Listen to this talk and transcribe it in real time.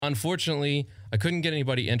unfortunately, I couldn't get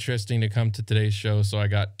anybody interesting to come to today's show, so I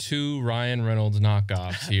got 2 Ryan Reynolds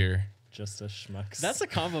knockoffs here. Just a schmucks. That's a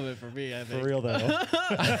compliment for me, I think. for real though.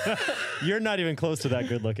 You're not even close to that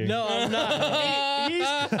good looking. No, I'm not.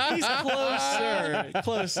 He's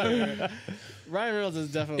closer. Ryan Reynolds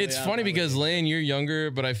is definitely. It's funny because Lane, you're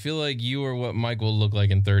younger, but I feel like you are what Mike will look like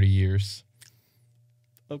in 30 years.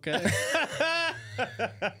 Okay.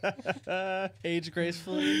 Age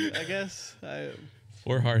gracefully, I guess.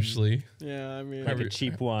 Or harshly. Yeah, I mean, Like a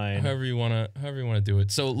cheap wine. However you wanna do it.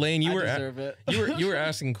 So Lane, you I were deserve it. you were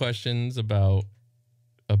asking questions about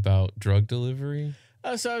drug delivery.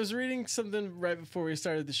 So I was reading something right before we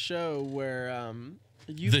started the show where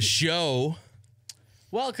The show.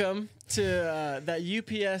 welcome to that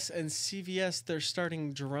UPS and CVS. They're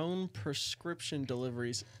starting drone prescription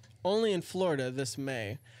deliveries only in Florida this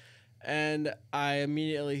May. And I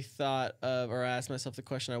immediately thought of, or asked myself the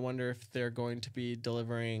question, I wonder if they're going to be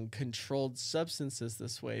delivering controlled substances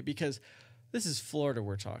this way, because this is Florida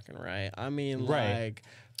we're talking, right? I mean, Right. like,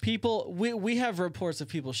 people, we have reports of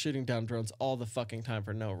people shooting down drones all the fucking time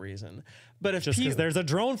for no reason. But if Just because there's a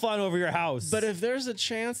drone flying over your house. but if there's a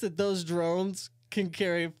chance that those drones can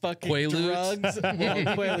carry fucking Quaaludes? drugs, well,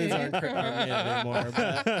 Quaaludes aren't made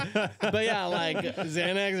anymore. But yeah, like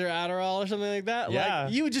Xanax or Adderall or something like that. Yeah.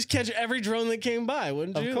 Like, you would just catch every drone that came by,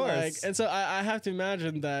 wouldn't Of you? course. Like, and so I have to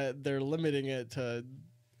imagine that they're limiting it to.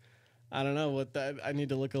 I don't know what that. I need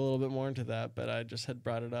to look a little bit more into that, but I just had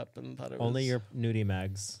brought it up and thought it was only your nudie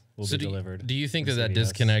mags will be delivered. Do you think from that CVS.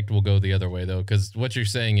 disconnect will go the other way though? Because what you're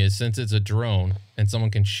saying is, since it's a drone and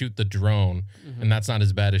someone can shoot the drone, and that's not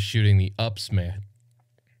as bad as shooting the ups man.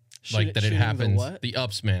 Like that it shooting happens. what? The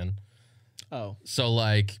ups man. Oh, So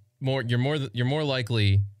like more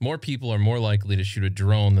likely, more people are more likely to shoot a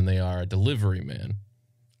drone than they are a delivery man.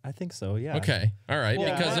 I think so. Yeah. Okay, all right,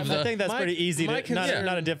 Well, because of the I think that's my- pretty easy. my To, not concern-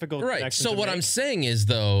 a difficult. right. connection So to what make. I'm saying is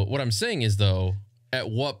though, at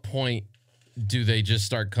what point do they just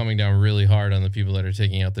start coming down really hard on the people that are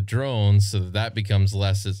taking out the drones so that becomes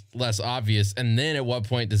less obvious? And then at what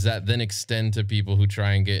point does that then extend to people who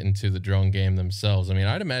try and get into the drone game themselves? I mean,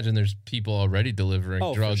 I'd imagine there's people already delivering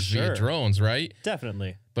Oh, for drugs sure. via drones, right?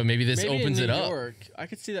 Definitely. But maybe this maybe opens in it New up. York. I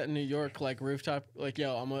could see that in New York, like rooftop, like,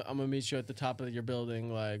 yo, I'm gonna meet you at the top of your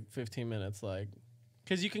building, like 15 minutes, like,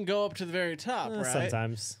 because you can go up to the very top, right?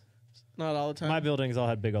 Sometimes. Not all the time. My buildings all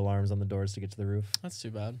had big alarms on the doors to get to the roof. That's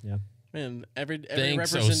too bad. Yeah. Man, every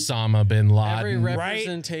Thanks, represent- Osama bin every Laden.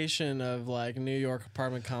 representation of like New York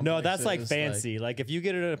apartment complexes. No, that's like is, fancy. Like if you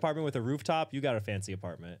get an apartment with a rooftop, you got a fancy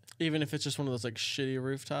apartment. even if it's just one of those like shitty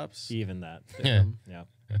rooftops. Even that. Yeah. Yeah.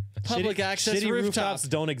 Public access shitty rooftop. rooftops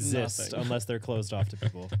don't exist Nothing. unless they're closed off to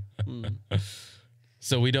people.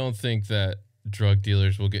 So we don't think that drug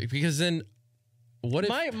dealers will get, because then what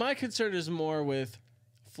if My concern is more with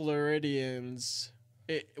Floridians.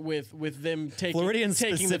 With them Floridians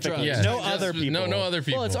taking the specifically. drugs. yeah, No just- other people. No other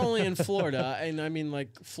people. Well, it's only in Florida, and I mean, like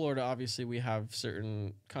Florida. Obviously, we have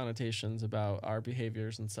certain connotations about our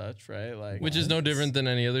behaviors and such, right? Like, Which is no different than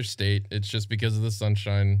any other state. It's just because of the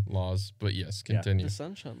sunshine laws. But yes, Yeah. continue. the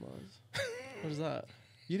sunshine laws. What is that?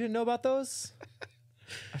 You didn't know about those?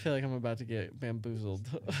 I feel like I'm about to get bamboozled.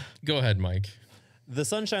 Go ahead, Mike. The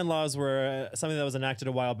Sunshine Laws were something that was enacted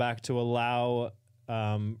a while back to allow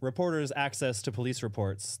reporters access to police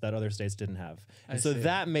reports that other states didn't have. And so see.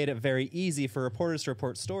 that made it very easy for reporters to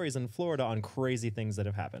report stories in Florida on crazy things that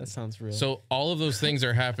have happened. That sounds real. So all of those things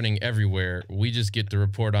are happening everywhere. We just get to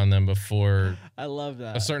report on them before I love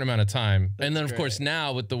that. a certain amount of time. And then, of That's course, great.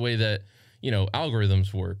 now with the way that,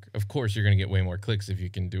 algorithms work, of course, you're going to get way more clicks if you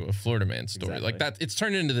can do a Florida man story. Exactly. Like that. It's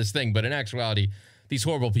turned into this thing. But in actuality, these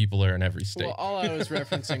horrible people are in every state. Well, all I was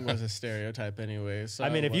referencing was a stereotype, anyway. So I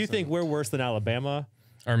mean, if you think we're worse than Alabama,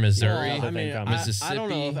 or Missouri. Well, I mean, Thing I don't know if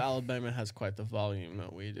Mississippi. Alabama has quite the volume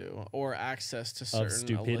that we do, or access to certain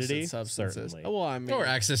stupidity? illicit substances. Certainly. Well, I mean, or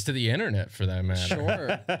access to the internet, for that matter.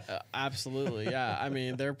 sure, absolutely, yeah. I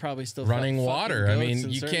mean, they're probably still Running fucking water. I goats mean, in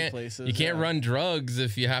you certain can't places, you can't yeah. run drugs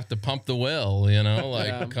if you have to pump the well. Like,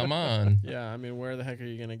 Yeah. come on. Yeah, I mean, where the heck are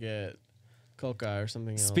you gonna get coca or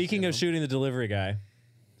something else? speaking you of know? shooting the delivery guy,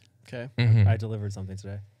 okay, Mm-hmm. I delivered something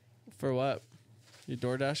today. for what? You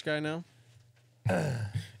DoorDash guy now?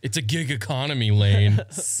 It's a gig economy, Lane.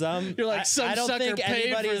 You're like, some I don't sucker think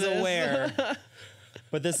paid for anybody's this. aware,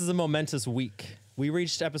 but this is a momentous week. We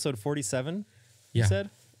reached episode 47. Yeah. You said?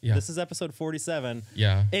 Yeah. This is episode 47.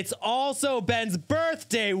 Yeah. It's also Ben's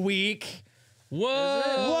birthday week.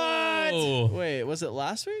 Whoa. Wait, was it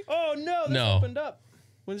last week? Oh no, this No. opened up.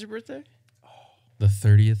 When's your birthday? The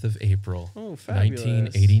 30th of April, Oh, fabulous.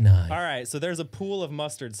 1989. All right, so there's a pool of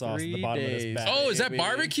mustard sauce at the 3 bottom of days. this bag. Oh, is that Baby.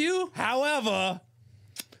 barbecue? However,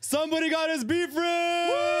 Somebody got his beef ribs.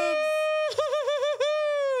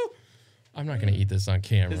 I'm not gonna eat this on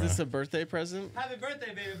camera. Is this a birthday present? Happy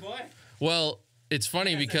birthday, baby boy. Well, it's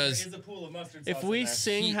funny because a pool of mustard If we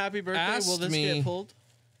sing He happy birthday, will asked this me- get pulled?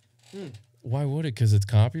 why would it? Because it's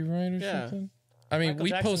copyright or Yeah. something. I mean, Michael we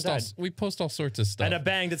Jackson post died. we post all sorts of stuff. and a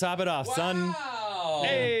bang to top it off, son. Wow.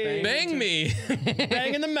 Hey. Bang me.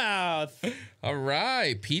 Bang in the mouth. All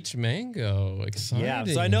right, peach mango. Exciting. Yeah,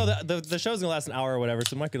 so I know that the show's gonna last an hour or whatever,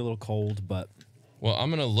 so it might get a little cold, but Well, I'm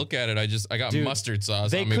gonna look at it. I got Dude, mustard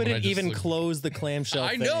sauce. they on me when I couldn't just even looked. close the clamshell.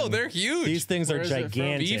 I know thing. they're huge. These things Where are is it from?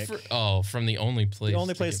 gigantic. From the only place. The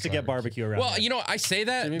only place to get barbecue around. Well, here. you know, I say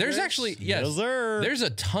that Jimmy there's Bears? actually yes, Yes, sir. there's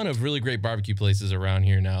a ton of really great barbecue places around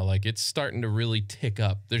here now. Like it's starting to really tick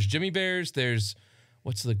up. There's Jimmy Bears. There's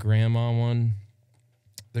what's the grandma one?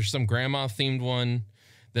 There's some grandma themed one.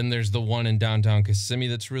 Then there's the one in downtown Kissimmee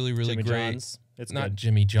that's really Jimmy great. John's. It's Not good.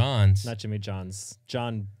 Jimmy John's. Not Jimmy John's.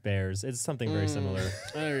 John Bears. It's something very similar.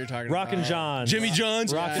 I know what you're talking Rock about. and John. Jimmy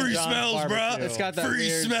John's. Rock and Free John's smells, bro. barbecue. It's got that Free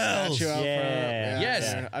weird smells. statue out Yeah. front.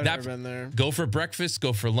 Yes. I've That- never been there. Go for breakfast,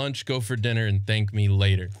 go for lunch, go for dinner, and thank me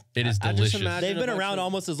later. It is I just delicious. imagine They've been a bunch around of-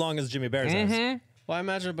 almost as long as Jimmy Bears has. Well, I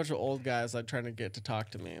imagine a bunch of old guys like trying to get to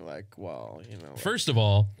talk to me, like, well, you know. like- First of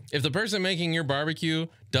all, if the person making your barbecue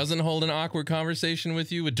doesn't hold an awkward conversation with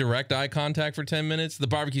you with direct eye contact for 10 minutes, the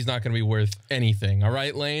barbecue's not going to be worth anything. All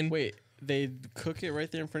right, Lane? Wait, they cook it right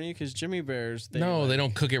there in front of you? Because Jimmy Bears, No, they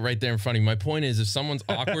don't cook it right there in front of you. My point is, if someone's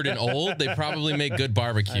awkward and old, they probably make good I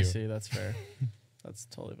barbecue. see. That's fair. That's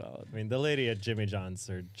totally valid. I mean, the lady at Jimmy John's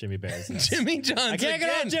or Jimmy Bears. is- Jimmy John's. I can't get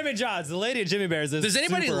again. on Jimmy John's. The lady at Jimmy Bears is. Does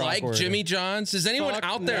anybody super like awkward. Jimmy John's? Does anyone Fuck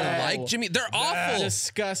out there no. like Jimmy? They're awful.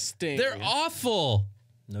 Disgusting. They're awful.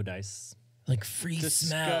 No dice. Like free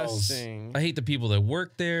smells. Disgusting. I hate the people that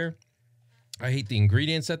work there. I hate the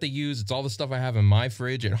ingredients that they use. It's all the stuff I have in my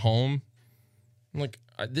fridge at home. I'm like,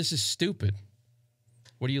 this is stupid.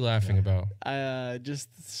 What are you laughing about? I just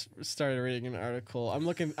started reading an article. I'm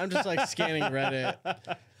just like scanning Reddit.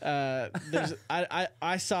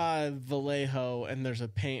 I saw Vallejo, and there's a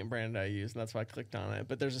paint brand I use, and that's why I clicked on it.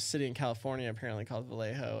 But there's a city in California apparently called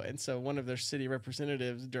Vallejo, and so one of their city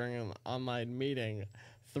representatives during an online meeting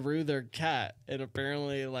threw their cat, and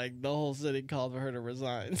apparently like the whole city called for her to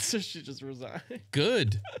resign, so she just resigned.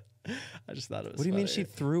 Good. I just thought it was. What do you mean funny. she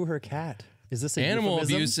threw her cat? Is this a Animal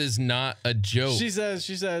euphemism? abuse is not a joke. She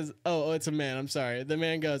says, oh, it's a man. I'm sorry. The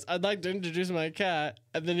man goes, I'd like to introduce my cat.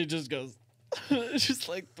 And then he just goes, just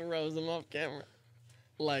like throws him off camera.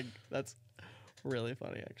 Like, that's really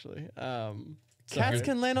funny, actually. Cats sorry.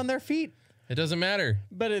 can land on their feet. It doesn't matter.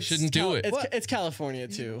 But it's Shouldn't do it. It's California,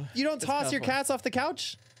 too. You don't It's toss your California. cats off the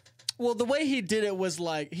couch? Well, the way he did it was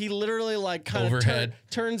like, he literally like kind of Overhead.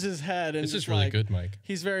 turns his head and This is just really like, good, Mike.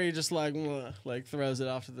 He's very just like throws it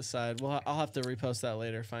off to the side. Well, I'll have to repost that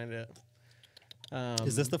later, find it.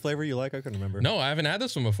 Is this the flavor you like? I couldn't remember. No, I haven't had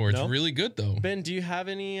this one before. It's No? really good though. Ben, do you have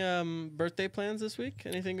any birthday plans this week?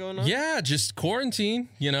 Anything going on? Yeah, just quarantine,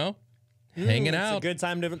 hanging It's out. a good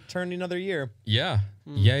time to turn another year. Yeah.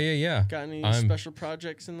 Yeah. Got any I'm- special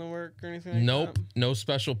projects in the work or anything like Nope. that? No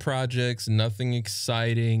special projects, nothing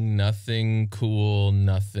exciting, nothing cool,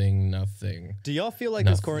 nothing. Do y'all feel like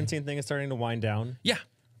this Nothing. quarantine thing is starting to wind down? Yeah.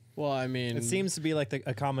 Well, I mean, It seems to be like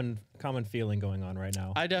a common feeling going on right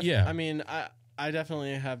now. Yeah. I mean, I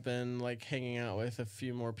definitely have been like hanging out with a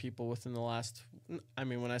few more people within the last. I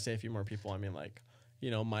mean, when I say a few more people, I mean like,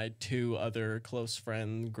 my 2 other close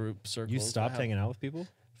friend group circles. You I stopped have- hanging out with people?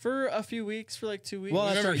 for a few weeks, for like 2 weeks. Well,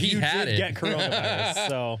 that's Remember, right. he You had did it. get coronavirus.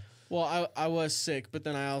 So, well, I was sick, but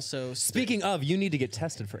then I also speaking of, you need to get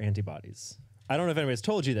tested for antibodies. I don't know if anybody's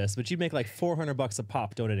told you this, but you'd make like $400 a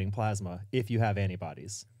pop donating plasma if you have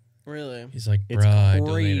antibodies. really. He's like, It's bruh, I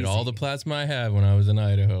donated crazy. all the plasma I had when I was in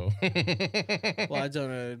Idaho. Well, I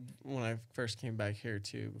donated when I first came back here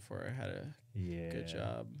too. Before I had a Yeah. good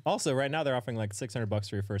job. Also, right now they're offering like $600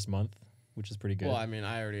 for your first month, which is pretty good. Well, I mean,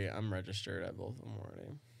 I'm registered at both of them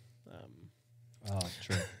already. Oh,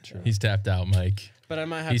 true. He's tapped out, Mike. But I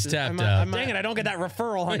might have He's to. tapped I might, out. I might, Dang it, I don't get that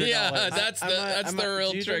referral $100. Yeah, that's I the might- that's I the might-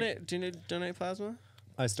 real do you trick. do you donate plasma?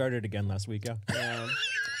 I started again last week, yeah. Yeah.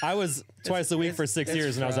 I was twice a week for 6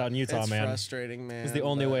 years when I was out in Utah, it's man. Frustrating, man. It's the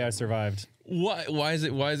only way I survived. Why is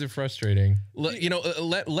it frustrating? Let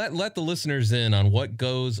the listeners in on what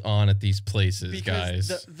goes on at these places, because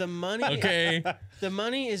guys. the money. Okay. The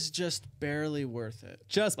money is just barely worth it.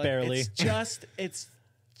 Just Like, barely. It's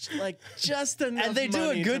like just enough. And they do a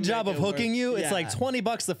money good to job make of it work. hooking you. It's Yeah. like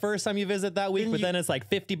 $20 the first time you visit that week, And but you- then it's like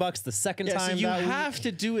 $50 the second Yeah, time so you that have week.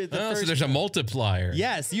 to do it the Oh, first so there's a time. multiplier.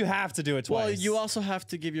 Yes, you have to do it twice. Well, you also have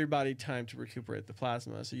to give your body time to recuperate the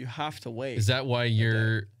plasma, so you have to wait. Is that why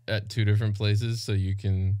you're at 2 different places so you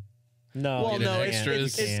can? no, well, Get no, an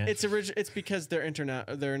it's extras? it's because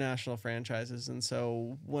they're national franchises, and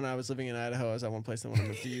so when I was living in Idaho, I was at one place, and when I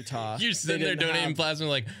moved to Utah, You're they sitting there didn't donating have- plasma,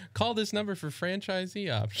 like, call this number for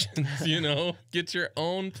franchisee options. You know, get your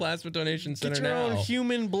own plasma donation center Get your now. own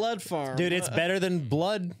human blood farm, dude, it's better than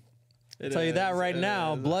blood. It Tell you that is, right it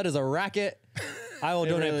now. is. Blood is a racket. I will It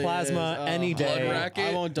donate really plasma is. Oh, any Blood day. racket?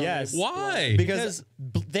 I won't donate. Yes. Why? Because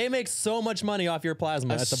they make so much money off your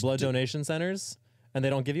plasma A at the blood donation centers, and they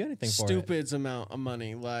don't give you anything for it. Stupid amount of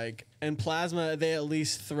money, like, and plasma, they at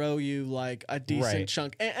least throw you like a decent Right.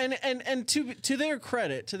 chunk, and to their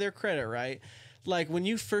credit, right? Like when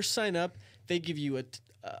you first sign up, they give you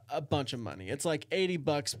a bunch of money. It's like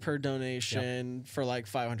 $80 per donation for like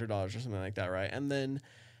 $500 or something like that, right? And then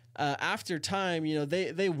after time, you know,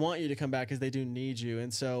 they want you to come back because they do need you,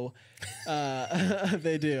 and so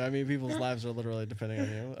they do. I mean, people's lives are literally depending on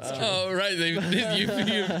you. Oh, right. You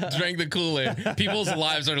drank the Kool-Aid. People's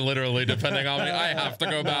lives are literally depending on me. I have to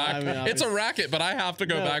go back. I mean, It's a racket, but I have to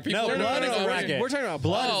go back. People no, are blood depending is a on me. racket. We're talking about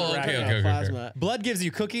Blood plasma. is a We're racket. talking Okay, about okay. plasma. Blood gives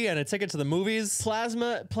you cookie and a ticket to the movies.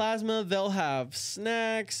 Plasma. They'll have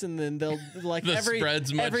snacks, and then they'll like The every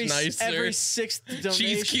spread's much nicer. Every sixth donation,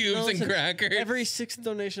 Cheese cubes and crackers. Every sixth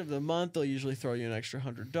donation of the month, they'll usually throw you an extra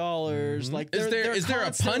 $100. Like, Is they're there a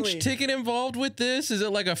constantly- punch ticket involved with this? Is it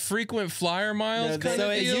like a frequent flyer miles No, kind So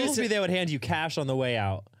of it deal? used to be they would hand you cash on the way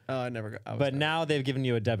out, Oh, I never got. I was but never- now they've given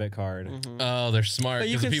you a debit card. Oh, they're smart But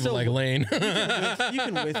you because can people still- like Lane. you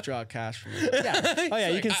can withdraw cash from it. Yeah. Oh yeah,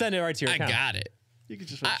 you can send it right to your I account. got it. You can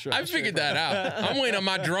just withdraw. I've figured that out. I'm waiting on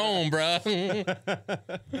my drone, bro.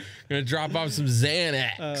 Gonna drop off some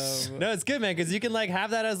Xanax. No, it's good, man, because you can like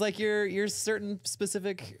have that as like your certain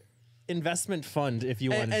specific investment fund if you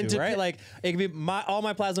wanted and to, to right? pi- Like it could be all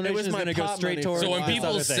my plasma It was donation is my going to go pot straight money towards. for So when this people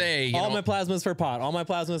other thing. say, you all know- my plasma's for pot, all my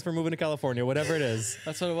plasma's for moving to California, whatever it is.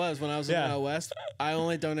 That's what it was when I was living Yeah. out west. I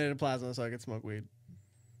only donated plasma so I could smoke weed.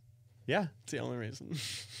 Yeah, It's the only reason.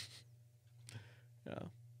 Yeah,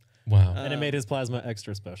 Wow. and it made his plasma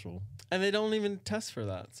extra special. and they don't even test for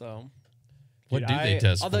that. So, What Dude, do they I-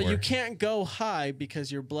 test although for? you can't go high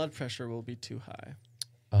because your blood pressure will be too high.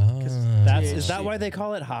 Oh. Is that THC. why they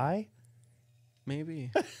call it high? Maybe.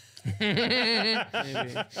 Maybe.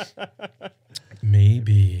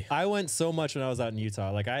 Maybe. I went so much when I was out in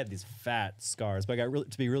Utah. Like I had these fat scars, but I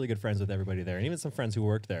got to be really good friends with everybody there, and even some friends who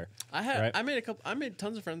worked there. Right. I made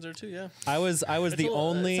tons of friends there too. Yeah. I was the a little-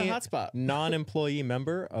 only it's a hot spot. non-employee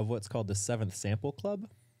member of what's called the 7th Sample Club.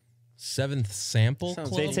 7th sample Sounds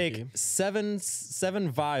club? They Club? take seven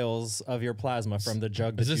vials of your plasma from the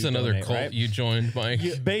jug. Is that this you another donate, cult right? you joined, Mike?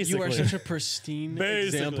 Basically, You are such a pristine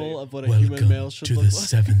Basically. example of what a human male should look like.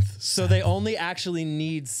 7th. so they only actually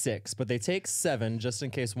need 6, but they take 7 just in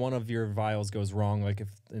case one of your vials goes wrong, like if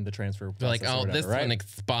in the transfer. They're like, process or oh, whatever, this right? one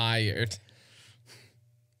expired.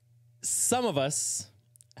 Some of us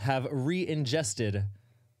have re-ingested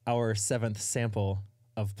our 7th sample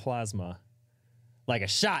of plasma, like a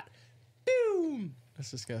shot. Boom!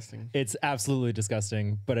 That's disgusting. It's absolutely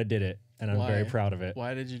disgusting, but I did it, and I'm very Why? proud of it.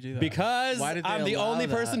 Why did you do that? Because Why did they I'm the allow only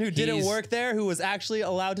that? person who didn't He's- work there who was actually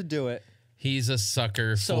allowed to do it. He's a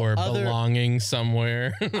sucker So for other- belonging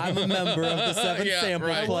somewhere. I'm a member of the 7th Yeah, Sample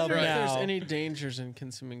right, I Club wonder if now. there's any dangers in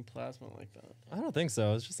consuming plasma like that. I don't think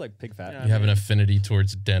so. It's just like pig fat. Yeah. You have an affinity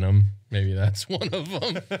towards denim. Maybe that's one of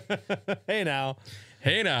them. Hey now,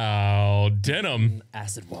 Hey now, denim.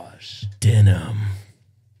 acid wash. Denim.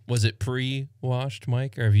 Was it pre-washed,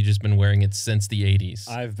 Mike, or have you just been wearing it since the 80s?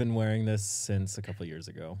 I've been wearing this since a couple years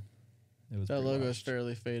ago. It was That logo is pre-washed.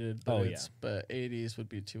 fairly faded, but Oh, yeah. but 80s would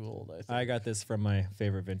be too old, I think. I got this from my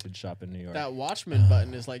favorite vintage shop in New York. that Watchman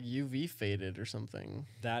button is like UV faded or something.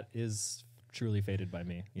 That is truly faded by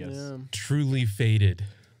me. Yes. Yeah. Truly faded.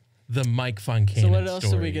 The Mike Fontaine So what else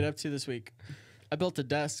story. did we get up to this week? I built a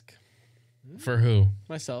desk For who?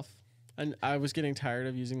 myself. And I was getting tired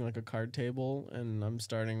of using like a card table, and I'm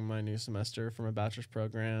starting my new semester for my bachelor's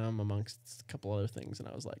program amongst a couple other things, and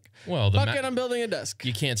I was like, Well, the fuck it, I'm building a desk.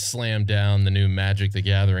 you can't slam down the new Magic the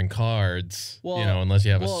Gathering cards, Well- unless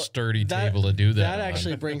you have well, a sturdy that- table to do that. That on.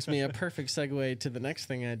 actually brings me a perfect segue to the next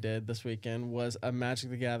thing I did this weekend was a Magic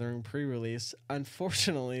the Gathering pre-release.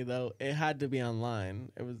 Unfortunately, though, it had to be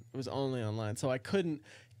online. It was only online, so I couldn't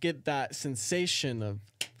get that sensation of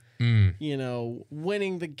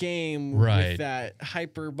winning the game Right. with that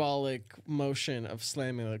hyperbolic motion of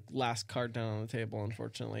slamming the last card down on the table.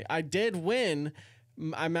 Unfortunately, I did win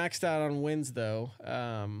I maxed out on wins though.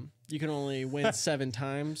 You can only win 7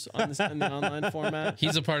 times on this in the online format.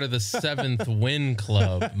 He's a part of the 7th win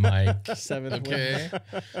club, Mike. 7th Okay. win.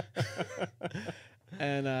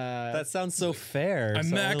 And That sounds so fair. I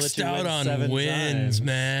So only let maxed you out win on 7 wins, times.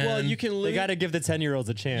 man. well, you can They lose. got to give the 10-year-olds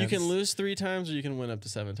a chance. You can lose 3 times, or you can win up to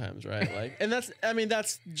 7 times, right? Like, and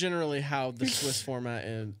that's generally how the Swiss format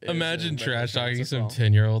is. Imagine in trash regular talking as some well.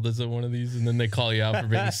 10-year-old that's at one of these, and then they call you out for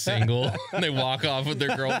being single, and they walk off with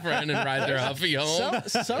their girlfriend and ride their Huffy home.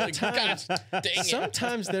 Sometimes, Dang it.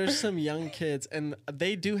 sometimes there's some young kids, and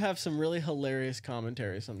they do have some really hilarious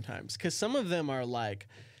commentary sometimes, because some of them are like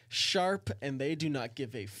sharp and they do not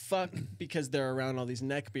give a fuck because they're around all these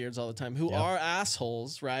neckbeards all the time who are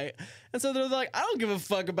assholes, right? And so they're like, I don't give a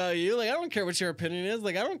fuck about you. Like, I don't care what your opinion is.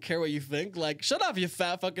 Like, I don't care what you think. Like, shut up, you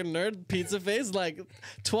fat fucking nerd, pizza face. Like,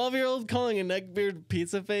 12-year-old calling a neckbeard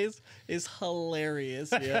pizza face is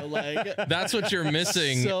hilarious. You know? Like, That's what you're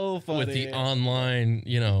missing So with the funny. online,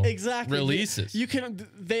 exactly releases. You can.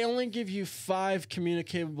 They only give you 5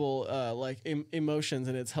 communicable emotions,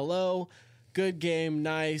 and it's hello, good game,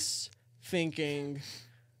 nice, thinking,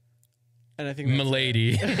 and I think that's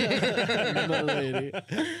Milady. Milady.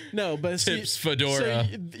 No, but Tips fedora.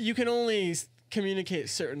 So you can only communicate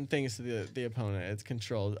certain things to the opponent. It's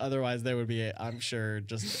controlled. Otherwise, there would be, I'm sure,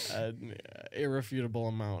 just an irrefutable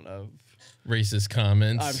amount of. Racist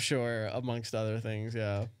comments. I'm sure, amongst other things.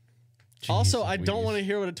 Yeah. Also, I don't want to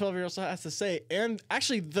hear what a 12-year-old has to say. And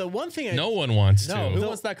actually, the one thing No one wants No, to. who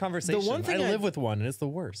wants that conversation? one thing I I- live with one, and it's the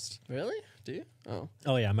worst. Really? Do you? Oh.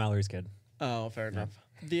 Oh, yeah, Mallory's kid. Oh, fair enough.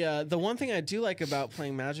 The one thing I do like about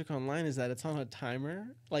playing Magic Online is that it's on a timer.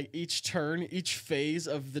 Like each turn, each phase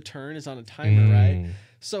of the turn is on a timer, right?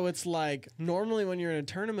 So it's like normally when you're in a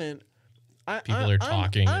tournament, People are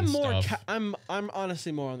talking I'm and more. stuff. I'm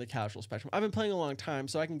honestly more on the casual spectrum. I've been playing a long time,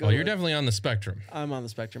 so I can go. Well, you're to- definitely on the spectrum. I'm on the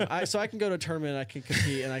spectrum. So I can go to a tournament, I can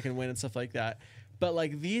compete, and I can win and stuff like that. But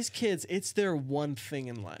like these kids, it's their one thing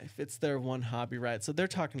in life. It's their one hobby, right? So they're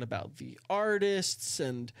talking about the artists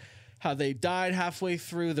and how they died halfway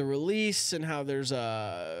through the release, and how there's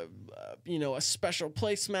a special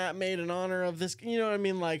placemat made in honor of this. You know what I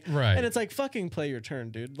mean? Like, Right. And it's like fucking play your turn,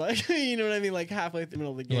 dude. Like, you know what I mean? Like halfway through the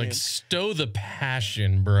middle of the game. Like, stow the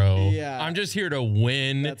passion, bro. Yeah. I'm just here to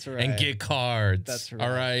win That's right. and get cards. That's right. All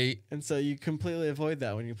right. And so you completely avoid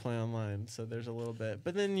that when you play online. So there's a little bit,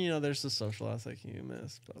 but then there's the social aspect you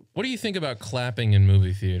miss. But What do you think about clapping in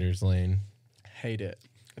movie theaters, Lane? hate it.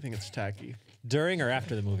 I think it's tacky. During or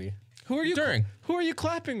after the movie? Who are you? During. Who are you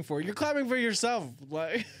clapping for? You're clapping for yourself.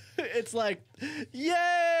 Like it's like,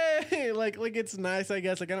 yay! Like it's nice, I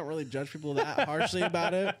guess. Like I don't really judge people that harshly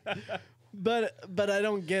about it. But I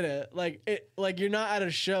don't get it. Like you're not at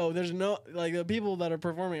a show. There's no like the people that are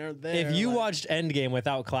performing aren't there. If you like, watched Endgame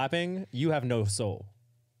without clapping, you have no soul.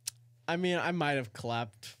 I mean, I might have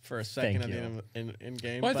clapped for a second Thank at you. the end in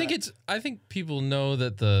game. Well, I think people know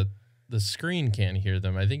that the screen can't hear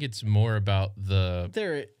them. I think it's more about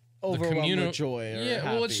they're overwhelmed with joy. Or yeah,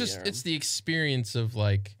 well, it's happy just or- it's the experience of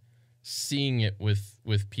like seeing it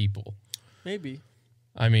with people. maybe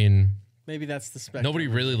I mean, that's the spectrum. nobody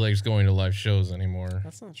really likes going to live shows anymore.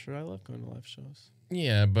 That's not true. I love going to live shows.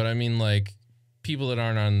 Yeah, but I mean, like, people that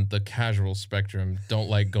aren't on the casual spectrum don't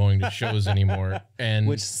like going to shows anymore. And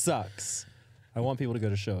Which sucks. I want people to go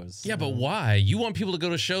to shows. yeah, but why? You want people to go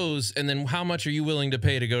to shows, and then how much are you willing to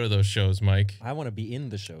pay to go to those shows, Mike? I want to be in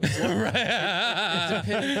the shows. It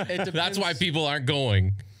depends. That's why people aren't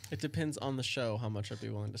going. It depends on the show how much I'd be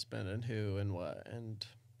willing to spend and who and what and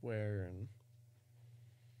where and.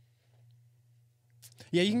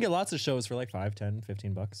 Yeah, you can get lots of shows for like 5, 10,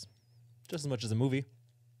 15 bucks. Just as much as a movie.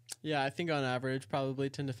 Yeah, I think on average probably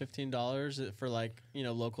 $10 to $15 for like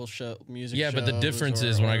local show music. Yeah, but the shows difference or-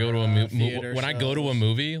 is when I go to a or, theater when I go to a shows.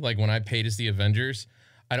 movie, like when I pay to see Avengers,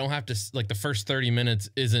 I don't have to like the first 30 minutes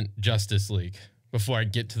isn't Justice League before I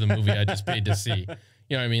get to the movie I just paid to see.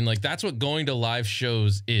 You know what I mean? Like that's what going to live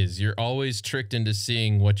shows is. You're always tricked into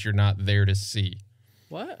seeing what you're not there to see.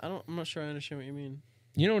 What? I'm not sure I understand what you mean.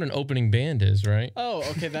 You know what an opening band is, right? Oh,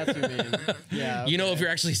 okay, that's what you mean. Yeah. You know, okay. if you're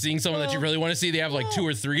actually seeing someone that you Well, really want to see, they have like 2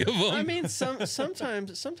 or 3 of them. I mean,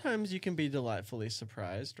 sometimes you can be delightfully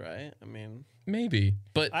surprised, right? I mean, Maybe,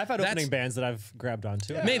 but I've had that's- opening bands that I've grabbed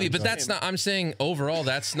onto. Yeah. Maybe, but that's not. I'm saying overall,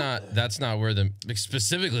 that's not where the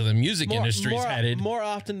specifically the music industry's headed. More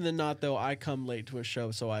often than not, though, I come late to a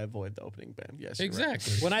show, so I avoid the opening band. Yes, you're right.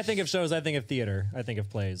 Exactly. When I think of shows, I think of theater. I think of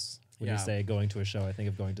plays. When Yeah. you say going to a show, I think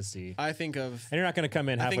of going to see. I think of And you're not going to come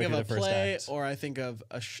in I halfway think of through a the first play, act. or I think of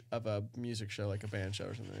a music show, like a band show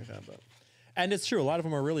or something like that. But And it's true, a lot of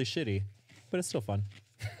them are really shitty, but it's still fun.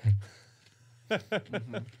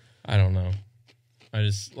 I don't know. I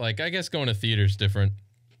just like, I guess going to theater's different.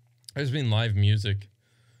 I just mean live music.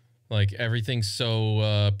 Like everything's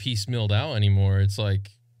so piecemealed out anymore. It's like,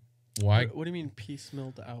 why? What do you mean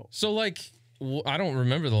piecemealed out? So like, I don't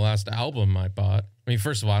remember the last album I bought. I mean,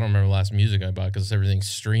 first of all, I don't remember the last music I bought because everything's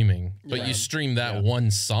streaming. But Yeah. you stream that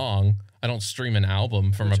one song. I don't stream an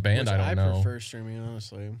album from a band I don't know. I prefer streaming,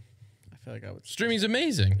 honestly. I feel like I would. Streaming's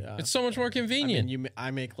amazing. Yeah. It's so much more I convenient. mean,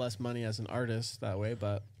 I make less money as an artist that way,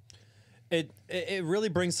 but It really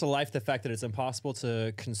brings to life the fact that it's impossible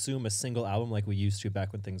to consume a single album like we used to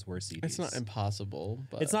back when things were CDs. it's not impossible.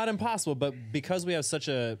 But It's not impossible, but because we have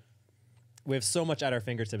so much at our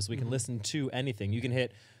fingertips, we can listen to anything. You can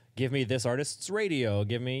hit, give me this artist's radio,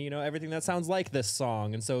 give me, everything that sounds like this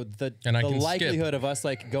song. And so the And I can likelihood of us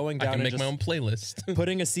like going I down can and make my just own playlist.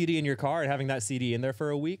 putting a CD in your car and having that CD in there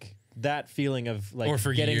for a week, that feeling of like Or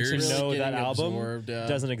for getting years. to Really know that getting album absorbed, yeah.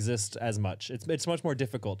 doesn't exist as much. It's much more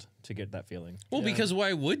difficult to get that feeling. Well, Yeah. because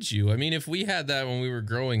why would you? I mean, if we had that when we were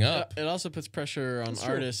growing up, it also puts pressure on That's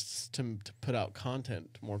true. artists to put out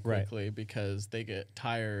content more Right. quickly because they get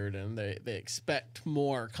tired and they expect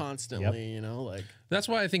more constantly. Like that's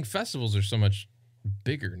why I think festivals are so much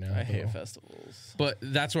bigger now. I hate though. festivals. But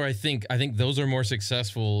that's where I think those are more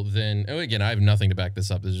successful than. Oh, again, I have nothing to back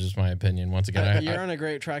this up. This is just my opinion. Once again, You're on a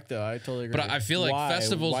great track, though. I totally agree. but I feel like Why?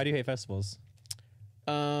 festivals. Why do you hate festivals?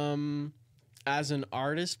 As an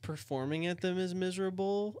artist, performing at them is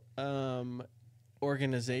miserable.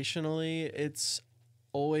 Organizationally, it's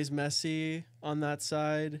always messy on that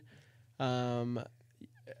side.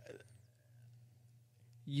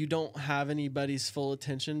 You don't have anybody's full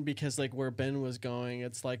attention because, like, where Ben was going,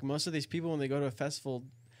 it's like most of these people when they go to a festival,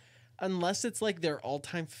 unless it's like their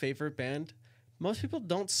all-time favorite band, most people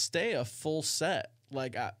don't stay a full set.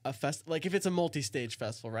 Like a fest, like if it's a multi-stage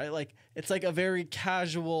festival, right? Like it's like a very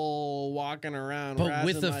casual walking around. But whereas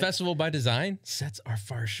with in, the like, festival by design, sets are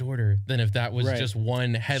far shorter than if that was Right. just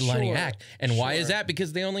one headlining Sure, act. And why is sure. that?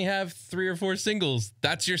 Because they only have 3 or 4 singles.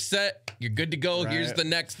 That's your set. You're good to go. Here's Right. the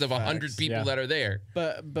next of 100 Facts. people Yeah. that are there.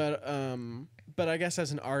 but I guess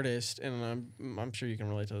as an artist, and I'm sure you can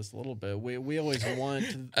relate to this a little bit. We always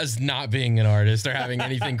want. As not being an artist or having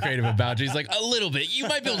anything creative about you, he's like a little bit. You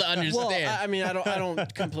might be able to understand. Well, I mean, I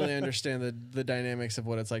don't completely understand the dynamics of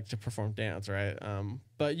what it's like to perform dance, right?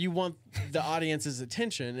 But you want the audience's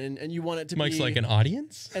attention, and you want it to Mike's be like an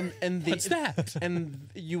audience. and the, What's that? And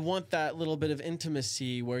you want that little bit of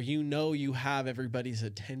intimacy where you have everybody's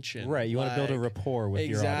attention, Right. You want to build a like- rapport with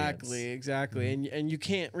your audience. Exactly. And you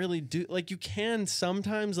can't really do like you can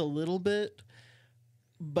sometimes a little bit,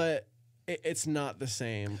 but it's not the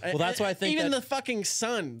same. Well, that's why I think even that- the fucking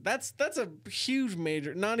sun. That's a huge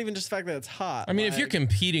major. Not even just the fact that it's hot. I mean, if you're like,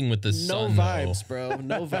 competing with the no sun, vibes, though, bro.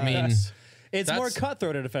 No vibes. mean, It's more That's-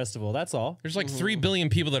 cutthroat at a festival. That's all. there's like 3 billion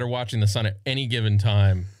people that are watching the sun at any given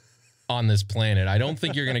time on this planet. I don't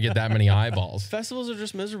think you're going to get that many eyeballs. Festivals are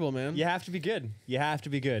just miserable, man. You have to be good. You have to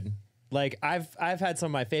be good. Like I've had some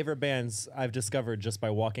of my favorite bands I've discovered just by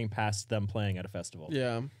walking past them playing at a festival.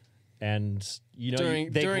 Yeah. And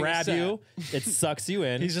During- they during a grab set. you, it sucks you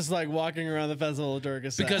in. He's just like walking around the festival during a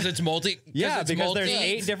set. Because it's multi. Yeah, it's because there's multi-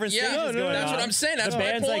 8 different stages Yeah, going that's on. what I'm saying. That's the my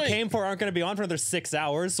bands point. I came for aren't going to be on for another 6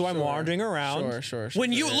 hours, so I'm wandering around. Sure.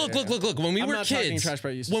 When you look. When we I'm were not talking kids, trash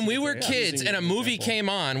about you when we were specifically. I'm kids, using and a you as an movie example. came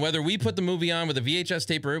on, whether we put the movie on with a VHS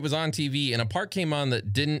tape or it was on TV, and a part came on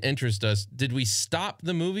that didn't interest us, did we stop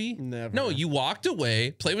the movie? Never. No, you walked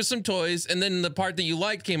away, played with some toys, and then the part that you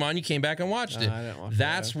liked came on. You came back and watched it. I didn't watch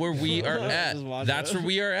That's that. where we are at. Just watch That's it. where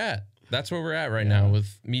we are at. That's where we're at right now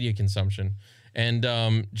with media consumption. And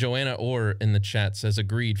Joanna Orr in the chat says,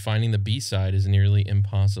 agreed, finding the B-side is nearly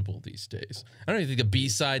impossible these days. I don't even think the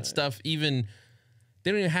B-side stuff even,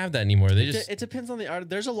 they don't even have that anymore. They just, It depends on the art.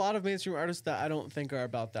 There's a lot of mainstream artists that I don't think are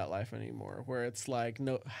about that life anymore, where it's like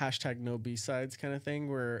no B-sides kind of thing.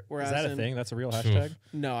 Whereas Is that a in- thing? That's a real hashtag?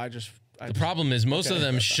 No, the problem is most of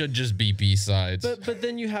them should just be B-sides. But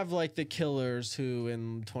then you have like the Killers who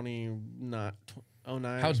in 2009.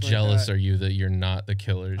 How jealous are you that you're not the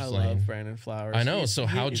Killers, I Lane? love Brandon Flowers. I know. He's- So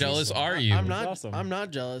how he's jealous awesome. are you? I'm not. awesome. I'm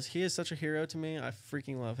not jealous. He is such a hero to me. I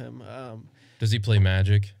freaking love him. Does he play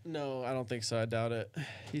Magic? No, I don't think so. I doubt it.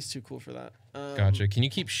 He's too cool for that. Gotcha. Can you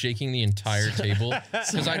keep shaking the entire table?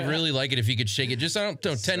 Because I'd really like it if you could shake it just, I don't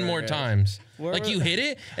know, 10 more Sorry. times. Where Like was- you hit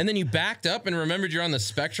it and then you backed up and remembered you're on the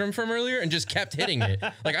spectrum from earlier and just kept hitting it.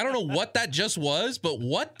 Like, I don't know what that just was, but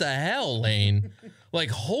what the hell, Lane? Like,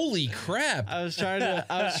 holy crap. I was trying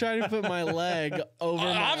to put my leg over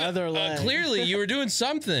my other leg. Clearly, you were doing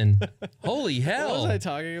something. Holy hell. What was I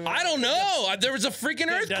talking about? I don't know. There was a freaking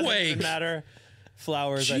It doesn't earthquake. matter.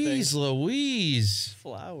 Flowers, I think. Jeez Louise.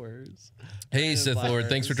 Flowers. Hey, And Sith Lord,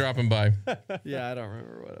 thanks for flowers. dropping by. Yeah, I don't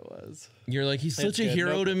remember what it was. You're like, he's such a good.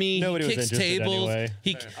 hero to me. He Nobody was kicks interested tables. anyway.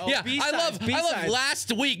 He, Oh, yeah, B-sides, I love B-sides.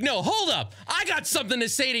 last week. No, hold up. I got something to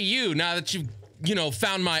say to you now that you've,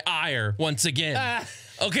 found my ire once again.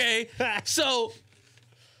 Okay? So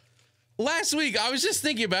last week, I was just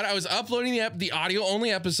thinking about it. I was uploading the audio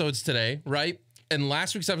only episodes today, right? And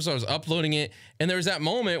last week's episode, I was uploading it, and there was that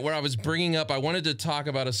moment where I was bringing up, I wanted to talk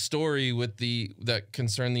about a story that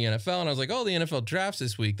concerned the NFL, and I was like, oh, the NFL drafts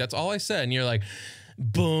this week. That's all I said. And you're like,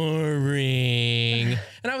 boring.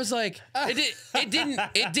 And I was like, it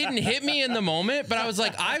didn't hit me in the moment, but I was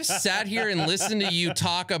like, I've sat here and listened to you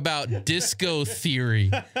talk about disco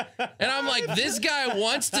theory. And I'm like, this guy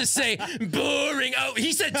wants to say boring. Oh,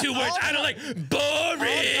 he said 2 words. I don't like boring.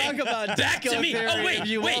 I'll talk about Back disco to me. theory Oh, wait, if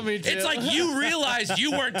you want me to. It's like you realized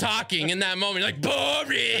you weren't talking in that moment. You're like,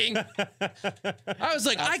 boring. I was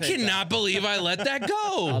like, I take cannot believe I let that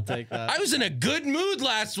go. I'll take that. I was in a good mood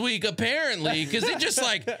last week, apparently, because it just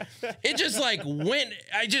went.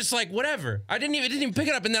 I just like whatever. I didn't even pick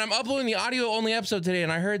it up, and then I'm uploading the audio only episode today,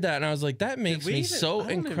 and I heard that, and I was like, that makes me so I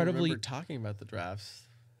don't even incredibly. remember talking about the drafts.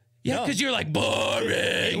 Yeah, No. because you're like It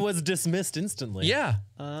boring. was dismissed instantly. Yeah,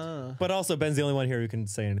 But also, Ben's the only one here who can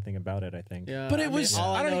say anything about it, I think. Yeah, But it I mean, was-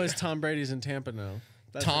 all I I don't know e- is Tom Brady's in Tampa now.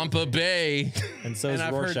 That's Tampa Bay. And so and is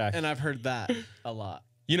I've Rorschach. heard that a lot.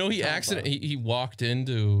 You know, he walked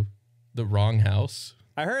into the wrong house.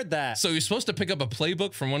 I heard that. So he's supposed to pick up a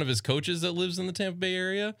playbook from one of his coaches that lives in the Tampa Bay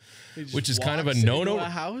area, He just which is kind of a walks no-no. into a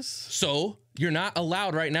house. So you're not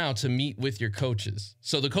allowed right now to meet with your coaches.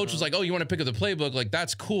 So the coach was like, oh, you want to pick up the playbook? Like,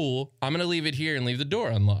 that's cool. I'm going to leave it here and leave the door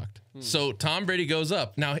unlocked. So Tom Brady goes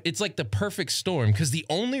up. Now, it's like the perfect storm because the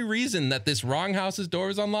only reason that this wrong house's door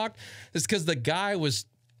was unlocked is because the guy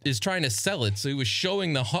is trying to sell it. So he was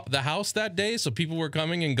showing the house that day. So people were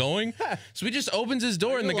coming and going. So he just opens his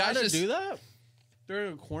door and the guy just do that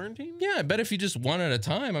during a quarantine. Yeah, I bet if you just one at a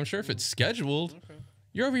time, I'm sure if it's scheduled.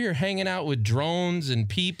 You're over here hanging out with drones and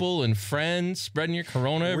people and friends, spreading your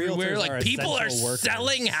corona everywhere. Realtors Like are people are essential workers.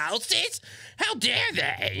 selling houses? How dare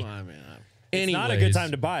they? Well, I mean, it's not a good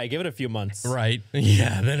time to buy. Give it a few months. Right.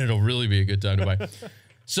 Yeah, then it'll really be a good time to buy.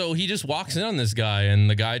 So he just walks in on this guy, and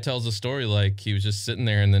the guy tells a story like he was just sitting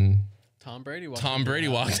there, and then Tom Brady.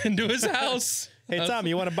 walked into his house. Hey, Tom,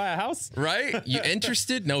 you want to buy a house? Right? You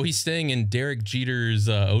interested? No, he's staying in Derek Jeter's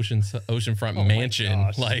oceanfront my mansion.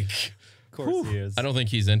 gosh. Like, Of course he is. I don't think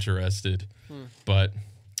he's interested. But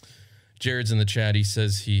Jared's in the chat. He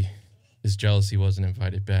says he is jealous he wasn't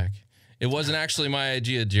invited back. It wasn't actually my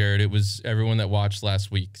idea, Jared. It was everyone that watched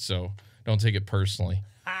last week. So don't take it personally.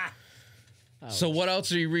 So what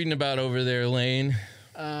else are you reading about over there, Lane?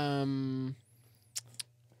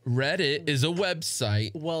 Reddit is a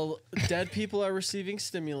website. Well, dead people are receiving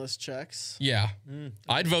stimulus checks. Yeah.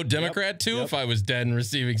 I'd vote Democrat too if I was dead and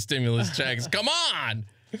receiving stimulus checks. Come on.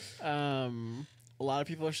 A lot of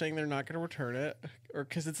people are saying they're not going to return it, or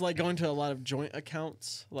because it's like going to a lot of joint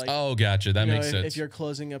accounts. Like, Oh, gotcha. That you know, makes sense. if you're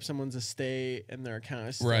closing up someone's estate and their account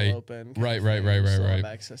is still Right. open, kind Right, of right, thing, right, you right, still right. have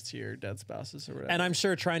access to your dead spouses or whatever. And I'm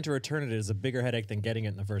sure trying to return it is a bigger headache than getting it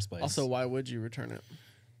in the first place. Also, why would you return it?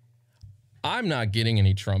 I'm not getting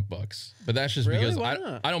any Trump bucks, but that's just Really? because Why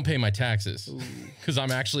not? I don't pay my taxes because I'm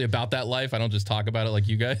actually about that life. I don't just talk about it like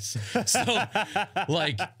you guys. So,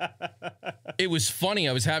 like, it was funny.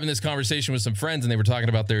 I was having this conversation with some friends, and they were talking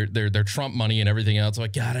about their Trump money and everything else. I'm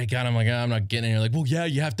like, God, I got. I'm like, I'm not getting it. They're like, well, yeah,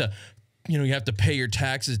 you have to pay your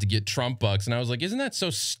taxes to get Trump bucks. And I was like, isn't that so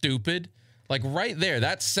stupid? Like right there,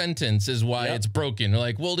 that sentence is why it's broken. They're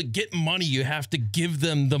like, well, to get money, you have to give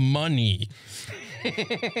them the money.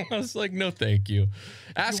 I was like, no, thank you.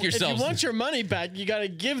 Ask yourself If you want your money back, you got to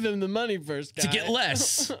give them the money first, guy. to get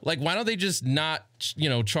less. Like, why don't they just not,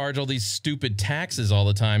 charge all these stupid taxes all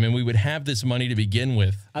the time, and we would have this money to begin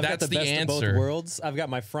with? I've That's got the best answer. of both worlds. I've got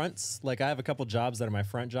my fronts. Like, I have a couple jobs that are my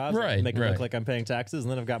front jobs. that Right, make it right. look like I'm paying taxes.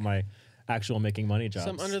 And then I've got my actual making money jobs.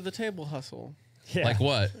 Some under the table hustle. yeah, Like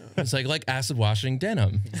what? It's like acid washing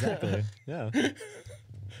denim. exactly. Yeah.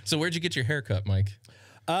 So where'd you get your haircut, Mike?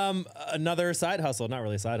 Another side hustle. Not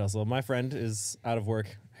really a side hustle. My friend is out of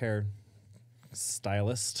work hair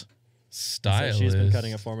stylist. So Stylist. she's been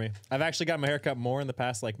cutting it for me. I've actually got my hair cut more in the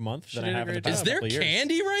past month than I did a have in the great past Is there couple years.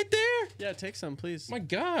 candy right there? Yeah, take some, please. My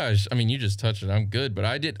gosh. I mean, you just touched it. I'm good, but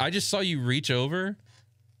I just saw you reach over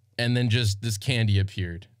and then just this candy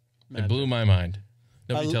appeared. It blew my mind.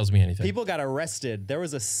 Nobody tells me anything. People got arrested. There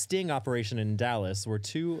was a sting operation in Dallas where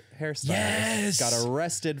 2 hairstylists Yes! got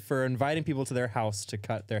arrested for inviting people to their house to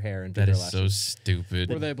cut their hair and do That their is so lashes. stupid.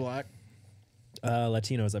 Were they black?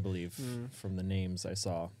 Latinos, I believe, from the names I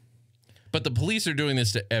saw. But the police are doing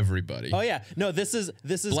this to everybody. Oh yeah, no, this is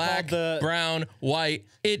Black, called the brown, white.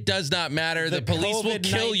 It does not matter. The police will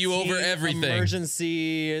kill you over COVID-19 everything.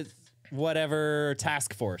 Emergency, whatever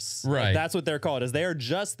task force. Like, Right. that's what they're called. Is they are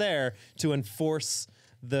just there to enforce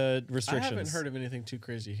the I restrictions. haven't heard of anything too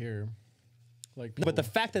crazy here. Like, But the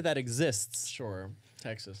fact that exists sure,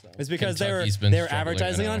 Texas though. is because Kentucky's been they're struggling,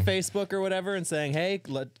 advertising I on know. Facebook or whatever and saying, "Hey,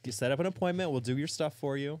 set up an appointment. We'll do your stuff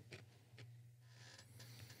for you."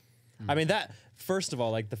 I mean, that first of all,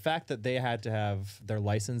 like the fact that they had to have their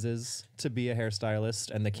licenses to be a hairstylist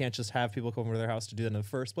and they can't just have people come over to their house to do that in the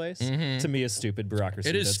first place, to me is stupid bureaucracy.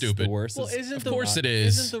 It is That's stupid. The worst. Well, It's- isn't Of course it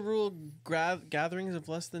is. Isn't the rule gatherings of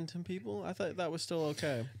less than 10 people? I thought that was still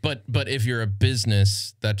okay. But if you're a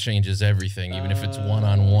business, that changes everything, even if it's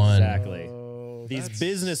one-on-one. exactly. Oh, These that's-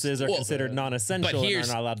 businesses are Well, considered non-essential but and are here's-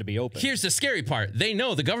 not allowed to be open. Here's the scary part. They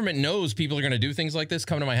know, the government knows people are going to do things like this,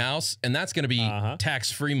 come to my house, and that's going to be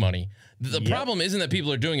tax-free money. The problem isn't that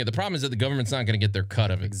people are doing it. The problem is that the government's not going to get their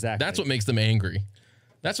cut of it. Exactly. That's what makes them angry.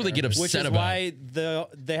 That's what they get upset Which is about. why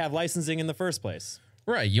they have licensing in the first place.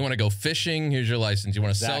 Right. You want to go fishing? Here's your license. You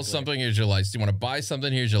want to sell Exactly. something? Here's your license. You want to buy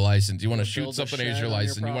something? Here's your license. You want to shoot build a something? Here's shed your on your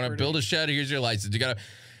license. You want to property? build a shed? Here's your license. You got to,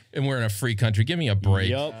 and we're in a free country. Give me a break.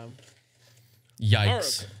 Yup.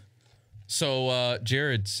 Yikes. So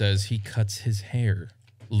Jared says he cuts his hair.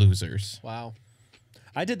 Losers. Wow.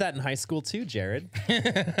 I did that in high school too, Jared. I did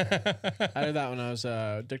that when I was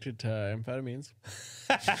addicted to amphetamines.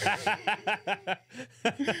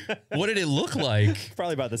 What did it look like?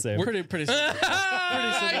 Probably about the same. Pretty simple.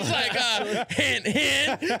 It's like, hint,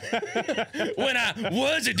 hint. When I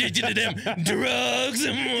was addicted to them drugs.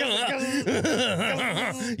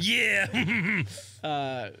 Yeah.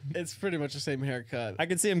 It's pretty much the same haircut. I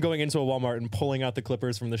could see him going into a Walmart and pulling out the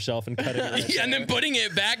clippers from the shelf and cutting it. Yeah, and then putting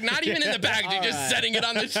it back, not even in the packaging, just setting it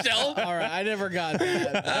on the shelf. All right, I never got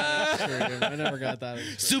that extreme. I never got that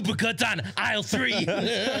extreme. Super cuts on aisle 3.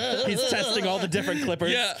 He's testing all the different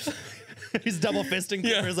clippers. Yeah. He's double fisting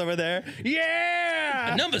clippers over there.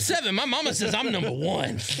 Yeah! Number 7, my mama says I'm number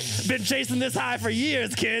 1. Been chasing this high for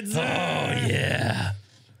years, kids. Oh, yeah.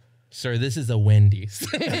 Sir, this is a Wendy's.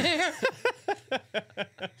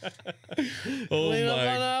 Oh Clean up on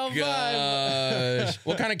my aisle 5. gosh.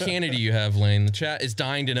 What kind of candy do you have, Lane? The chat is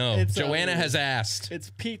dying to know. It's, Joanna has asked.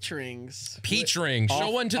 It's peach rings. Peach ring.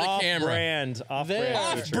 Show one to the camera. Brand. Off There.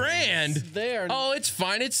 brand. Off brand. They are Oh, it's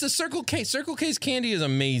fine. It's the Circle K. Circle K's candy is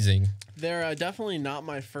amazing. they're definitely not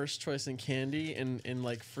my first choice in candy in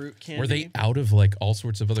like fruit candy. Were they out of like all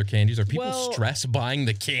sorts of other candies? Are people Well- stressed buying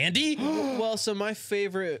the candy? Well, so my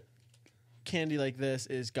favorite candy like this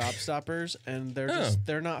is Gobstoppers, and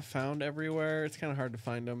they're not found everywhere. It's kind of hard to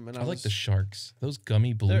find them. And I like the sharks. Those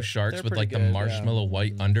gummy blue They're- sharks they're with like pretty the good, yeah. marshmallow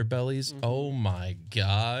white underbellies. Oh my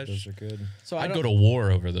gosh. Those are good. So I'd go to war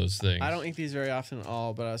over those things. I don't eat these very often at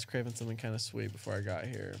all, but I was craving something kind of sweet before I got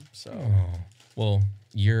here. So Well,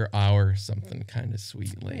 you're our something kind of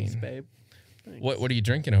sweet, Lane. thanks, babe. Thanks. What are you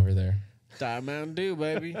drinking over there? Diet Mountain Dew,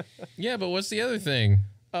 baby. Yeah, but what's the other thing?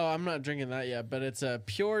 Oh, I'm not drinking that yet, but it's a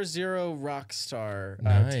Pure Zero Rockstar.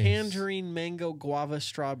 Nice. Tangerine, mango, guava,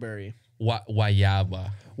 strawberry.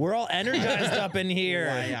 Guayaba. We're all energized up in here.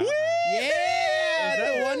 Guayaba. Yeah!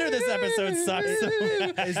 No wonder this episode sucks. Is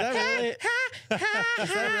that really? Is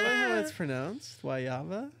that really how it's pronounced?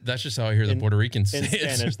 Guayaba? That's just how I hear the Puerto Ricans say In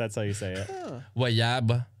it. Spanish, that's how you say it.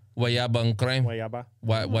 Guayaba. Guayaba and creme. Guayaba.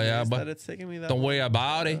 That Guayaba. it's taking me that Don't long worry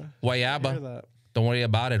about it. hear Guayaba. that. Don't worry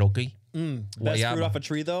about it, okay? Best Guayaba. fruit off a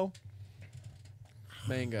tree, though?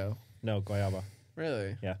 Mango. No, guayaba.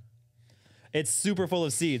 Really? Yeah. It's super full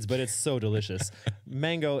of seeds, but it's so delicious.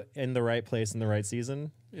 Mango in the right place in the right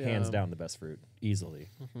season, hands Yeah. down the best fruit, easily.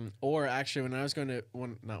 Or actually, when I was going to,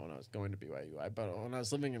 not when I was going to BYU, but when I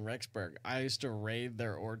was living in Rexburg, I used to raid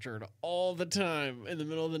their orchard all the time in the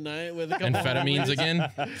middle of the night with a couple Amphetamines again?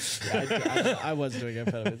 I was doing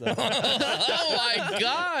amphetamines. Oh my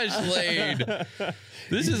gosh, Lade.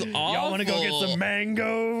 This is awful. Y'all want to go get some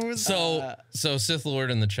mangoes? So Sith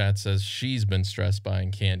Lord in the chat says she's been stressed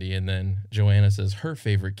buying candy, and then Joanna says her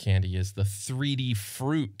favorite candy is the 3D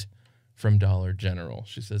fruit from Dollar General.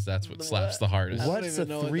 She says that's what slaps the hardest. I don't What's a even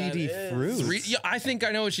know what that 3D is. fruit? Yeah, I think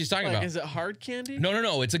I know what she's talking Like, about. is it hard candy?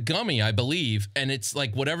 No. It's a gummy, I believe. And it's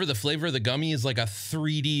like whatever the flavor of the gummy is, like a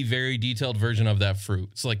 3D, very detailed version of that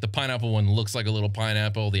fruit. So like the pineapple one looks like a little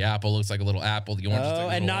pineapple. The apple looks like a little apple. The orange looks like a Oh,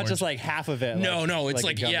 little and not orange. just like half of it. No, it's a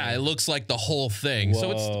like gummy. yeah, it looks like the whole thing.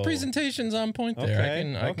 So it's the Whoa. presentation's on point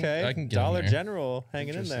there. Okay, I can get Dollar in there. General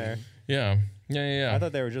hanging in there. Yeah. Yeah. I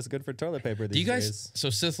thought they were just good for toilet paper these Do you guys? days. So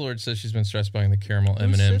Sith Lord says she's been stressed buying the caramel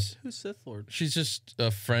Who's M&Ms. Who's Sith Lord? She's just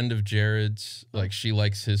a friend of Jared's. Like she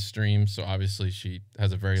likes his stream, so obviously she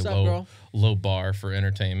has a very What's up, girl? low bar for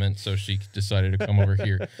entertainment. So she decided to come over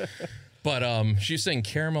here. But she's saying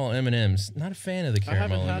caramel M&Ms. Not a fan of the I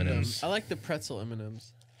haven't caramel had them. M&Ms. I like the pretzel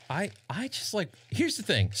M&Ms. I just like. Here's the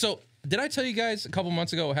thing. So did I tell you guys a couple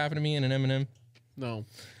months ago what happened to me in an M&M? No.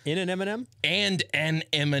 In an M&M? And an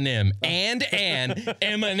M&M. And an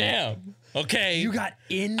M&M. Okay. You got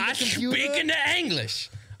in the I computer? speak into English.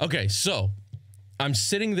 Okay, so I'm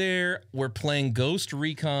sitting there. We're playing Ghost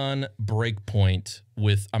Recon Breakpoint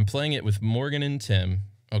I'm playing it with Morgan and Tim.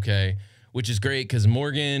 Okay, which is great because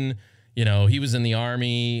Morgan, you know, he was in the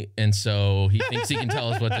army, and so he thinks he can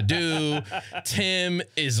tell us what to do. Tim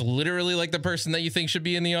is literally like the person that you think should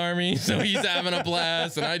be in the army, so he's having a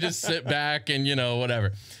blast, and I just sit back and, you know,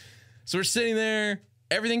 whatever. So we're sitting there.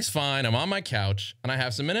 Everything's fine. I'm on my couch, and I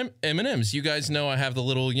have some M&Ms. You guys know I have the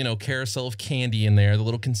little, you know, carousel of candy in there, the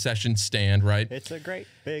little concession stand, right? It's a great,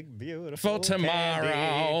 big, beautiful For tomorrow.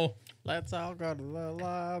 candy. Let's all go to the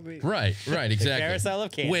lobby. Right, exactly. Carousel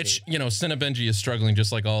of candy. Which, you know, Cinebenji is struggling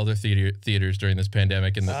just like all other theaters during this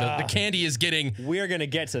pandemic, and the candy is getting We're going to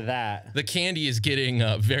get to that.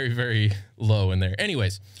 very, very low in there.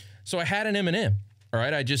 Anyways, so I had an M&M. All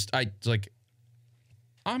right,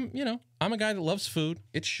 I'm a guy that loves food.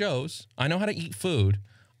 It shows. I know how to eat food.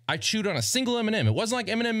 I chewed on a single M&M. It wasn't like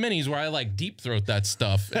M&M minis where I like deep throat that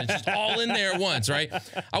stuff and it's just all in there at once, right?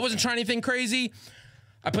 I wasn't trying anything crazy.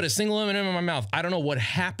 I put a single M&M in my mouth. I don't know what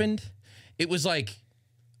happened. It was like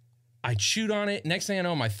I chewed on it. Next thing I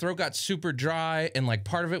know, my throat got super dry and like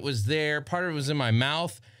part of it was there, part of it was in my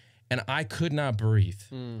mouth, and I could not breathe.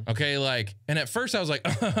 Okay, like, and at first I was like,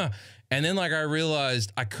 and then like I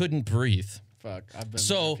realized I couldn't breathe. Fuck, I've been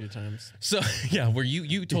there a few times. So yeah, where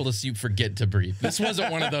you told us you forget to breathe. This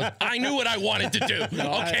wasn't one of those. I knew what I wanted to do.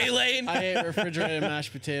 Okay, Lane. I ate refrigerated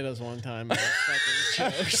mashed potatoes one time. And I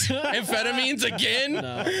fucking choked. Amphetamines again?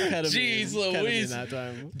 No, ketamine. Jeez Louise. Ketamine that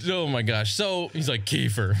time. Oh my gosh. So he's like,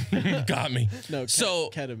 Kiefer, got me. No,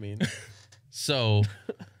 ketamine. So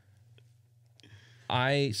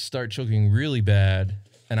I start choking really bad.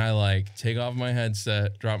 And I like take off my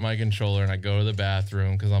headset, drop my controller, and I go to the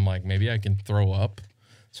bathroom because I'm like, maybe I can throw up.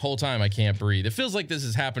 This whole time I can't breathe. It feels like this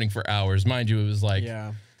is happening for hours. Mind you, it was like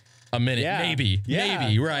a minute, maybe,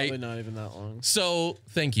 right? Probably not even that long. So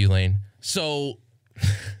thank you, Lane. So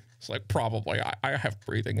it's like probably I have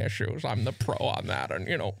breathing issues. I'm the pro on that, and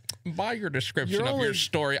you know, by your description of your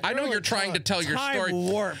story, I know you're trying to tell your story.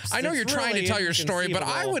 I know you're trying to tell your story, but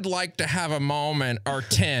I would like to have a moment or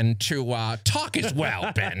 10 to talk as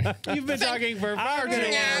well, Ben. You've been talking for far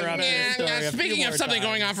too long. Speaking of something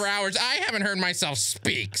going on for hours, I haven't heard myself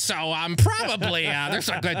speak, so I'm probably there's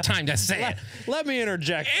a good time to say it. Let me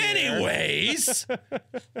interject. Anyways,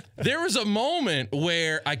 there was a moment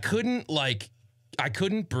where I couldn't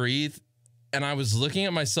breathe. And I was looking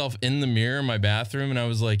at myself in the mirror in my bathroom, and I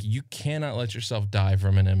was like, you cannot let yourself die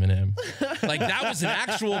from an M&M. Like, that was an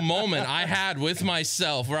actual moment I had with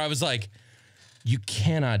myself where I was like, you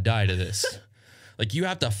cannot die to this. Like, you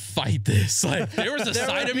have to fight this. Like, there was a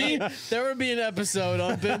side of me. There would be an episode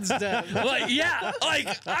on Ben's death. Like, yeah.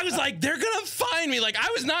 Like, I was like, they're going to find me. Like,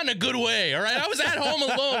 I was not in a good way, all right? I was at home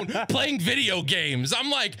alone playing video games.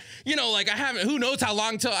 I'm like, you know, like, who knows how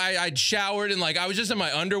long till I'd showered, and, like, I was just in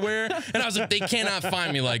my underwear, and I was like, they cannot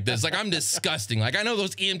find me like this. Like, I'm disgusting. Like, I know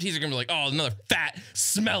those EMTs are going to be like, oh, another fat,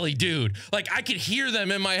 smelly dude. Like, I could hear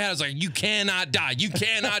them in my head. I was like, you cannot die. You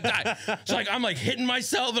cannot die. So, like, I'm, like, hitting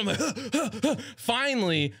myself, and I'm like,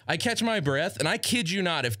 finally, I catch my breath, and I kid you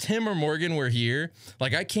not, if Tim or Morgan were here,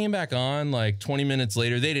 like I came back on like 20 minutes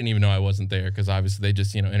later, they didn't even know I wasn't there because obviously they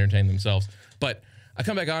just, you know, entertained themselves. But I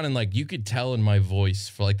come back on and like you could tell in my voice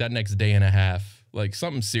for like that next day and a half, like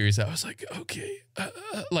something serious. I was like, okay,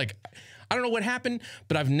 like I don't know what happened,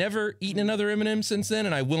 but I've never eaten another M&M since then,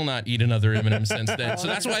 and I will not eat another M&M since then. So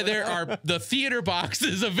that's why there are the theater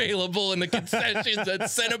boxes available in the concessions at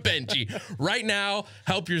Cinebenji. Right now,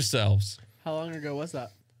 help yourselves. How long ago was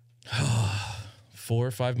that? 4 or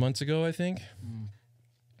 5 months ago, I think.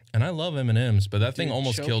 And I love M&Ms, but that thing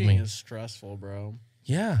almost killed me. Choking is stressful, bro.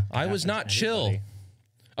 Yeah, I was not chill.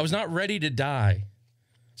 I was not ready to die.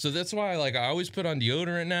 So that's why, like, I always put on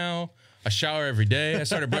deodorant now. I shower every day. I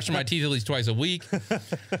started brushing my teeth at least twice a week.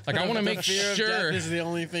 Like, I want to make Fear sure. of death is the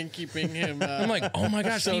only thing keeping him. I'm like, oh my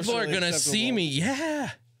gosh, people are gonna see me. Yeah.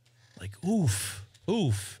 Like, oof.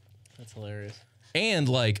 That's hilarious. And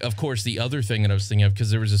like, of course, the other thing that I was thinking of,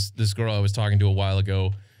 because there was this girl I was talking to a while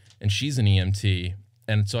ago, and she's an EMT.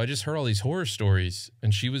 And so I just heard all these horror stories,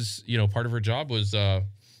 and she was, you know, part of her job was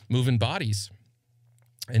moving bodies.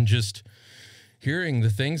 and just hearing the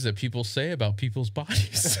things that people say about people's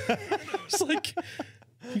bodies. It's like,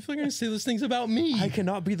 people are going to say those things about me. I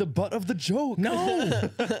cannot be the butt of the joke. No.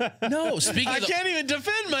 No. Speaking I of the, can't even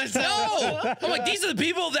defend myself. no. I'm like, these are the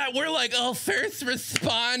people that were like, oh, first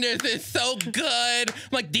responders is so good. I'm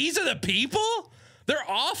like, these are the people? They're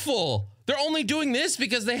awful. They're only doing this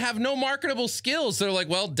because they have no marketable skills. So they're like,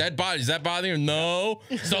 well, dead bodies, that bother you? No.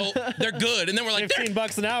 So they're good. And then we're like,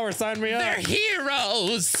 $15 an hour, sign me up. they're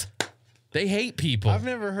heroes. They hate people. I've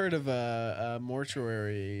never heard of a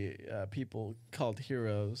mortuary people called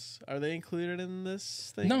heroes. Are they included in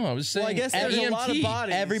this thing? No, I was saying. Well, I guess there's a lot of EMT.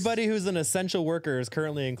 bodies. Everybody who's an essential worker is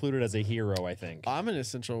currently included as a hero, I think. I'm an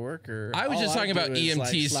essential worker. I was All just talking do about is, like,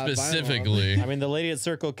 EMT slap vinyl on. specifically. I mean, the lady at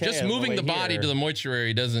Circle K. Just on the moving way the body here- to the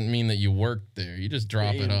mortuary doesn't mean that you work there. You just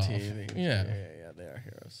drop it off. Yeah. Yeah, they are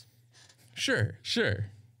heroes. Sure.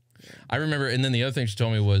 I remember, and then the other thing she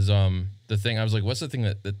told me was the thing, I was like, what's the thing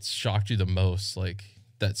that shocked you the most? Like,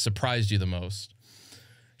 that surprised you the most?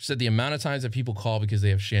 She said the amount of times that people call because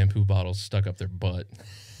they have shampoo bottles stuck up their butt.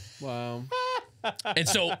 Wow. And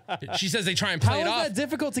so she says they try and How play is it off. that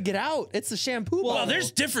difficult to get out? It's a shampoo Well, bottle.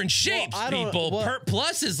 there's different shapes, I don't- people. well-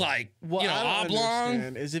 Plus is like, What you know, I don't oblong.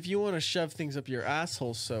 understand is if you want to shove things up your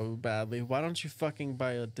asshole so badly, why don't you fucking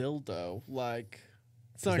buy a dildo? Like,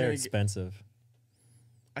 it's not They're gonna. expensive.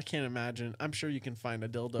 I can't imagine. I'm sure you can find a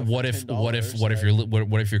dildo. What for if $10, what if like-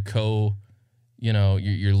 you're you know,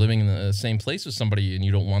 you're living in the same place with somebody and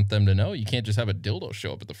you don't want them to know? You can't just have a dildo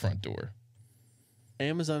show up at the front door.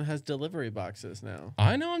 Amazon has delivery boxes now.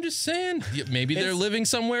 I know, I'm just saying. Maybe they're It's- living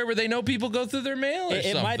somewhere where they know people go through their mail or It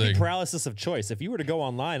something. might be paralysis of choice. If you were to go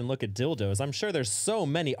online and look at dildos, I'm sure there's so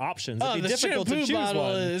many options. It'd be the difficult to shampoo choose bottle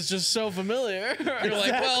one. is just so familiar. You're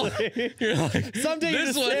like, well, you're like, Someday you're this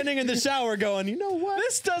just one- standing in the shower going, you know what?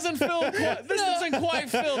 this doesn't fill. This doesn't quite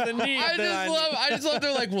fill the need. I just love.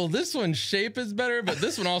 They're like, well, this one's shape is better, but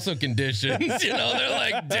this one also conditions. You know, they're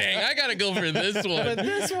like, dang, I gotta go for this one. But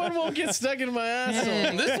this one won't get stuck in my asshole.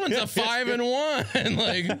 This one's a 5-in-1.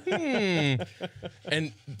 Like,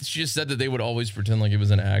 And she just said that they would always pretend like it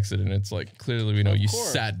was an accident. It's like, clearly we know you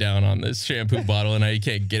course. sat down on this shampoo bottle and now you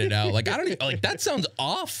can't get it out. Like, I don't even, like, that sounds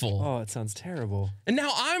awful. Oh, it sounds terrible. And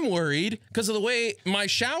now I'm worried because of the way my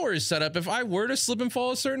shower is set up. If I were to slip and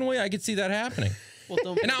fall a certain way, I could see that happening. Well,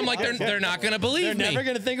 don't And now I'm like, they're not going to believe They're me. never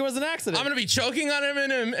going to think it was an accident. I'm going to be choking on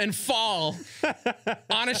him and fall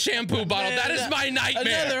on a shampoo bottle. That is my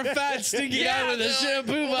nightmare. Another fat stinky guy with a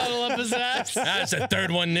shampoo bottle up his ass. That's the third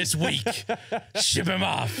one this week. Ship him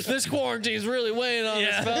off. This quarantine's really weighing on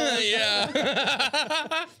us, fellas.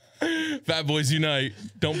 Yeah. Fat boys unite.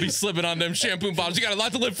 Don't be slipping on them shampoo bottles. You got a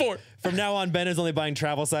lot to live for. From now on, Ben is only buying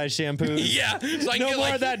travel size shampoos. Yeah. So I can No get more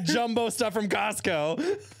like, of that jumbo stuff from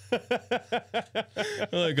Costco.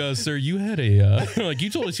 like, sir, you had a like you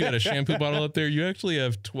told us you had a shampoo bottle up there. You actually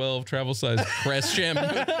have 12 travel size Crest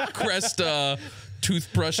shampoo, Crest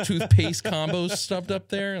toothbrush, toothpaste combos stuffed up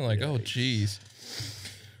there. Like, oh geez.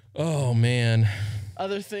 Oh man.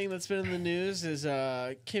 Other thing that's been in the news is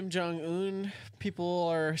Kim Jong-un. People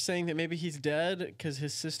are saying that maybe he's dead because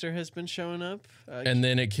his sister has been showing up. And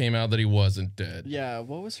then it came out that he wasn't dead. Yeah,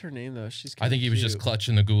 what was her name though? She's. I think he was cute. just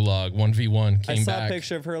clutching the gulag. 1v1 I came saw back. a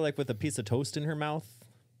picture of her like with a piece of toast in her mouth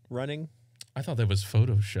running. I thought that was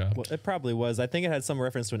Photoshop. Well, it probably was. I think it had some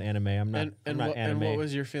reference to an anime. I'm not, I'm not and anime. what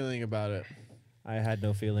was your feeling about it? I had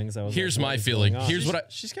no feelings. I was Here's like, what my is feeling. going on? Here's what I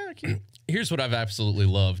She's kind of cute. here's what I've absolutely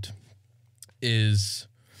loved is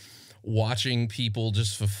watching people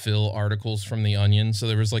just fulfill articles from The Onion. So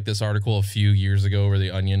there was like this article a few years ago where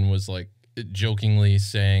The Onion was like jokingly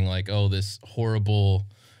saying like, oh, this horrible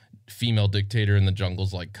female dictator in the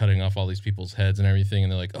jungle's like cutting off all these people's heads and everything.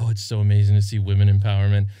 And they're like, oh, it's so amazing to see women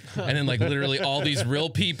empowerment. And then like literally all these real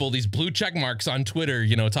people, these blue check marks on Twitter,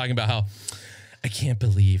 you know, talking about how I can't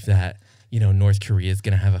believe that, you know, North Korea is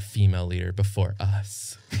going to have a female leader before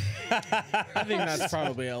us. I think that's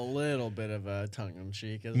probably a little bit of a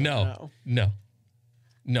tongue-in-cheek. Isn't No, it?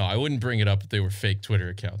 no, I wouldn't bring it up if they were fake Twitter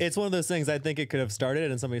accounts. It's one of those things. I think it could have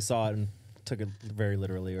started and somebody saw it and took it very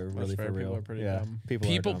literally or really fair. for real. People are pretty yeah, dumb.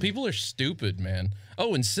 people People are stupid, man.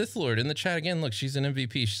 Oh, and Sith Lord in the chat again. Look, she's an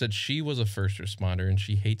MVP. She said she was a first responder and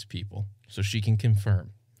she hates people, so she can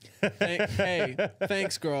confirm. Hey,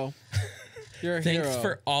 thanks, girl. You're a Thanks hero.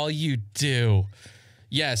 for all you do.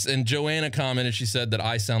 Yes, and Joanna commented. She said that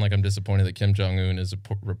I sound like I'm disappointed that Kim Jong-un is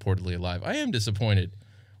reportedly alive. I am disappointed.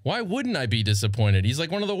 Why wouldn't I be disappointed? He's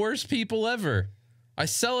like one of the worst people ever. I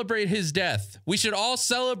celebrate his death. We should all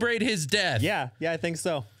celebrate his death. Yeah, I think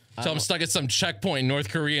so. So I'm stuck at some checkpoint in North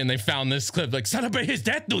Korea and they found this clip. Like, celebrate his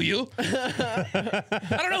death, do you? I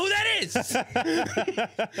don't know who that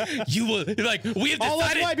is. You will, like, we have All those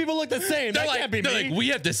decided. white people look the same. That can't be they're me. like, we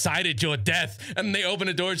have decided your death. And they open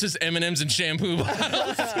the door, it's just M&M's and shampoo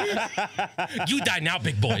bottles. You die now,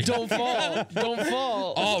 big boy. Don't fall. Don't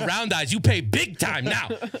fall. Oh, Round Eyes, you pay big time now.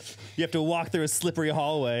 You have to walk through a slippery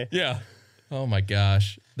hallway. Yeah. Oh my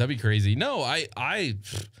gosh. That'd be crazy. No, I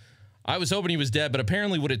was hoping he was dead, but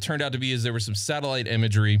apparently what it turned out to be is there was some satellite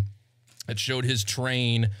imagery that showed his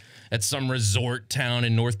train at some resort town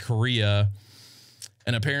in North Korea.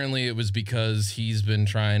 And apparently it was because he's been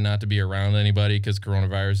trying not to be around anybody because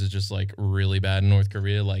coronavirus is just like really bad in North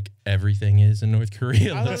Korea. Like everything is in North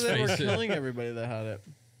Korea. I thought Let's they were face it. killing everybody that had it.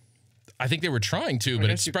 I think they were trying to, I but it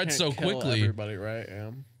guess you spread can't so kill quickly. Everybody, right?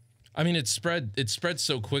 Yeah. I mean, it spread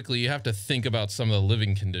so quickly. You have to think about some of the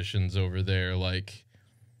living conditions over there. Like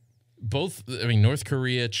North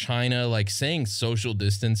Korea, China, like saying social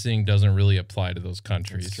distancing doesn't really apply to those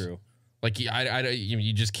countries. It's true. Like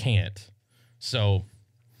you just can't. So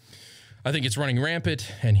I think it's running rampant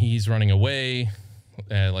and he's running away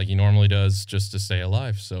like he normally does just to stay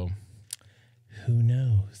alive. So who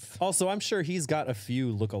knows? Also, I'm sure he's got a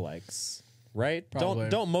few lookalikes, right? Probably.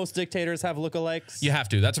 Don't most dictators have lookalikes? You have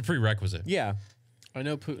to. That's a prerequisite. Yeah. I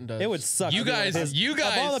know Putin does. It would suck. You to be guys- his- you Of all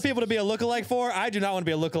guys- the people to be a lookalike for, I do not want to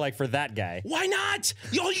be a lookalike for that guy. Why not?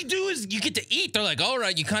 All you do is you get to eat. They're like, all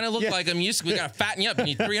right, you kind of look like him. We got to fatten you up. You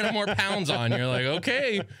need 300 more pounds on. You're like,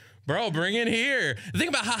 okay, bro, bring it here. Think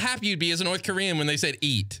about how happy you'd be as a North Korean when they said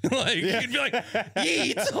eat. Like, you'd be like,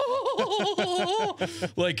 eat.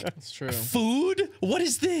 Like, That's true. food? What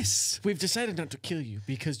is this? We've decided not to kill you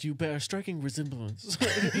because you bear striking resemblance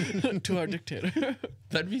to our dictator,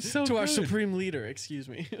 That'd be so to our good. supreme leader. Excuse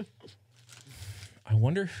me. I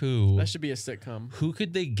wonder who That should be a sitcom.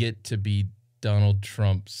 could they get to be Donald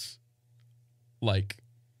Trump's, like,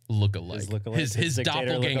 lookalike, His lookalike, his his dictator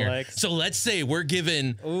doppelganger. lookalikes. So let's say we're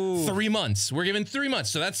given Ooh. 3 months. We're given 3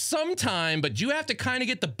 months. So that's some time, but you have to kind of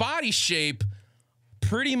get the body shape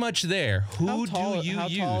pretty much there. Who How tall- do you how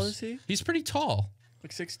use? tall is he? He's pretty tall.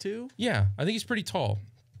 Like 6'2". Yeah, I think he's pretty tall.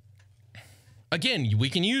 Again, we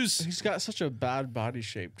can use. He's got such a bad body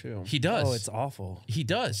shape too. He does. Oh, it's awful. He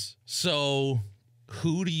does. So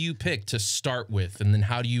who do you pick to start with, and then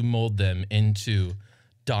how do you mold them into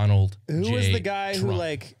Donald Who J. was the guy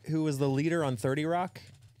Trump? who was the leader on 30 Rock?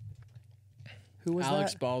 Who was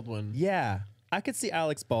Alex that? Baldwin. Yeah. I could see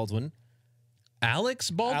Alex Baldwin. Alex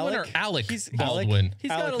Baldwin Alec? or Alec He's- Baldwin? He's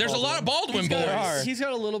Alec got There's a lot of Baldwin He's got, boys. he's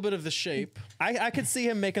got a little bit of the shape, I could see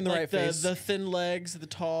him making the like right the, face. the thin legs, the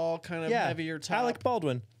tall, kind of yeah. heavier top. Alec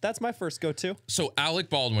Baldwin. That's my first go-to. So Alec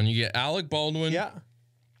Baldwin, you get Alec Baldwin. Yeah.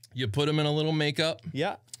 You put him in a little makeup,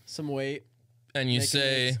 Yeah. some weight, and you make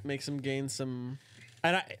say, makes him gain some.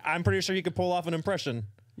 And I'm pretty sure he could pull off an impression.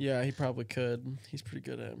 Yeah, he probably could. He's pretty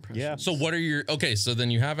good at impressions. Yeah. so what are your okay? So then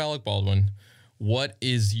you have Alec Baldwin. What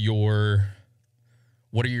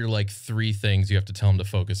are your like 3 things you have to tell him to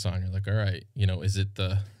focus on? You're like, all right, is it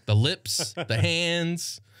the lips, the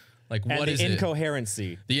hands? Like, And what the is it?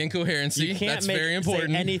 incoherency. The incoherency. You can't That's make, very say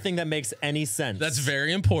important. anything that makes any sense. That's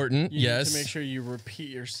very important. You Yes. need to make sure you repeat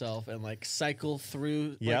yourself and like cycle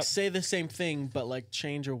through, Yep. like say the same thing, but like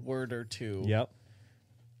change a word or two. Yep.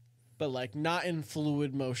 But like not in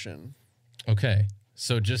fluid motion. Okay.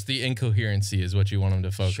 So just the incoherency is what you want him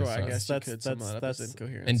to focus Sure, I on. guess you That's- could sum that's- that up as that's-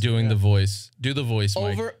 incoherence. And doing the voice. Do the voice,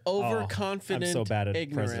 Mike. overconfident I'm so bad at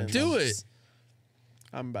ignorance. presents. Do it.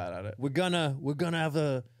 I'm bad at it. We're gonna have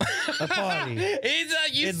a party. You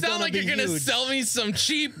It's sound gonna like you're be going to huge. sell me some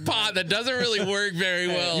cheap pot that doesn't really work very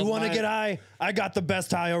well. You want to my- get high? I got the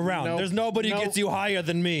best high around. Nope. There's nobody Nope. gets you higher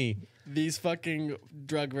than me. These fucking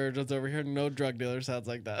drug virgins over here, no drug dealer sounds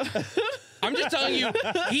like that. I'm just telling you,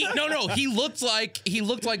 he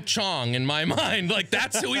looked like Chong in my mind. Like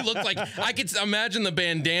that's who he looked like. I could imagine the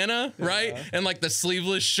bandana, right? And like the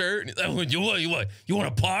sleeveless shirt. Oh, you want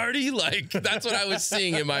a party? Like that's what I was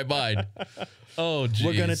seeing in my mind. Oh, geez.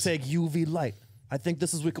 We're gonna take UV light. I think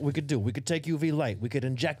this is what we could do. We could take UV light. We could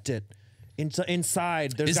inject it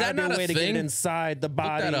inside. There's Is gotta that be not a a way to get thing? it inside the Look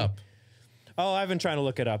body. that up. Oh, I've been trying to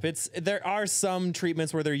look it up. There are some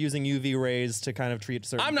treatments where they're using UV rays to kind of treat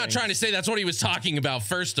certain I'm not things. trying to say that's what he was talking about.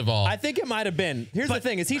 First of all, I think it might have been. Here's the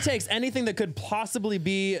thing: is he takes anything that could possibly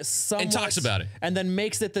be somewhat And talks about it. and then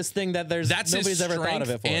makes it this thing that that's nobody's his ever strength thought of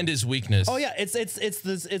it for. and his weakness. Oh yeah,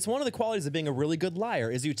 it's one of the qualities of being a really good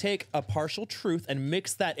liar is you take a partial truth and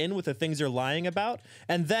mix that in with the things you're lying about,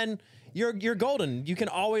 and then you're golden. You can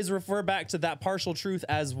always refer back to that partial truth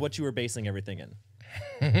as what you were basing everything in.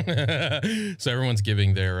 So everyone's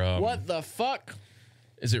giving their What the fuck?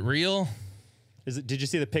 Is it real? Did you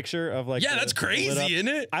see the picture of like? Yeah, that's lit crazy, up? isn't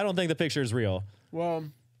it? I don't think the picture is real. Well,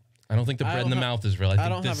 I don't think the bread in the mouth is real. I think I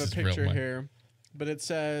don't this have a is real picture one. here, but it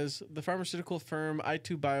says the pharmaceutical firm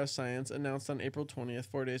I2 Bioscience announced on April 20th,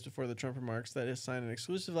 4 days before the Trump remarks, that it signed an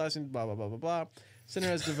exclusive licensing blah blah blah blah blah. Center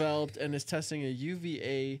has developed and is testing a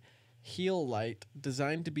UVA heal light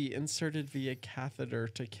designed to be inserted via catheter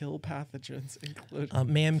to kill pathogens,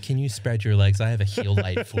 including. Ma'am, can you spread your legs? I have a heel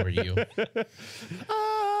light for you.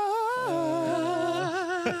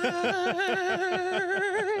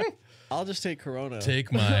 I'll just take Corona.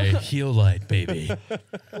 Take my heel light, baby.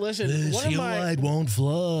 Listen, won't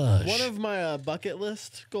flush. one of my bucket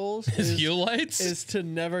list goals His heel lights? is to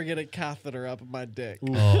never get a catheter up my dick.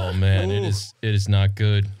 Oh man, it is not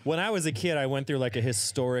good. When I was a kid, I went through like a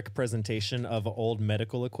historic presentation of old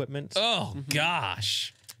medical equipment. Oh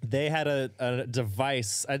gosh. They had a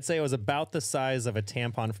device, I'd say it was about the size of a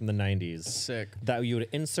tampon from the 90s. Sick. That you would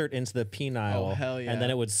insert into the penile. Oh, hell yeah. And then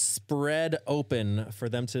it would spread open for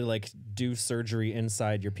them to like do surgery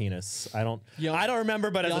inside your penis. I don't remember,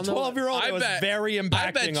 but as a y'all know- 12-year-old, it was very impacting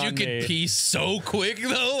I bet you on could me. pee so quick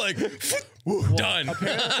though, like done.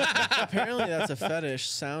 Apparently, that's a fetish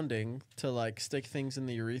sounding to like stick things in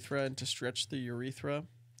the urethra and to stretch the urethra.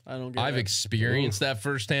 I don't get I've it. experienced that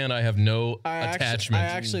firsthand. I have no attachment. I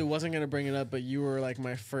actually wasn't gonna bring it up, but you were like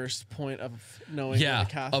my first point of knowing yeah, what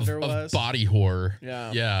a catheter of was. body horror.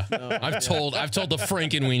 Yeah. yeah. No, I've told the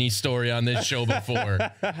Frankenweenie story on this show before.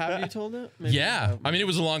 Have you told it? Maybe you Yeah, haven't. I mean it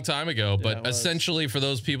was a long time ago, but it was. essentially for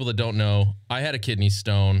those people that don't know, I had a kidney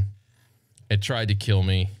stone. It tried to kill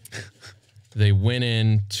me. They went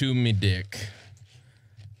in to me dick,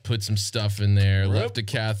 put some stuff in there, left a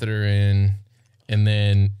catheter in, and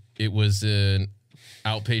then it was an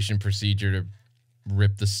outpatient procedure to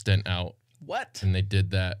rip the stent out. What? And they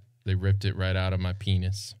did that. They ripped it right out of my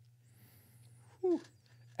penis.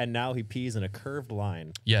 And now he pees in a curved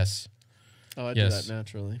line. Yes. Oh, I Yes. do that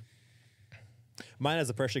naturally. Mine, as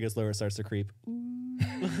the pressure gets lower, it starts to creep.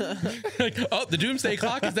 Oh, the doomsday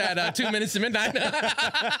clock is at 2 minutes to midnight.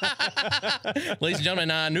 Ladies and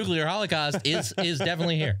gentlemen, nuclear holocaust is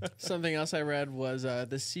definitely here. Something else I read was the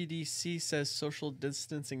CDC says social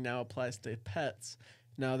distancing now applies to pets.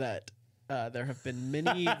 Now that there have been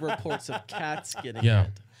many reports of cats getting Yeah.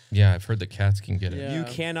 it. Yeah, I've heard that cats can get it. Yeah. You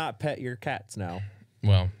cannot pet your cats now.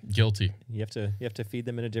 Well, guilty. You have to feed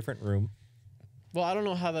them in a different room. Well, I don't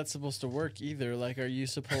know how that's supposed to work either. Like, are you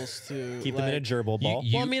supposed to Keep them in a gerbil ball.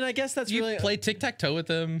 You- well, I mean, I guess that's You really play tic-tac-toe with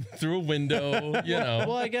them through a window, you know.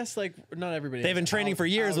 Well, I guess like not everybody. They've has been training for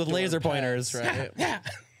years with outdoor laser pets, pointers. right?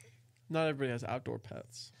 Not everybody has outdoor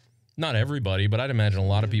pets. Not everybody, but I'd imagine a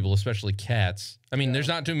lot of people, especially cats. I mean, there's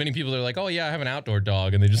not too many people that are like, oh, yeah, I have an outdoor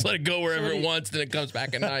dog, and they just let it go wherever So it you- wants, and it comes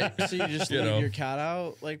back at night. So you just You leave know. your cat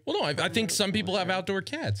out, like. Well, no, I think some people have outdoor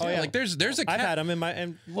cats. Oh, Yeah, yeah. like there's a cat. I've had them in my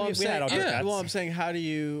and Well, we had outdoor yeah. cats. Well, I'm saying, how do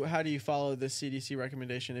you follow the CDC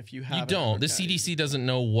recommendation if you have? You an don't. The outdoor cat? CDC doesn't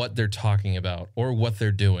know what they're talking about or what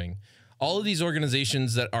they're doing. All of these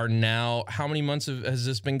organizations that are now, how many months has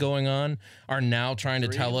this been going on, are now trying to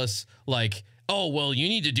tell us, like, oh, well, you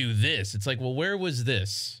need to do this. It's like, well, where was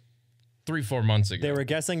this 3-4 months ago? They were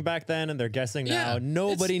guessing back then, and they're guessing now.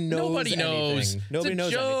 Nobody knows. Nobody knows. Anything. Nobody It's a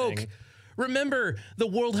knows joke. anything. Remember, the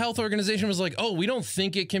World Health Organization was like, "Oh, we don't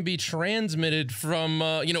think it can be transmitted from,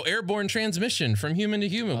 airborne transmission from human to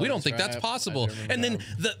human. we don't that's think that's right. possible." I do remember And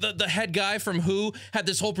then the head guy from WHO had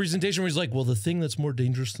this whole presentation where he's like, "Well, the thing that's more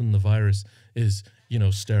dangerous than the virus is,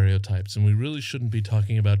 stereotypes, and we really shouldn't be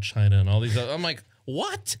talking about China and all these." I'm like,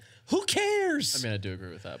 what? Who cares? I mean, I do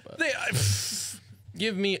agree with that, but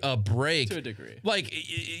Give me a break. to a degree. Like,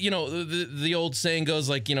 the old saying goes,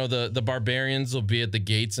 like, the barbarians will be at the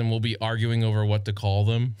gates and we'll be arguing over what to call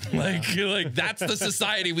them. Like that's the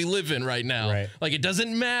society we live in right now. Right. Like, it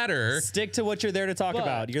doesn't matter. Stick to what you're there to talk But-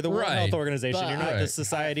 about. You're the World Right. Health Organization. But- You're not the Right.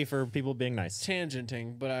 society for people being nice.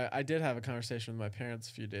 Tangenting, but I did have a conversation with my parents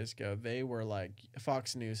a few days ago. They were like,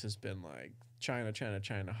 Fox News has been like, China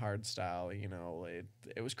hard style.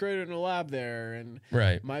 It was created in a lab there, and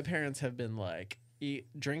Right. my parents have been like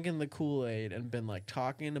drinking the Kool-Aid and been like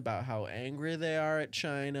talking about how angry they are at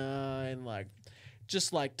China and like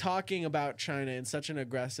just like talking about China in such an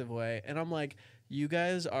aggressive way. And I'm like, you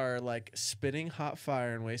guys are like spitting hot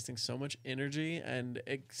fire and wasting so much energy and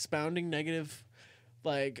expounding negative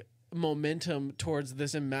like momentum towards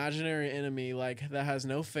this imaginary enemy like that has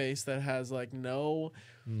no face, that has like no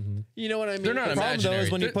you know what I mean? They're not The problem though imaginary.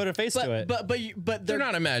 is when you They're- put a face to it. but They're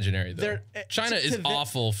not imaginary, though. they're- China to is the-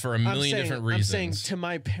 awful for a I'm million saying- different I'm saying reasons. to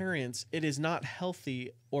my parents, it is not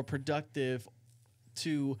healthy or productive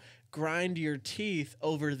to grind your teeth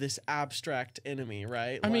over this abstract enemy,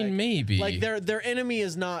 right? I mean, maybe. Like their enemy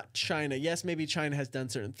is not China. Yes, maybe China has done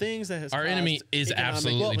certain things that has Our caused enemy is economic-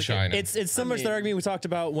 absolutely Well, China. It's similar to the argument we talked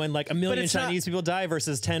about when like a million it's not- Chinese people die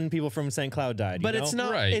versus 10 people from St. Cloud died. But you know? it's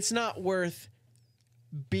not. Right. It's not worth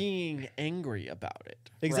being angry about it.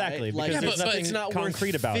 Exactly, Right? because there's it's nothing not concrete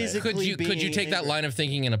worth about it. physically could you take being that angry. line of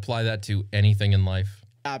thinking and apply that to anything in life?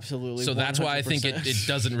 Absolutely. So that's why I think it 100%.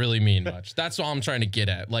 doesn't really mean much. That's all I'm trying to get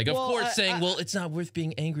at. Like, of Well, course, I- saying, well, it's not worth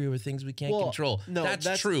being angry over things we can't Well, control. no,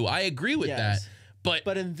 that's true. I agree with Yes. that. But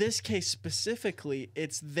But in this case specifically,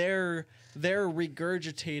 it's they're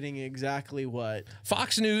regurgitating exactly what.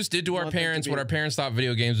 Fox News did to our Want them to parents be- what our parents thought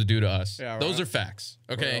video games would do to us. Yeah, Those right. are facts.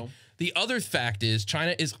 Okay. Bro. The other fact is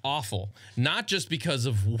China is awful, not just because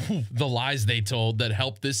of the lies they told that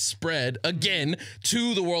helped this spread again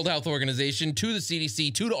to the World Health Organization, to the CDC,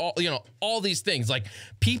 to all these things. Like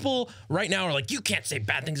people right now are like, you can't say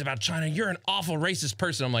bad things about China. You're an awful racist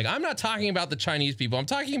person. I'm like, I'm not talking about the Chinese people. I'm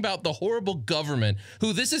talking about the horrible government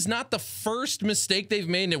who this is not the first mistake they've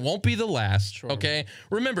made and it won't be the last. Okay.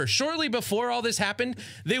 Remember, shortly before all this happened,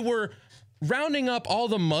 they were rounding up all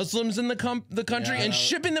the Muslims in the country and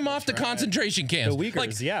shipping them off to concentration camps. The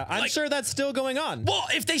Uyghurs, yeah. I'm sure that's still going on. Well,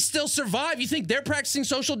 if they still survive, you think they're practicing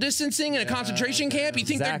social distancing in a concentration camp? You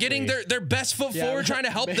think they're getting their best foot forward trying to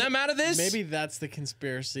help them out of this? Maybe that's the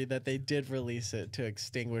conspiracy that they did release it to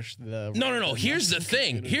extinguish the. No. Here's the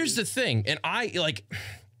thing. And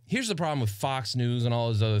here's the problem with Fox News and all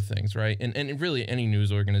those other things, right? And really any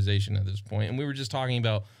news organization at this point. And we were just talking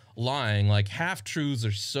about lying. Like half-truths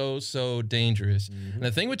are so dangerous. And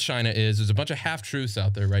the thing with China is there's a bunch of half-truths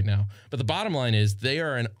out there right now. But the bottom line is they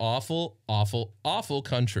are an awful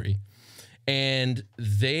country. And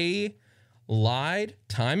they lied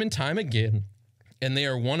time and time again. And they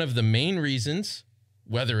are one of the main reasons,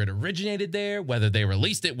 whether it originated there, whether they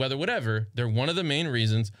released it, whether whatever, they're one of the main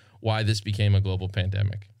reasons why this became a global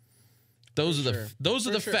pandemic. Those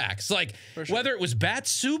are the facts. Like whether it was bat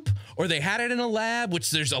soup or they had it in a lab, which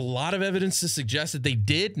there's a lot of evidence to suggest that they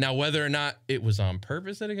did. Now, whether or not it was on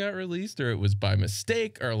purpose that it got released or it was by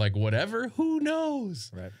mistake or like whatever, who knows?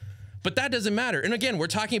 Right. But that doesn't matter. And again, we're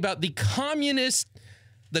talking about the communist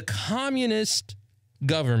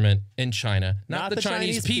government in China, not the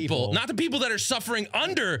Chinese people, not the people that are suffering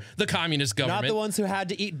under the communist government. Not the ones who had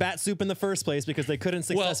to eat bat soup in the first place because they couldn't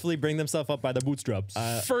successfully bring themselves up by the bootstraps.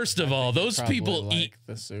 First of all, those people eat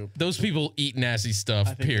the soup. Those people eat nasty stuff,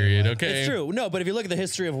 think they period. like- Okay. It's true. No, but if you look at the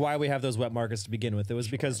history of why we have those wet markets to begin with, it was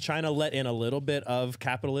because China let in a little bit of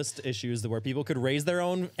capitalist issues where people could raise their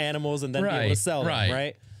own animals and then be able to sell them,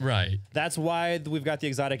 right? Right. That's why we've got the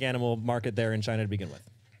exotic animal market there in China to begin with.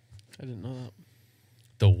 I didn't know that.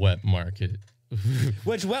 The wet market.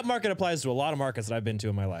 Which wet market applies to a lot of markets that I've been to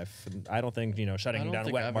in my life. And I don't think, I shutting don't down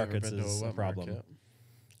think wet I've ever markets been to is a wet problem. market.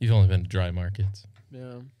 You've only been to dry markets.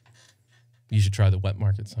 Yeah. You should try the wet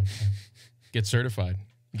market sometime. Get certified.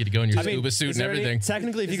 You get to go in your scuba suit is and there any- everything.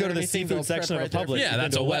 Technically, if Is you go there to the anything seafood they'll section of prep a right there? Publix, Yeah, you've been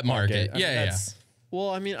that's to a wet market. I mean, Yeah, yeah. that's-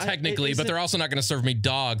 Well, I mean, Technically, but isn't- they're also not going to serve me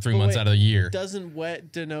dog 3 but months wait, out of the year. Doesn't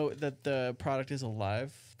wet denote that the product is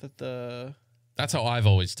alive? That the That's how I've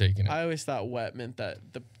always taken it. I always thought wet meant that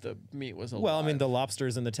the meat was alive. Well, I mean, the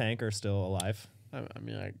lobsters in the tank are still alive. I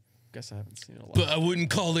mean, I guess I haven't seen it. But I wouldn't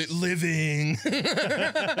call it living.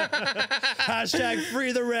 Hashtag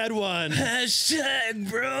free the red one. Hashtag,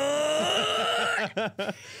 bro.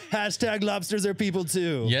 Hashtag lobsters are people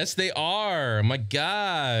too. Yes, they are. My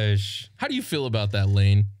gosh. How do you feel about that,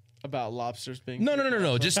 Lane? About lobsters being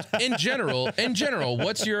No. Just in general. In general,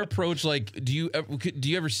 what's your approach? Like, do you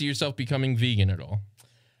ever see yourself becoming vegan at all?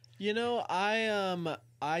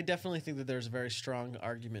 I definitely think that there's a very strong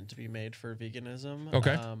argument to be made for veganism.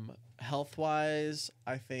 Okay. Health wise,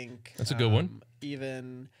 I think That's a good one.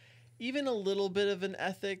 Even a little bit of an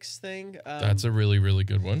ethics thing. That's a really, really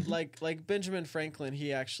good one. like Benjamin Franklin,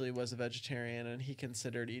 he actually was a vegetarian and he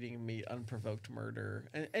considered eating meat unprovoked murder.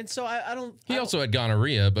 And so I don't. He also had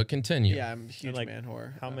gonorrhea, but continue. Yeah, I'm a huge like, man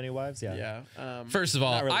whore. How many wives? Yeah. Yeah. First of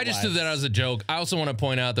all, Not really I just did wives. that as a joke. I also want to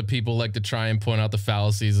point out that people like to try and point out the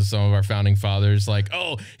fallacies of some of our founding fathers. Like,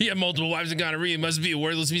 oh, he had multiple wives and gonorrhea. He must be a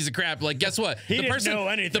worthless piece of crap. Like, guess what? He didn't know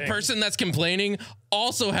anything. The person that's complaining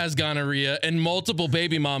also has gonorrhea and multiple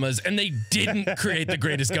baby mamas, and they didn't create the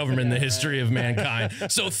greatest government in the history of mankind.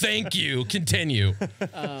 So thank you. Continue.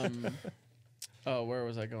 Oh, where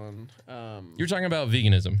was I going? You're talking about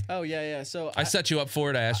veganism. Oh yeah. So I set you up for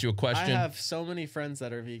it. I asked you a I question. have so many friends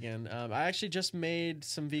that are vegan. I actually just made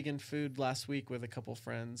some vegan food last week with a couple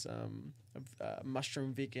friends.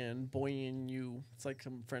 Mushroom vegan boyenu. It's like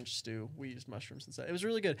some French stew. We used mushrooms instead. It was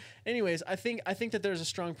really good. Anyways, I think that there's a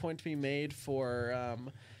strong point to be made for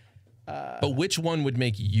But which one would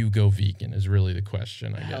make you go vegan is really the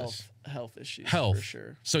question, I guess. Health issues, Health, for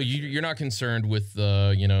sure. So you're not concerned with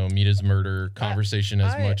the meat is murder conversation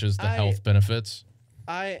as much as the health benefits.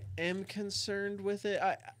 I am concerned with it.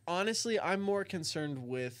 Honestly, I'm more concerned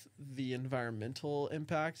with the environmental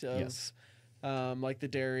impact of like the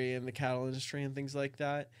dairy and the cattle industry and things like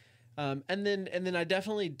that. And then I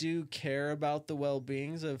definitely do care about the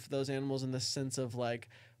well-beings of those animals in the sense of like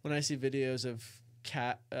when I see videos of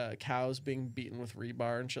cows being beaten with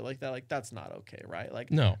rebar and shit like that, like that's not okay, right?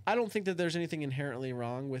 Like, No, I don't think that there's anything inherently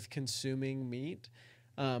wrong with consuming meat,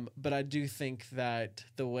 but I do think that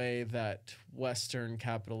the way that Western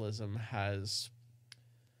capitalism has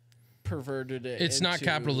perverted it, it's not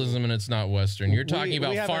capitalism and it's not Western. You're talking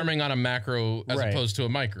about have farming on a macro as Right. opposed to a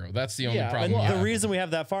micro. That's the only Yeah, problem. And you the have. reason we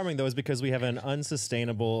have that farming though is because we have an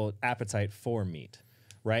unsustainable appetite for meat.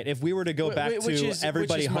 Right? If we were to go back which to is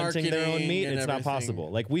everybody hunting their own marketing meat, and it's not everything.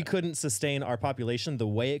 possible. Like we couldn't sustain our population the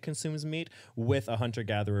way it consumes meat with a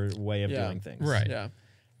hunter-gatherer way of Yeah. doing things. Right.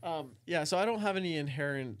 Yeah. So I don't have any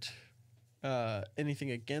inherent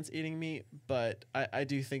anything against eating meat, but I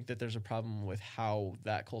do think that there's a problem with how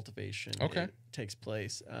that cultivation takes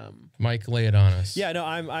place. Mike, lay it on us. Yeah, no,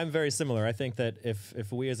 I'm very similar. I think that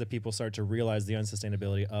if we as a people start to realize the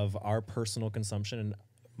unsustainability of our personal consumption and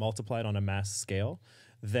multiply it on a mass scale,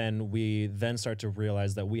 then we then start to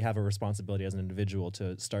realize that we have a responsibility as an individual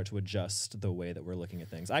to start to adjust the way that we're looking at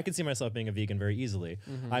things. I can see myself being a vegan very easily.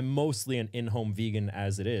 I'm mostly an in-home vegan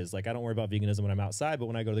as it is. Like I don't worry about veganism when I'm outside, but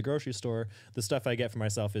when I go to the grocery store, the stuff I get for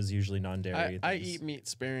myself is usually non-dairy. I things. eat meat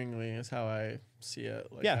sparingly is how I see it.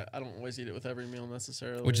 Like, Yeah. I don't always eat it with every meal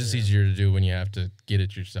necessarily. Which is easier to do when you have to get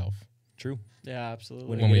it yourself. True. Yeah, absolutely.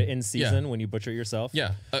 When you When get we- it in season, when you butcher it yourself.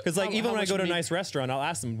 Yeah. Because like How- even how when I much go to a meat- nice restaurant, I'll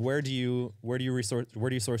ask them where do you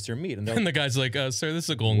source your meat, and they'll And the guy's like, sir, this is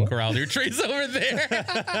a Golden Corral. Your tree's over there.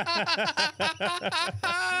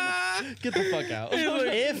 Get the fuck out.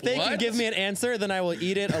 if they can What? give me an answer, then I will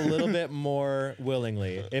eat it a little bit more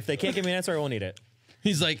willingly. If they can't give me an answer, I won't eat it.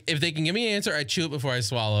 He's like, if they can give me an answer, I chew it before I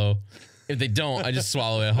swallow. If they don't, I just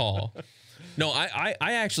swallow it whole. No, I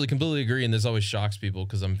actually completely agree, and this always shocks people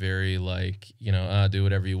because I'm very like, do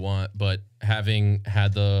whatever you want. But having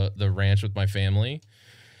had the ranch with my family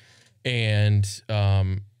and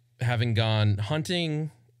having gone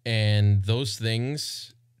hunting and those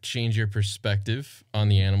things change your perspective on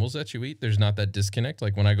the animals that you eat. There's not that disconnect.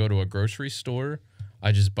 Like when I go to a grocery store,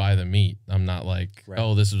 I just buy the meat. I'm not like,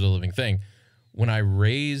 oh, this is a living thing. When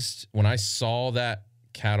I saw that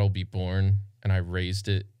cattle be born and I raised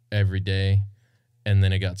it every day, and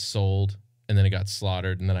then it got sold, and then it got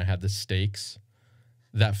slaughtered, and then I had the steaks,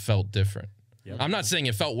 that felt different. Yep. I'm not saying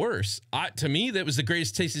it felt worse. To me, that was the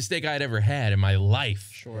greatest tasty steak I had ever had in my life.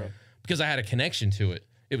 Sure. Because I had a connection to it.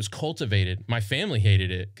 It was cultivated. My family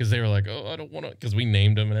hated it because they were like, oh, I don't want to, because we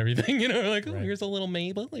named them and everything, We're like, oh, here's a little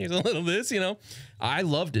Mabel, here's a little this, I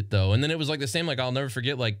loved it though. And then it was like the same, like I'll never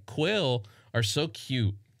forget, like quail are so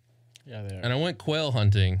cute. Yeah, they are. And I went quail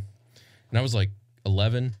hunting and I was like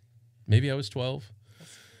 11, maybe I was 12.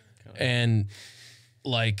 And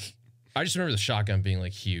like, I just remember the shotgun being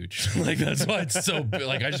like huge. Like that's why it's so big.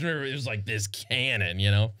 Like I just remember it was like this cannon,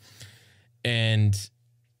 and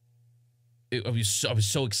I was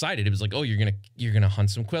so excited. It was like, oh, you're gonna hunt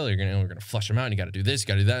some quail. We're gonna flush them out. And you got to do this. You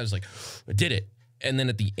got to do that. I was like, I did it. And then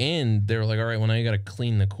at the end, they were like, all right, well now you got to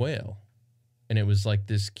clean the quail. And it was like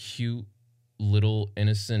this cute little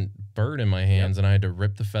innocent bird in my hands, and I had to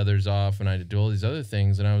rip the feathers off, and I had to do all these other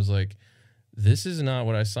things. And I was like, this is not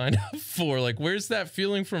what I signed up for. Like, where's that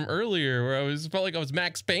feeling from earlier where felt like I was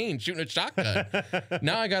Max Payne shooting a shotgun?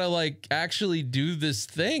 Now I gotta like actually do this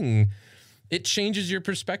thing. It changes your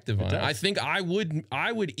perspective on it. I think I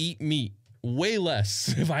would eat meat way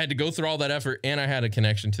less if I had to go through all that effort and I had a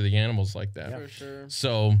connection to the animals like that. For sure.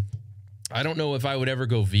 So I don't know if I would ever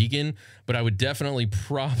go vegan, but I would definitely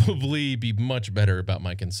probably be much better about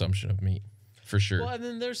my consumption of meat. For sure. Well, and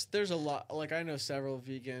then there's a lot. Like I know several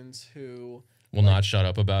vegans who will not shut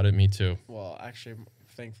up about it. Me too. Well, actually,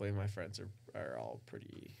 thankfully, my friends are all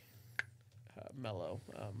pretty mellow,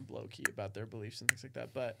 low key about their beliefs and things like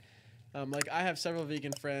that. But like I have several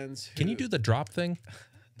vegan friends. Who, Can you do the drop thing?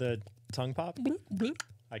 The tongue pop? Bloop, bloop.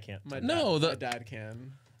 I can't. My dad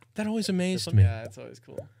can. That always amazed me. Yeah, it's always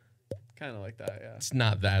cool. Kind of like that. Yeah. It's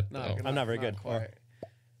not that though. I'm not very good. Quite.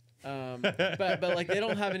 But like they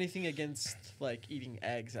don't have anything against like eating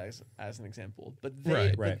eggs as an example, but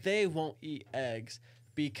they won't eat eggs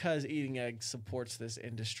because eating eggs supports this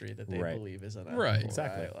industry that they believe is unethical. Right.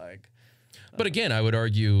 Exactly. Right? Like, But again, I would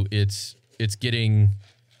argue it's getting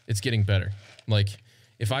better. Like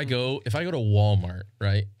if I go to Walmart,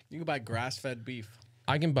 right? you can buy grass-fed beef.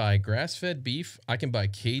 I can buy grass-fed beef. I can buy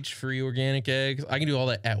cage-free organic eggs. I can do all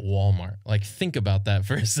that at Walmart. Like, think about that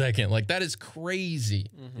for a second. Like, that is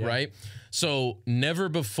crazy, right? So never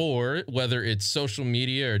before, whether it's social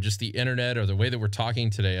media or just the internet or the way that we're talking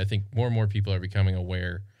today, I think more and more people are becoming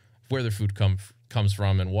aware of where their food comes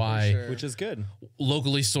from and why sure. Which is good.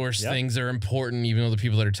 locally sourced things are important, even though the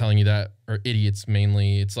people that are telling you that are idiots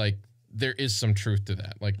mainly. It's like, there is some truth to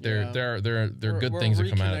that. Like there are good things that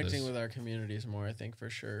come out of this. Reconnecting with our communities more, I think, for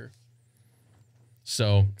sure.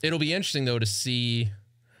 So it'll be interesting though to see.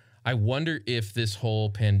 I wonder if this whole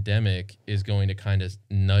pandemic is going to kind of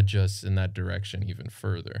nudge us in that direction even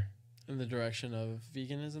further. In the direction of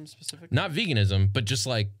veganism specifically? Not veganism, but just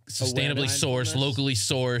like sustainably sourced, Mindfulness. locally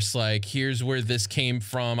sourced. Like, here's where this came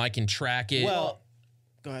from. I can track it. Well,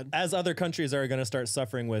 Go ahead. as other countries are going to start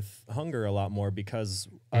suffering with hunger a lot more because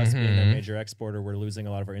us being a major exporter, we're losing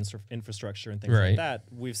a lot of our infrastructure and things Right. like that.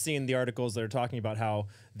 We've seen the articles that are talking about how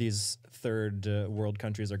these third world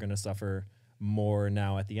countries are going to suffer more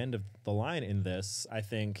now at the end of the line in this. I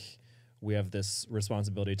think we have this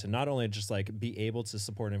responsibility to not only just like be able to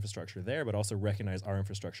support infrastructure there, but also recognize our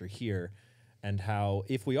infrastructure here and how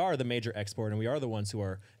if we are the major export and we are the ones who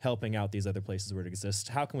are helping out these other places where it exists,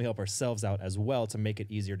 how can we help ourselves out as well to make it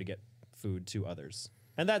easier to get food to others?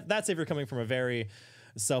 And that's if you're coming from a very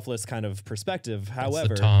selfless kind of perspective. That's However,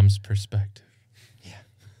 the Tom's perspective.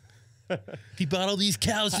 He bought all these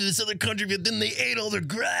cows to this other country, but then they ate all their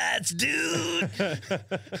grass, dude.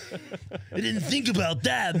 I didn't think about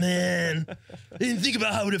that, man. I didn't think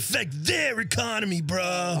about how it would affect their economy,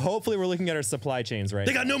 bro. hopefully we're looking at our supply chains right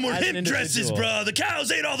They got no more as an hemp dresses, individual. bro. The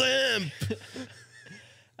cows ate all the hemp.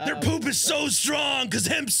 Their poop is so strong because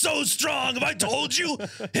hemp's so strong. Have I told you?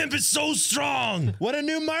 Hemp is so strong. What a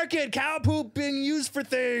new market! Cow poop being used for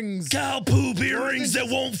things. Cow poop earrings that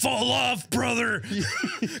won't fall off, brother.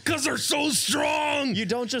 Because they're so strong. You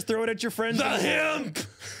don't just throw it at your friends. The anymore. hemp.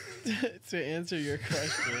 To answer your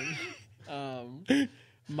question,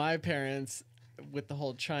 my parents, with the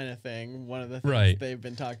whole China thing, one of the things Right. they've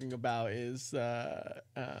been talking about is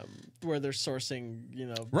where they're sourcing,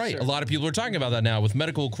 Right. A certain- lot of people are talking about that now with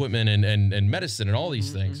medical equipment and medicine and all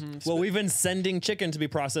these things. Well, we've been sending chicken to be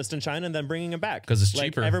processed in China and then bringing it back 'Cause it's like,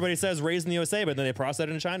 cheaper. Everybody says raised in the USA, but then they process it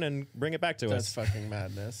in China and bring it back to That's us. fucking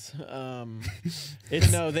madness.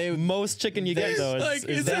 It's No, they- most chicken you get though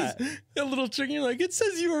is that. A little chicken, like, it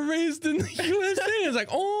says you were raised in the USA. It's like,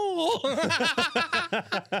 oh.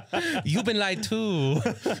 You've been lied to.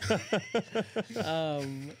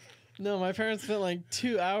 No, my parents spent like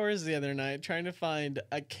 2 hours the other night trying to find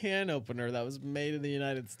a can opener that was made in the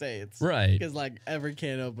United States. Right. Because like every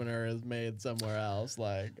can opener is made somewhere else.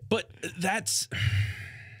 Like But that's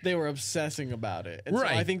they were obsessing about it. And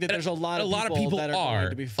right. So I think that there's a lot of people that are going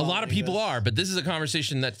to be a lot of following people this. are, but this is a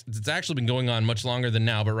conversation that's actually been going on much longer than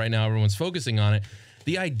now, but right now everyone's focusing on it.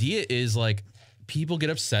 The idea is like people get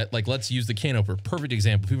upset. Like, let's use the can opener. Perfect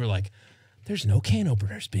example. People are like, there's no can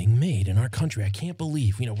openers being made in our country. I can't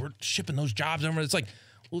believe, we're shipping those jobs over. It's like,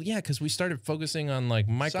 well, yeah, because we started focusing on like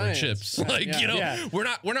microchips. Science. Like, Yeah.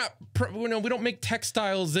 we don't make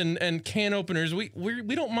textiles and can openers. We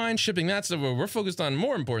don't mind shipping that stuff. We're focused on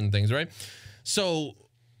more important things, right? So,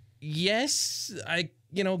 yes, I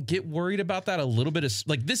get worried about that a little bit.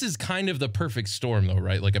 Like, this is kind of the perfect storm, though,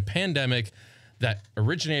 right? Like a pandemic that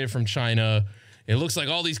originated from China. It looks like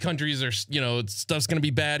all these countries are, stuff's going to be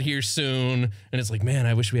bad here soon. And it's like, man,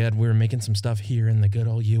 I wish we were making some stuff here in the good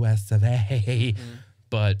old US of A.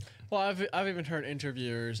 But Well, I've even heard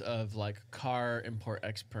interviewers of like car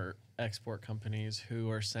export companies who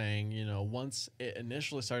are saying, once it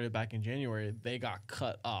initially started back in January, they got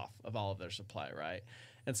cut off of all of their supply, right?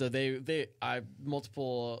 And so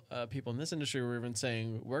multiple people in this industry were even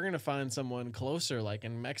saying, we're going to find someone closer, like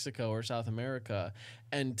in Mexico or South America,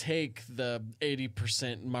 and take the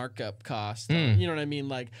 80% markup cost. You know what I mean?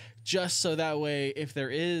 Like, just so that way, if there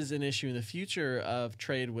is an issue in the future of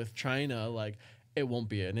trade with China, like, it won't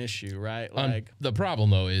be an issue, right? Like, the problem,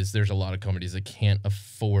 though, is there's a lot of companies that can't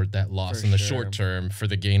afford that loss For in the sure. short term for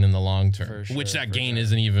the gain in the long term, For which sure, that for gain sure.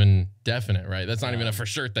 isn't even definite, right? That's not even a for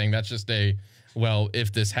sure thing. That's just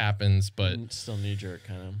if this happens, but still knee jerk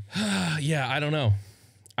kind of. yeah, I don't know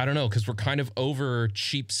because we're kind of over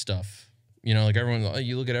cheap stuff. Like everyone,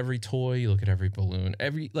 you look at every toy, you look at every balloon,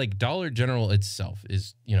 like Dollar General itself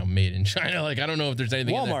is, made in China. Like, I don't know if there's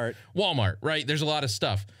anything. Walmart, right? There's a lot of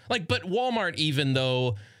stuff. Like, but Walmart, even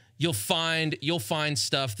though you'll find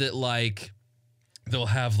stuff that like they'll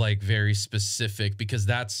have like very specific, because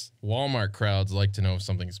that's Walmart crowds like to know if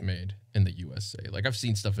something's made in the USA. Like, I've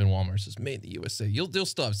seen stuff in Walmart that says made in the USA. You'll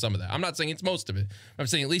still have some of that. I'm not saying it's most of it. I'm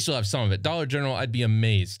saying at least you'll have some of it. Dollar General, I'd be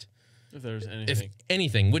amazed If there's if anything.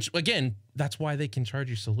 anything, which again, that's why they can charge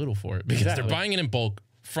you so little for it, because Exactly. they're buying it in bulk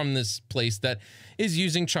from this place that is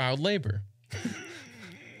using child labor.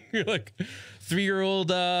 You're like, 3-year-old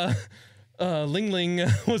Ling Ling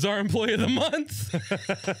was our employee of the month. You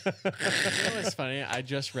know what's funny? I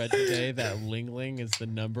just read today that Ling Ling is the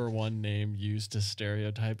 #1 name used to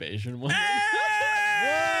stereotype Asian women.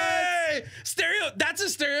 Hey! That's a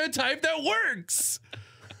stereotype that works.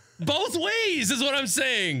 Both ways is what I'm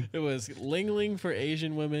saying. It was Ling Ling for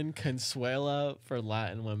Asian women, Consuela for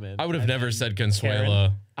Latin women. I would have And never then- said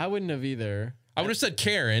Consuela. I wouldn't have either. I would have said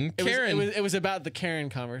Karen. Karen. It was about the Karen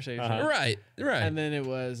conversation. Right. And then it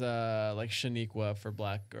was like Shaniqua for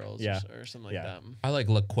black girls Yeah. or something like Yeah. that. I like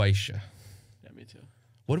LaQuaisha. Yeah, me too.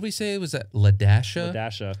 What did we say? Was that Ladasha?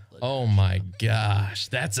 Dasha. Oh my gosh,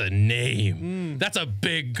 that's a name. That's a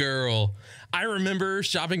big girl. I remember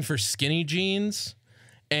shopping for skinny jeans,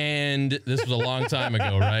 and this was a long time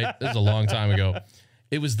ago, right? This was a long time ago.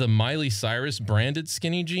 It was the Miley Cyrus branded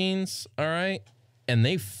skinny jeans, all right? And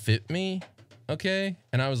they fit me, okay?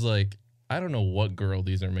 And I was like, I don't know what girl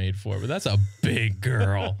these are made for, but that's a big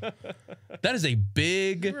girl. That is a We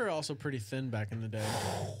big, were also pretty thin back in the day.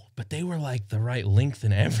 but they were like the right length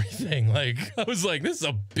and everything. Like, I was like, this is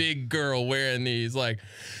a big girl wearing these. Like,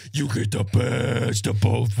 you get the best of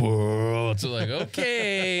both worlds. So like,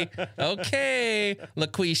 okay,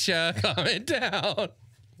 LaQuisha, calm it down.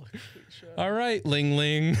 All right, Ling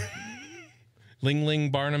Ling. Ling Ling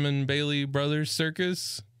Barnum and Bailey Brothers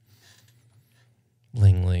Circus.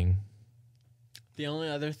 Ling Ling. The only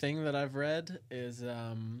other thing that I've read is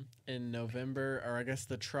in November, or I guess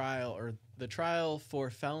the trial for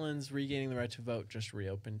felons regaining the right to vote just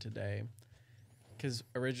reopened today. Because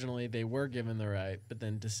originally they were given the right, but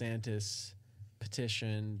then DeSantis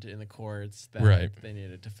petitioned in the courts that Right. they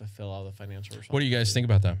needed to fulfill all the financial responsibilities. What do you guys think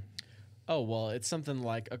about that? Oh, well, it's something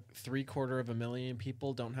like 750,000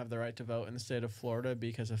 people don't have the right to vote in the state of Florida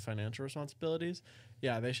because of financial responsibilities.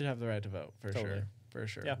 Yeah, they should have the right to vote for Totally. sure. For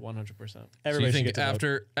sure. Yeah. 100%. So you Everybody should think get to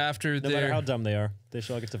vote. after No matter their how dumb they are, they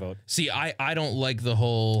should all get to vote. See, I don't like the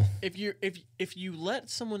whole If you let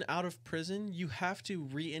someone out of prison, you have to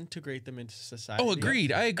reintegrate them into society. Oh,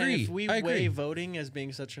 agreed. I And agree. if we I agree. weigh voting as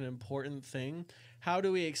being such an important thing, how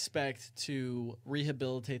do we expect to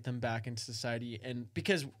rehabilitate them back into society? And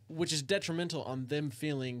which is detrimental on them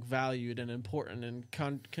feeling valued and important and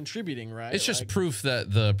contributing, right? It's just Like, proof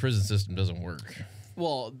that the prison system doesn't work.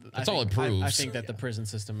 well, That's all it proves. I think that the prison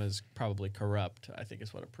system is probably corrupt. I think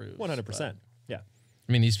is what it proves. 100%. Yeah.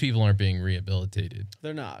 I mean, these people aren't being rehabilitated. but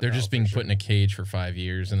They're not. They're no, just for being sure. put in a cage for 5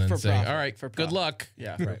 years and then For saying, profit, all right, for good profit. luck.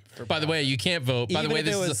 Yeah. Right. For By the way, you can't vote. By the Even way, if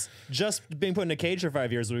this it is was just being put in a cage for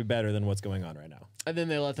 5 years would be better than what's going on right now. And then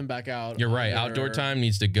they let them back out. you're right. under Outdoor time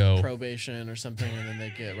needs to go. probation or something, and then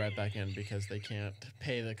they get right back in because they can't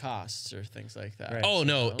pay the costs or things like that. Right. Oh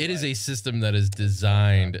no, know, it is like- a system that is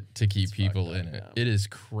designed to keep people fucked up, in it. yeah. It is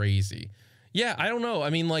crazy. Yeah, I don't know.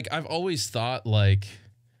 I mean, like I've always thought like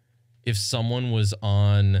if someone was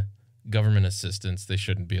on government assistance, they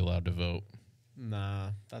shouldn't be allowed to vote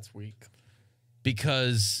Nah, that's weak.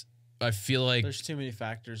 because I feel like There's too many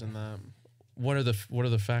factors in that. what are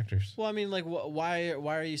the factors? Well, I mean, like, why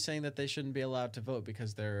are you saying that they shouldn't be allowed to vote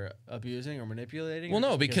because they're abusing or manipulating? Well, or no,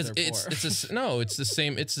 just because they're it's poor? no, it's the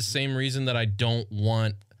same. It's the same reason that I don't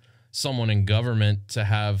want someone in government to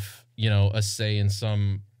have a say in some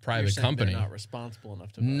You're private saying company. They're not responsible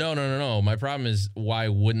enough to vote. No. My problem is why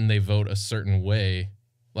wouldn't they vote a certain way?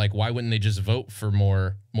 Like, why wouldn't they just vote for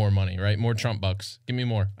more money, right? More Trump bucks. Give me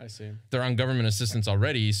more. I see. They're on government assistance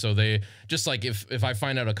already, so they just like if I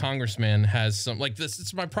find out a congressman has some like this.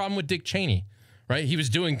 It's my problem with Dick Cheney, right? He was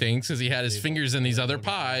doing things because he had his fingers in these other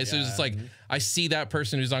pies. So it's just like I see that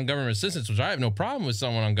person who's on government assistance, which I have no problem with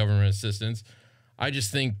someone on government assistance. I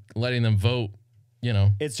just think letting them vote,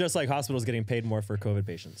 It's just like hospitals getting paid more for COVID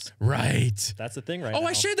patients. right. That's the thing right Oh, now.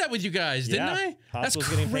 I shared that with you guys, didn't Yeah. I? That's Hospitals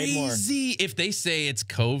getting paid more. crazy. If they say it's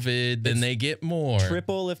COVID, then they get more.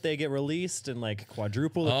 Triple if they get released and like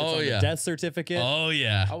quadruple if it's on yeah. the death certificate. Oh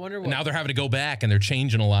yeah. I wonder what- now they're having to go back and they're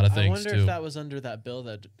changing a lot of I things wonder too. if that was under that bill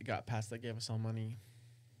that got passed that gave us all money.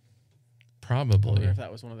 I Probably wonder if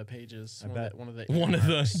that was one of the pages. bet. One of the one of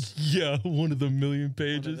earmarks. the million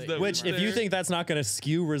pages the- that Which, was if you there. think that's not going to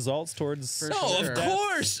skew results towards For No, sure. of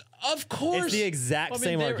course. Of course. It's the exact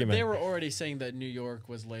same argument. They were already saying that New York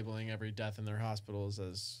was labeling every death in their hospitals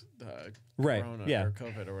as Right, Corona yeah. or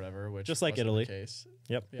COVID or whatever, which Just like wasn't Italy. The case.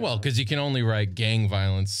 Yep. Yeah. Well, because you can only write gang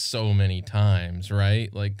violence so many times,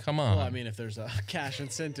 right? Like, come on. Well, I mean, if there's a cash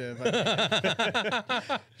incentive,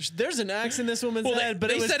 there's an axe in this woman's Well, head. But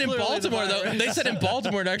they it was said in clearly the Baltimore though. virus. They said in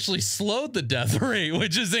Baltimore it actually slowed the death rate,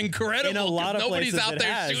 which is incredible. In a lot 'cause of nobody's places out it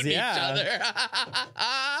there has, shooting yeah. each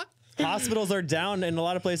other. Hospitals are down in a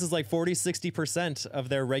lot of places like 40-60% of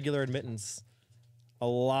their regular admittance. A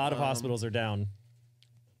lot of hospitals are down.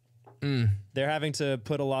 They're having to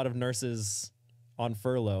put a lot of nurses on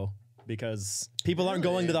furlough because people aren't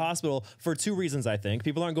going to the hospital for two reasons, I think.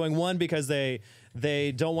 People aren't going, one, because they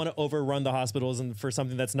don't want to overrun the hospitals and for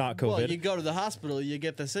something that's not COVID. Well, you go to the hospital, you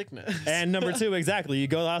get the sickness. And number two, exactly. You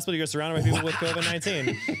go to the hospital, you're surrounded by people with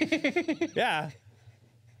COVID-19. Yeah.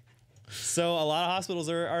 So a lot of hospitals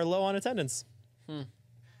are low on attendance.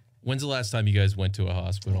 When's the last time you guys went to a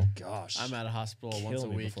hospital? Gosh. I'm at a hospital once a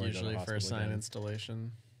me week, before I go to the usually for a hospital sign again.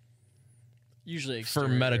 installation. Usually For exterior.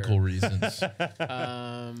 medical reasons.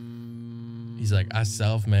 Um, He's like, I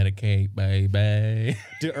self-medicate, baby.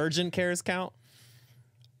 Do urgent cares count?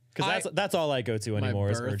 Because that's all I go to my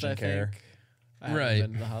anymore is birth, urgent I care. think. I haven't Right.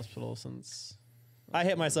 been to the hospital since. I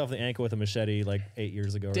hit myself in the ankle with a machete like 8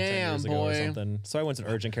 years ago or 10 Damn, years ago or boy. something. So I went to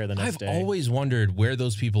urgent care the next I've day. always wondered where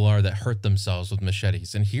those people are that hurt themselves with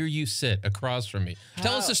machetes, and here you sit across from me.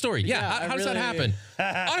 Tell us the story. Yeah, Yeah, how I does that really- happen?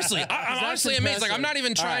 Honestly, I'm honestly amazed. Like, I'm not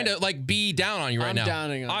even trying to like be down on you right I'm now.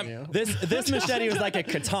 downing on you. This machete was like a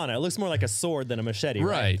katana. It looks more like a sword than a machete.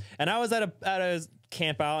 Right. And I was at a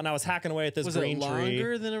camp out and I was hacking away at this Was green it tree.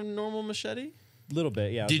 longer than a normal machete? Little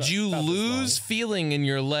bit, yeah. Did you lose feeling in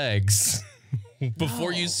your legs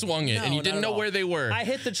before you swung it, and No, you didn't not at know all. where they were? I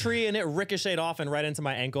hit the tree and it ricocheted off and right into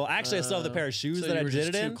my ankle. Actually, I still have the pair of shoes so that you I were did just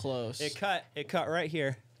it too in. close. It cut right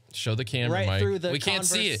here. Show the camera, Right Mike. through the We can't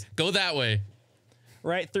see Converse. it. Go that way.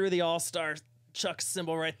 Right through the All-Star Chuck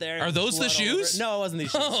symbol right there. Are those the Blood all over shoes? it. No, it wasn't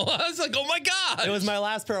these shoes. Oh, I was like, oh my god! It was my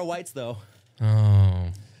last pair of whites though. Oh,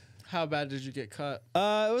 How bad did you get cut?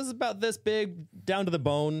 It was about this big, down to the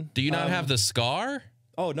bone. do you not have the scar?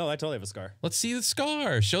 Oh no, I totally have a scar. Let's see the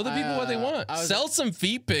scar. Show the people what they want. I was- Sell some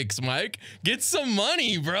feet pics, Mike. Get some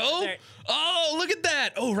money, bro. There. Oh, look at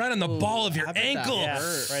that. Oh, right on the ball of your I bet that ankle. Yeah,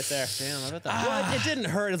 hurt. right there. Damn, I bet that. Well, it didn't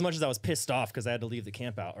hurt as much as I was pissed off because I had to leave the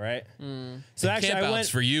camp out, right? So actually, Campouts I went.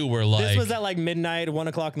 for you were like, This was at like midnight, 1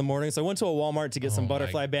 o'clock in the morning. So I went to a Walmart to get some Oh my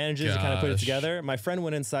butterfly bandages and kind of put it gosh. together. My friend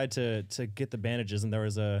went inside to get the bandages, and there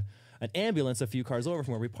was an ambulance a few cars over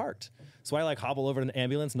from where we parked. So I like hobble over to the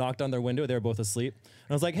ambulance, knocked on their window. They were both asleep.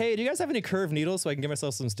 And I was like, hey, do you guys have any curved needles so I can give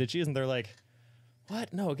myself some stitches? And they're like,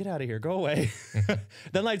 what? No, get out of here. Go away.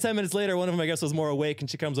 Then like 10 minutes later, one of them, I guess, was more awake, and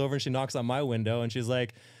she comes over and she knocks on my window and she's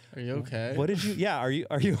like, Are you okay? what did you, yeah, are you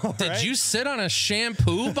all right? did you sit on a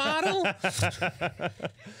shampoo bottle?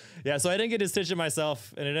 Yeah, so I didn't get to stitch it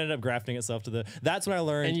myself, and it ended up grafting itself to the, that's when I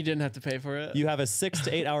learned. And you didn't have to pay for it? You have a 6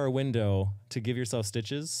 to 8 hour window to give yourself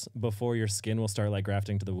stitches before your skin will start like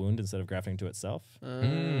grafting to the wound instead of grafting to itself.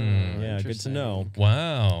 Yeah, good to know.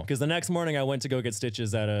 Wow. Because the next morning I went to go get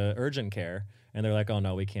stitches at a urgent care, and they're like, "Oh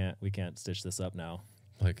no, we can't stitch this up now."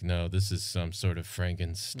 Like, no, this is some sort of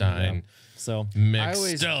Frankenstein So mixed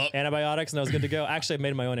always- up. antibiotics, and I was good to go. Actually, I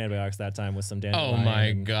made my own antibiotics that time with some dandelion. Oh my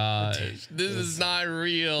and god. This is not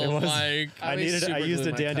real, was- Mike. I always needed. I super used glue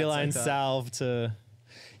a my cuts dandelion like that. salve to.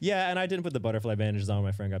 Yeah, and I didn't put the butterfly bandages on when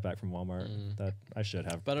my friend got back from Walmart. That I should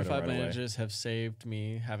have. put it Butterfly right away. bandages have saved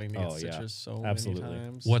me having to get Oh, yeah. stitches so Absolutely. many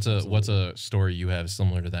times. What's a story you have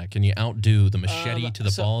similar to that? Can you outdo the machete to the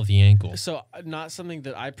so- ball of the ankle? So not something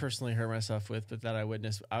that I personally hurt myself with, but that I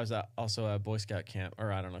witnessed. I was also at Boy Scout camp,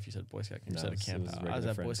 or I don't know if you said Boy Scout camp, you No, said a it was camp out. I was regular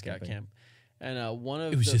at Boy friends Scout camping. camp, and one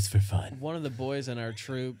of It was the, just for fun. one of the boys in our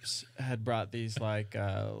troops had brought these like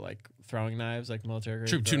throwing knives, like military grade.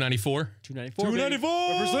 Troop 294.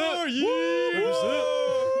 294. Yeah.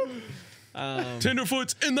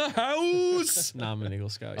 Tenderfoot's in the house. Nah, I'm an Eagle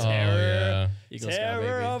Scout. Oh yeah. Eagle Scout,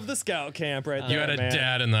 Terror baby. of the scout camp, right there. You had a man.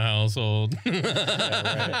 dad in the household.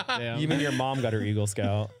 Damn. You mean your mom got her Eagle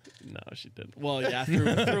Scout? No, she didn't. Well, yeah,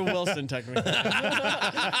 through Wilson, technically. Wait,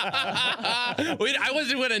 I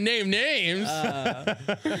wasn't going to name names.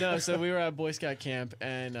 No, so we were at Boy Scout camp,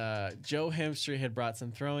 and Joe Hemstreet had brought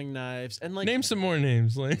some throwing knives, and like, Name some more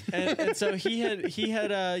names, like. and so he had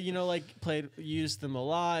you know, like used them a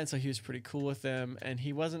lot, and so he was pretty cool with them, and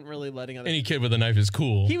he wasn't really letting other. Any kid with a knife is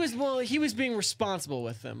cool. He was being responsible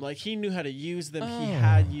with them. Like he knew how to use them. He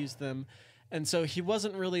had used them, and so he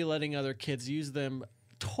wasn't really letting other kids use them.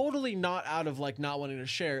 Totally not out of like not wanting to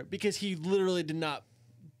share, because he literally did not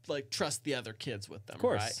like trust the other kids with them,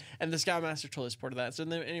 course. right? And the Scoutmaster totally supported that. So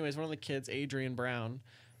then, anyways, one of the kids, Adrian Brown,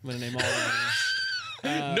 I'm gonna name all the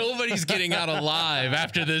names. Nobody's getting out alive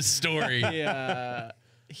after this story.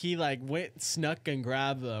 He like went, snuck and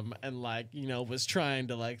grabbed them, and like was trying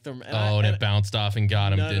to like throw them. And it bounced off and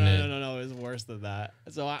got him, didn't it? No, it was worse than that.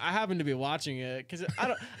 So I happened to be watching it because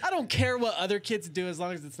I don't care what other kids do as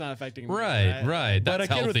long as it's not affecting me. Right. But That's a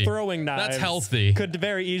kid healthy. with throwing knives That's healthy. could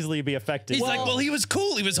very easily be affected. He's like, well, he was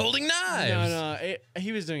cool. He was holding knives. No,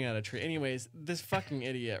 he was doing it out of tree. Anyways, this fucking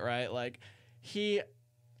idiot, right? Like, he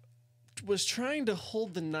was trying to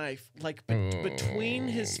hold the knife like between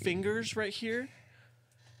his fingers right here.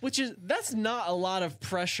 That's not a lot of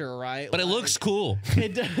pressure, right? But it looks cool. Yeah,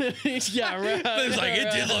 right. It's like,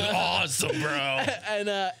 it did look awesome, bro.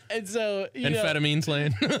 And so Amphetamines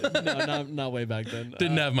lane. no, not way back then.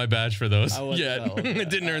 Didn't have my badge for those I wasn't yet. that old.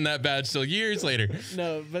 Didn't earn that badge till years later.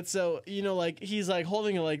 No, but so like he's like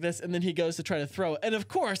holding it like this, and then he goes to try to throw it, and of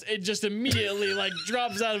course it just immediately like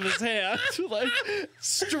drops out of his hand, like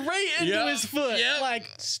straight into his foot, like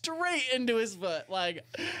straight into his foot, like,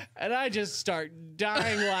 and I just start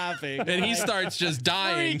dying laughing, And he starts just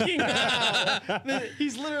dying. freaking out.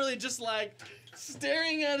 He's literally just like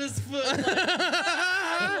staring at his foot.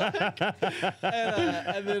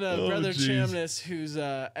 And then Brother jeez. Chamness, who's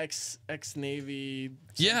ex Navy.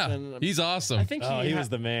 Yeah, he's awesome. I think he was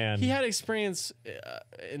the man. He had experience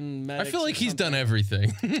in medics. I feel like or he's something. done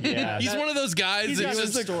everything. Yeah. He's one of those guys He's that's got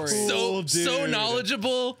just a story. Cool so dude.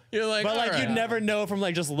 knowledgeable. You're like, But like all you'd right. never know from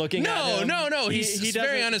like just looking at him. No. He's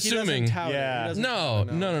very doesn't- unassuming. He doesn't tout it. Yeah. He doesn't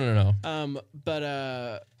No. tout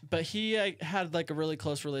it, But he had like a really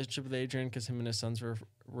close relationship with Adrian because him and his sons were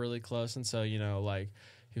really close, and so like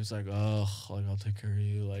he was like, oh, like I'll take care of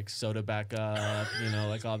you, like soda back up,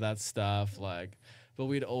 like all that stuff, like. But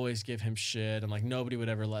we'd always give him shit, and like nobody would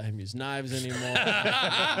ever let him use knives anymore.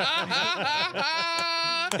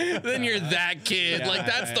 Then you're that kid. Like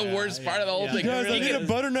that's the worst part of the whole thing. Guys, I He need a gets-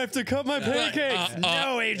 butter knife to cut my pancakes.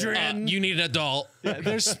 No, Adrian. you need an adult. Yeah,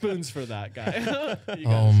 there's spoons for that guy.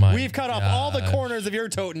 Oh my! We've cut off all the corners of your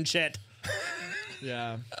totem shit.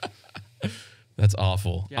 Yeah. That's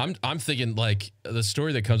awful. Yeah. I'm thinking like the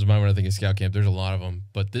story that comes to mind when I think of scout camp. There's a lot of them,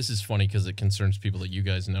 but this is funny because it concerns people that you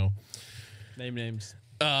guys know. Name names.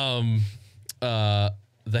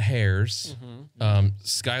 The Hares.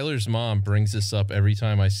 Skylar's mom brings this up every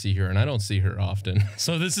time I see her, and I don't see her often.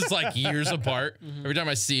 So this is like years apart. Every time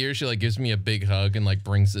I see her, she like gives me a big hug and like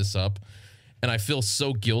brings this up. And I feel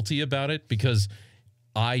so guilty about it because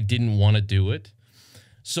I didn't want to do it.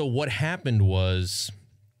 So what happened was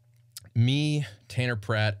me, Tanner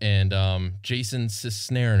Pratt, and Jason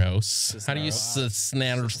Cisneros. How do you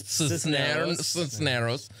Cisneros?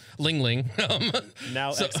 Ling Ling.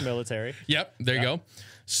 Now ex-military. Yep, there you go.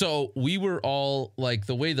 So we were all like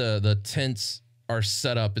the way the tents are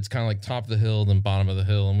set up, it's kind of like top of the hill, then bottom of the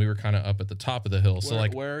hill, and we were kind of up at the top of the hill. So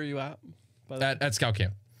like where are you at? By the way? at scout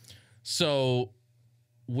camp. So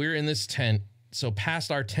we're in this tent. So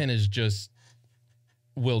past our tent is just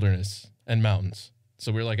wilderness and mountains.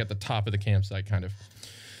 So we're like at the top of the campsite kind of.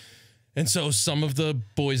 And so some of the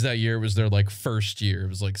boys that year was their like first year. It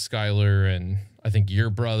was like Skylar and I think your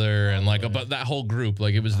brother and like about that whole group.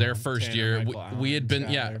 Like it was their first Tanner, year. Michael, We had been,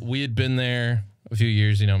 Skylar. we had been there a few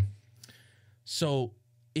years, So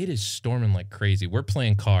it is storming like crazy. We're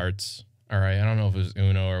playing cards. All right. I don't know if it was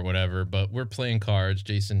Uno or whatever, but we're playing cards,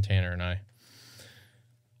 Jason, Tanner, and I.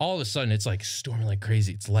 All of a sudden, it's like storming like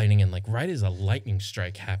crazy. It's lightning, and like right as a lightning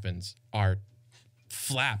strike happens, our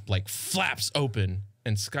flap like flaps open,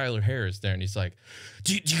 and Skylar Hare is there, and he's like,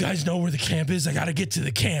 do you guys know where the camp is? I got to get to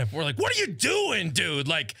the camp. We're like, what are you doing, dude?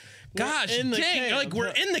 Like, gosh, in the dang, camp. like we're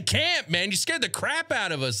in the camp, man. You scared the crap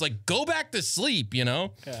out of us. Like, go back to sleep, Yeah.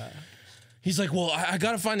 He's like, well, I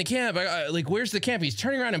got to find the camp. Like, where's the camp? He's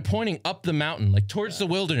turning around and pointing up the mountain, like towards the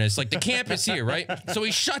wilderness. Like, the camp is here, right? So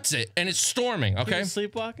he shuts it, and it's storming, He okay? was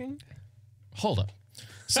sleepwalking? Hold up.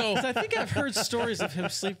 So, 'Cause I think I've heard stories of him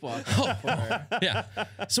sleepwalking. yeah.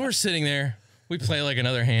 So we're sitting there. We play like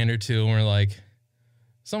another hand or two, and we're like,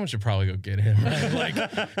 someone should probably go get him, right? Like,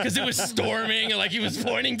 because it was storming, and like he was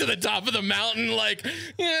pointing to the top of the mountain. Like,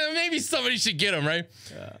 yeah, maybe somebody should get him, right?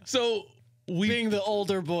 Yeah. So we Being the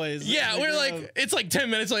older boys. yeah, we're like, it's like 10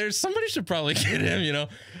 minutes later. Somebody should probably get him,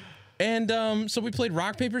 And so we played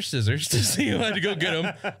rock, paper, scissors to see who had to go get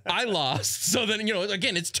him. I lost. So then,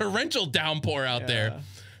 again, it's torrential downpour out there.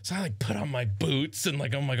 So I like put on my boots and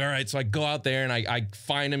like, I'm like, all right. So I go out there and I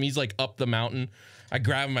find him. He's like up the mountain. I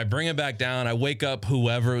grab him. I bring him back down. I wake up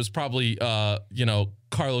whoever. It was probably,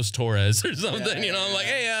 Carlos Torres or something. I'm like,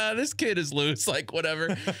 hey, this kid is loose. Like,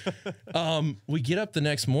 whatever. We get up the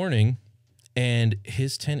next morning. and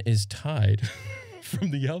his tent is tied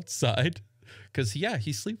from the outside because he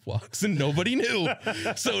sleepwalks and nobody knew.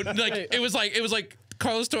 So like it was like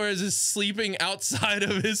Carlos Torres is sleeping outside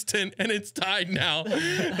of his tent and it's tied now.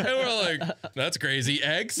 And we're like, that's crazy.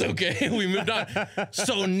 Eggs? Okay. We moved on.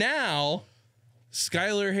 So now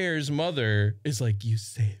Skylar Hare's mother is like, you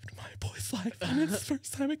saved my boy's life. And it's the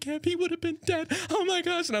first time at camp he would have been dead. Oh my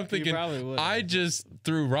gosh. And I'm thinking, I just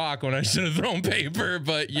threw rock when I should have thrown paper.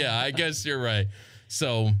 But yeah, I guess you're right.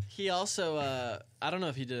 So he also, I don't know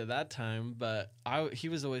if he did it that time, but he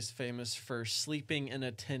was always famous for sleeping in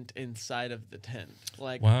a tent inside of the tent.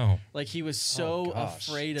 Like, wow. Like he was so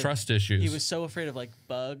afraid of trust issues. He was so afraid of like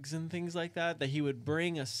bugs and things like that he would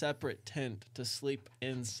bring a separate tent to sleep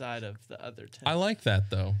inside of the other tent. I like that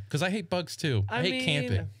though, because I hate bugs too. I hate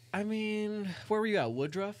camping. I mean, where were you at?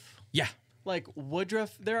 Woodruff? Yeah. Like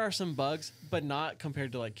Woodruff, there are some bugs, but not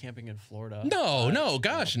compared to like camping in Florida. No,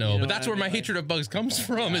 gosh, no. But that's where my like, hatred of bugs comes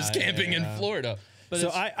from, is camping in Florida. But so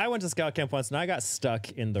I went to scout camp once and I got stuck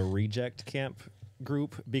in the reject camp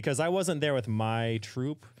group because I wasn't there with my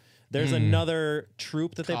troop. There's another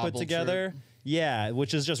troop that they put together. Troop. Yeah,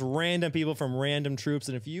 which is just random people from random troops.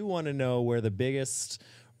 And if you want to know where the biggest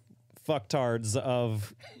fucktards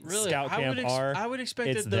of scout camp are, I would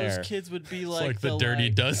expect that those kids would be like, the dirty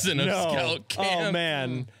dozen of scout camp. Oh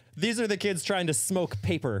man, these are the kids trying to smoke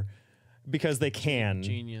paper because they can.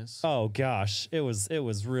 Genius. Oh gosh, it was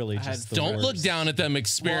really just the Don't worst. look down at them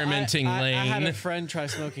experimenting, Lane. I had a friend try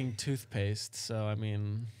smoking toothpaste, so I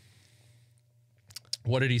mean.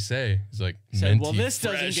 What did he say? He's like, said, well, this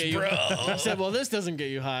fresh, doesn't get you. I said, well, this doesn't get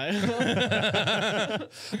you high.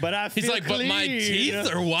 But I feel He's like, clean. but my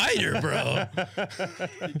teeth are whiter,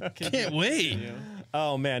 bro. Can't wait.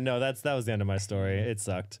 Oh man, no, that was the end of my story. It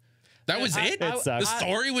sucked. That was it? It sucked. The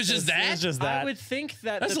story was just that? It was just that. I would think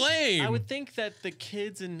that that's lame. I would think that the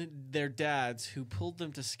kids and their dads who pulled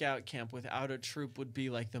them to scout camp without a troop would be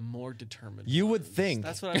like the more determined. You would ones. think.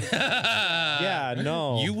 That's what I would think. Yeah,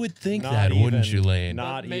 no. You would think Not that, even. wouldn't you, Lane?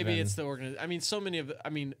 Not maybe even. it's the organization. I mean, so many of. I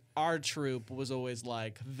mean, our troop was always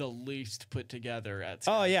like the least put together at.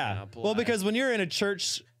 Oh yeah. camp. Well, because when you're in a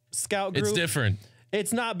church scout group, It's different.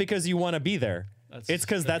 It's not because you want to be there. It's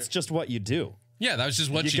because that's just what you do. Yeah, that was just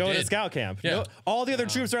what you go did. to scout camp. Yeah. No, all the other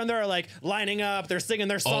troops around there are like lining up. They're singing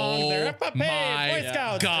their song. They're up, my hey, Boy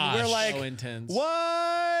Scouts. gosh. And we're like, so intense.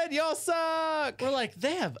 what? Y'all suck. We're like,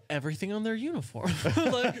 they have everything on their uniform.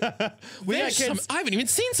 Like, We got There's some- kids. I haven't even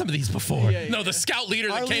seen some of these before. Yeah, yeah. No, the scout leader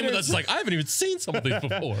that Our came with leaders- us is like, I haven't even seen some of these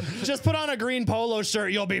before. Just put on a green polo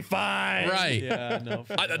shirt. You'll be fine. Right. yeah, no.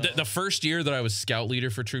 The first year that I was scout leader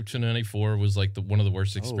for Troop 294 was like one of the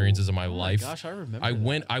worst experiences of my life. Gosh, I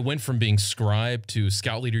remember. I went from being scribe to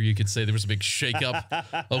scout leader. You could say there was a big shakeup.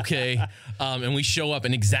 Okay. And we show up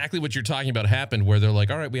and exactly what you're talking about happened where they're like,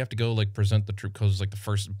 all right, we have to go like present the troop codes like the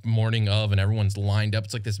first morning of and everyone's lined up.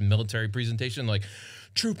 It's like this military presentation, like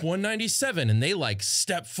Troop 197. And they like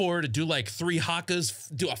step forward to do like 3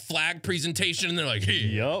 hakas, do a flag presentation. And they're like, hey.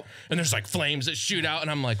 Yup. And there's like flames that shoot out. And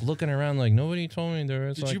I'm like looking around like nobody told me there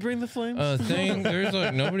was Did like you bring the flames? thing. There's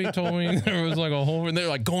like nobody told me there was like a whole. And they're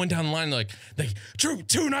like going down the line, like Troop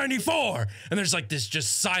 294, and there's like this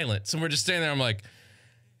just silence, and we're just standing there. I'm like,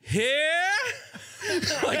 here.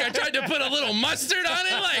 Like I tried to put a little mustard on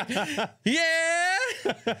it, like, yeah.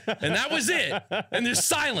 And that was it. And there's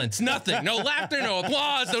silence, nothing, no laughter, no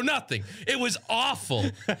applause, no nothing. It was awful,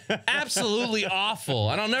 absolutely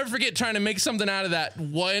awful. And I'll never forget trying to make something out of that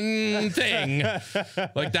one thing.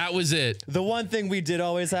 Like that was it. The one thing we did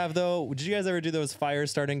always have, though, did you guys ever do those fire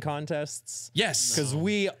starting contests? Yes. Because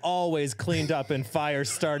we always cleaned up in fire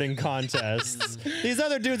starting contests. These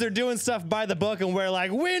other dudes are doing stuff by the book, and we're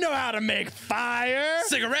like, we know how to make fire.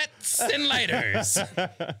 Cigarettes and lighters.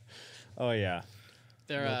 Oh, yeah.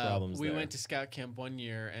 There, No problems we there. went to scout camp one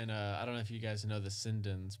year, and I don't know if you guys know the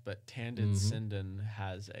Sindons, but Tandon Sindon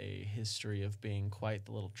has a history of being quite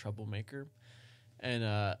the little troublemaker. And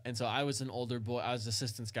so I was an older boy. I was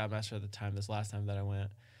assistant scoutmaster at the time. This last time that I went,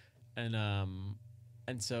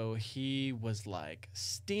 and so he was like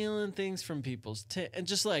stealing things from people's and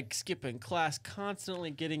just like skipping class,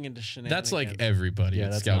 constantly getting into shenanigans. That's like everybody Yeah,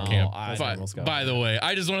 at that's scout camp. normal. By, Normal scout by camp. the way,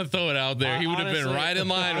 I just want to throw it out there. He would have been Honestly- right in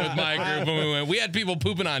line with my group when we went. We had people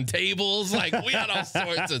pooping on tables. Like we had all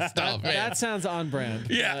sorts of stuff, man. That sounds on brand.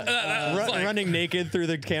 Yeah, that was like- Running naked through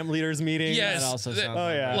the camp leaders meeting. Yes, That also th- sounds Oh,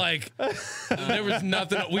 yeah. like there was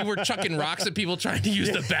nothing. We were chucking rocks at people trying to use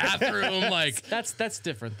the bathroom. Like That's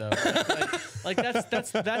different though. Like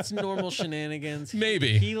that's normal shenanigans.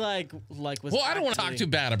 Maybe. He like was. well, I don't want to talk too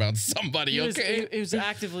bad about somebody. He was, Okay. he was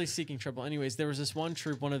actively seeking trouble. Anyways, there was this one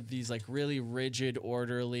troop, one of these like really rigid,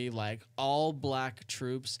 orderly, like all black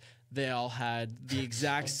troops They all had the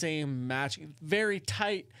exact same matching, very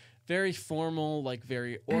tight, very formal, like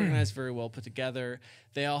very organized, very well put together.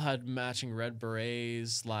 They all had matching red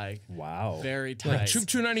berets, like Wow. very Like tight. Troop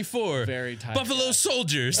 294. Very tight. Buffalo yeah.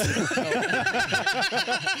 Soldiers.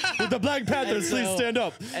 With the Black Panthers, And please so- stand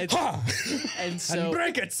up. And, Ha! and And so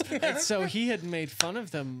break it. and so he had made fun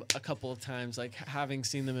of them a couple of times, like having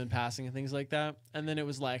seen them in passing and things like that. And then it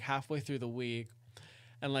was like halfway through the week,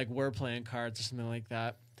 and like we're playing cards or something like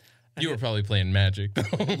that. You were probably playing Magic. We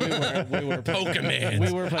were Pokemon.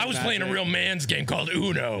 We were playing I was playing a Magic. real man's game called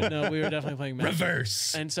Uno. No, we were definitely playing Magic.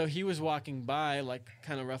 Reverse. And so he was walking by, like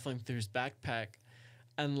kind of ruffling through his backpack,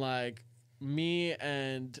 and like me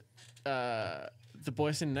and the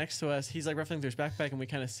boy sitting next to us, he's like ruffling through his backpack, and we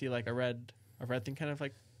kind of see like a red thing kind of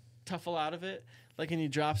like tuffle out of it, like, and he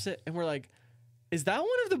drops it, and we're like, is that one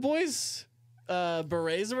of the boys'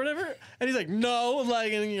 berets or whatever? And he's like, no,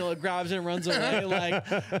 like, and grabs it and runs away, like,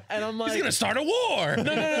 and I'm like, He's gonna start a war.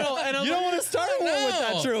 no, and I'm You don't like, want to start a war with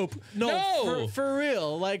that No. troop. no, for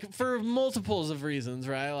real, like for multiples of reasons,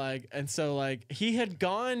 right? Like, and so like he had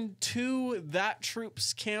gone to that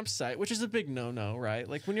troop's campsite, which is a big no-no, right?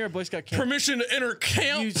 Like when you're a Boy Scout camp, Permission to enter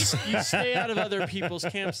camp. you stay out of other people's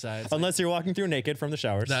campsites. Unless you're walking through naked from the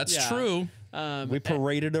showers. That's Yeah. true. We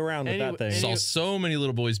paraded around with Anyway- that thing. Saw so many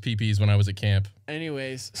little boys' peepees when I was at camp.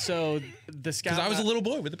 Anyways, so the scout, Because I was a little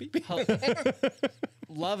boy with a peepee.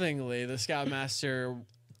 lovingly, the scoutmaster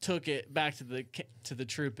took it back to the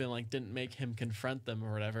troop and like didn't make him confront them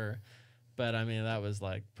or whatever. But I mean, that was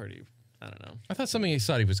like pretty. I don't know. I thought something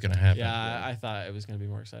exciting was gonna happen. Yeah, I thought it was gonna be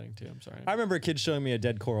more exciting too. I'm sorry. I remember a kid showing me a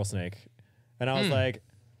dead coral snake, and I was like,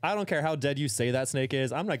 I don't care how dead you say that snake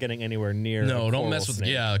is. I'm not getting anywhere near. No, a don't coral mess with- snake.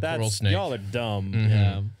 yeah, a coral snake. Y'all are dumb.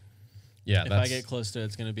 Yeah. Yeah, If that's I get close to it,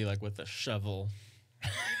 it's gonna be like with a shovel.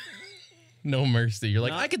 no mercy. You're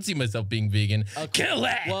like, Not- I could see myself being vegan. Kill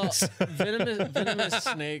it. Well, venomous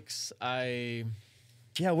snakes.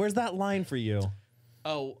 Yeah, where's that line for you?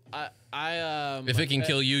 If it can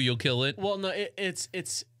kill you, you'll kill it. Well, no,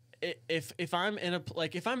 if I'm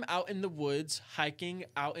if I'm out in the woods hiking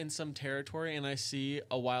out in some territory and I see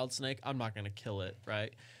a wild snake, I'm not gonna kill it,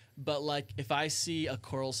 right? But like if I see a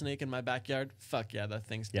coral snake in my backyard, fuck yeah, that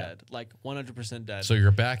thing's Yeah. dead, like 100% dead. So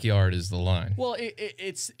your backyard is the line. Well,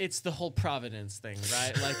 it's the whole Providence thing,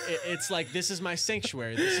 right? Like it's like this is my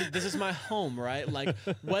sanctuary, this is my home, right? Like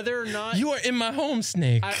whether or not You are in my home,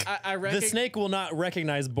 snake. I The snake will not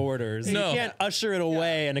recognize borders. No. You can't usher it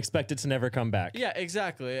away and expect it to never come back. Yeah,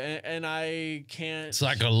 exactly, and I can't. It's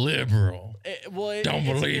like a liberal. Don't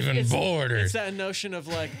believe in borders. It's that notion of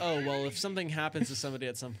like, oh well, if something happens to somebody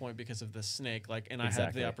at some point because of the snake, like, and I have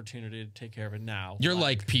Exactly. the opportunity to take care of it now. You're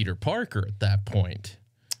like Peter Parker at that point.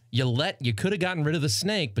 You could have gotten rid of the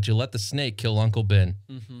snake, but you let the snake kill Uncle Ben.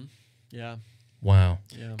 yeah, Wow.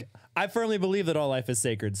 yeah. I firmly believe that all life is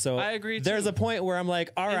sacred. So I agree, There's too. a point where I'm like,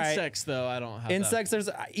 all right, Insects, though, I don't have insects. There's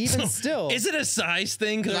even still. Is it a size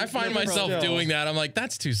thing? Because I find they're myself pro- doing that. I'm like,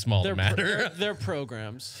 that's too small to matter. They're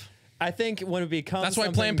programs. I think when it becomes That's why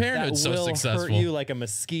something Planned Parenthood's that so will successful. hurt you like a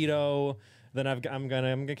mosquito, then I'm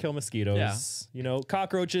gonna kill mosquitoes. Yeah. You know,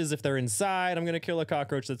 cockroaches, if they're inside, I'm gonna kill a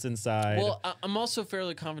cockroach that's inside. Well, I'm also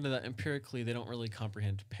fairly confident that empirically they don't really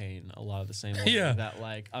comprehend pain a lot of the same way Yeah. that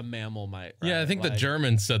like a mammal might. Yeah, I right? think the Like,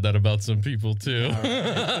 Germans said that about some people too.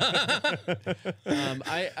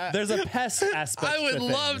 There's a pest aspect. I would to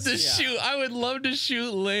love things. to shoot. I would love to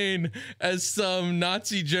shoot Lane as some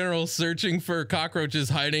Nazi general searching for cockroaches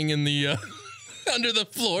hiding in the under the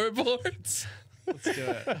floorboards. Let's do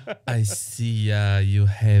it. I see you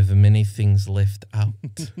have many things left out.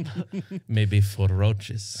 Maybe for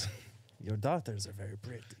roaches. Your daughters are very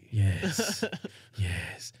pretty. Yes.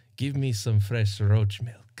 Yes. Give me some fresh roach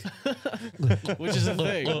milk. Which is a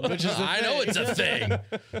thing. Which is a I know thing. it's a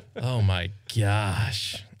thing. Oh my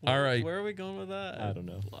gosh. All right. Where are we going with that? I don't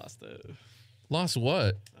know. Lost it. Lost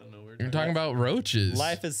what? I don't know. You're talking about roaches.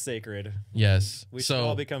 Life is sacred. Yes. We should So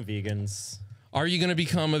all become vegans. are you going to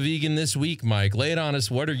become a vegan this week, Mike? Lay it on us.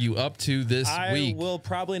 What are you up to this I week? will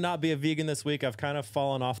probably not be a vegan this week. I've kind of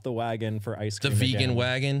fallen off the wagon for ice The cream. vegan again.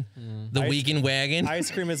 wagon? The Ice- vegan wagon? Ice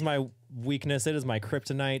cream is my weakness. It is my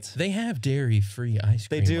kryptonite. They have dairy-free ice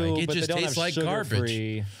They cream. do, Mike. It but just they don't tastes have like garbage.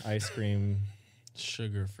 sugar-free ice cream.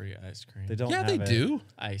 Sugar-free ice cream. They don't Yeah, have they it. do.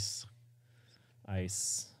 Ice.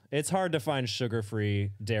 Ice. It's hard to find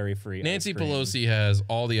sugar-free, dairy-free. Nancy ice cream. Pelosi has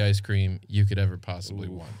all the ice cream you could ever possibly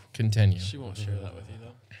want. Continue. She won't share that with you though.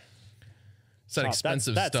 It's that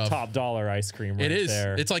expensive that's stuff. top dollar ice cream. Right It is.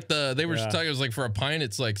 There. It's like they were Yeah. talking. It was like for a pint,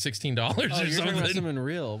 it's like $16 Oh, or you're talking about something. something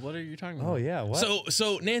real. What are you talking about? Oh yeah. What?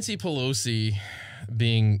 So Nancy Pelosi,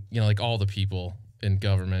 being like all the people in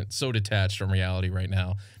government, so detached from reality right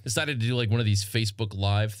now, decided to do like one of these Facebook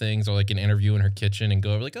Live things or like an interview in her kitchen and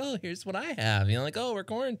go over like, oh, here's what I have. You know, like, oh, we're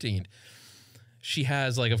quarantined. She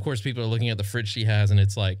has like, of course, people are looking at the fridge she has and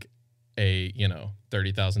it's like a, you know,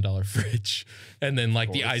 $30,000 fridge. And then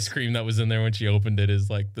like the ice cream that was in there when she opened it is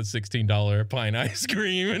like the $16 pine ice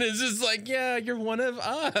cream. And it's just like, yeah, you're one of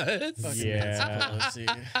us. Yeah.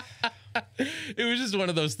 It was just one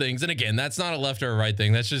of those things. And again, that's not a left or a right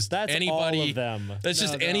thing. That's just anybody. All of them. That's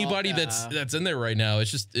just anybody that's in there right now.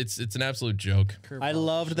 It's just it's an absolute joke. I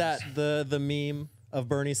loved that the meme of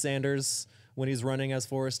Bernie Sanders when he's running as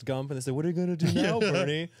Forrest Gump, and they say, "What are you gonna do now,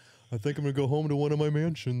 Bernie?" I think I'm gonna go home to one of my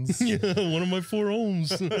mansions. Yeah, one of my 4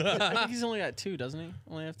 homes. I think he's only got 2, doesn't he?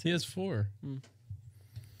 Only have 2. He has 4.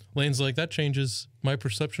 Lane's like, that changes my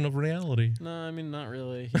perception of reality. No, I mean not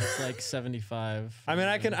really. He's like 75. I mean,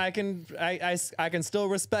 I can still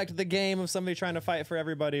respect the game of somebody trying to fight for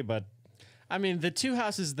everybody, but I mean, the 2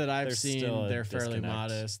 houses that I've There's seen, still a they're fairly disconnect.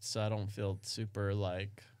 modest, so I don't feel super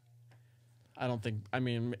like. I don't think. I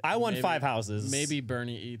mean, I won maybe- 5 houses. Maybe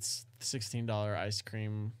Bernie eats $16 ice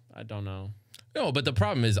cream. I don't know. No, but the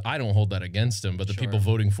problem is I don't hold that against him, but the Sure. people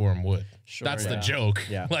voting for him would. Sure, That's the yeah. joke.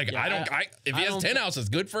 Yeah. Like Yeah, if I he has don't 10 houses,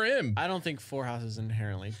 good for him. I don't think 4 houses is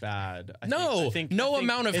inherently bad. I No think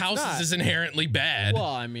amount of it's houses not. is inherently bad. Well,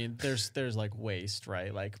 I mean, there's like waste,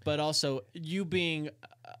 right? Like, but also you being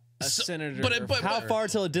a senator. but how far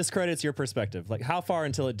till it discredits your perspective? Like, how far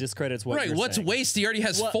until it discredits what right, you're what's saying? waste? He already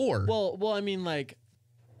has 4. Well, I mean, like,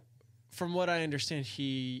 from what I understand,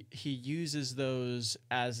 he uses those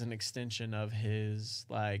as an extension of his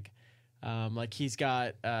like he's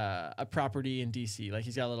got a property in DC, like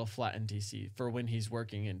he's got a little flat in DC for when he's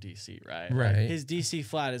working in DC, right? Right. Like, his DC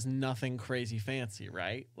flat is nothing crazy fancy,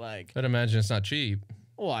 right? Like, I'd imagine it's not cheap.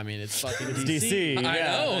 well, I mean, it's fucking DC. DC. I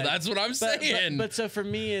Yeah, know, right? that's what I'm saying. But so for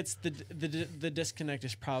me, it's the disconnect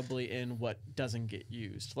is probably in what doesn't get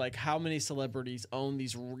used. Like, how many celebrities own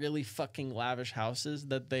these really fucking lavish houses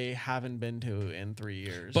that they haven't been to in 3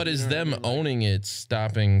 years? But You is know what I them mean? Like, owning it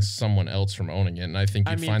stopping someone else from owning it? And I think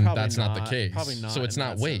you I mean, find probably that's not the not. case. Probably not So it's in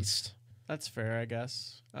not that waste. sense. That's fair, I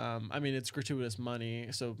guess. I mean, it's gratuitous money,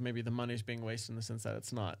 so maybe the money's being wasted in the sense that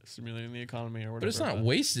it's not stimulating the economy or whatever. But it's not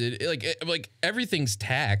wasted. Like everything's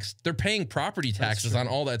taxed. They're paying property taxes on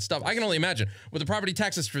all that stuff. I can only imagine with the property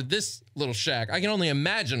taxes for this little shack. I can only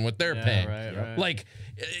imagine what they're paying. right. Like,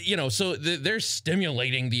 you know, so they're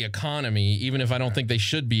stimulating the economy, even if I don't think they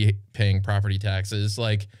should be paying property taxes.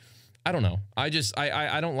 Like, I don't know. I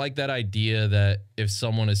don't like that idea that if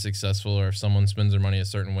someone is successful or if someone spends their money a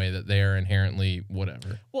certain way that they are inherently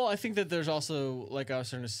whatever. Well, I think that there's also, like I was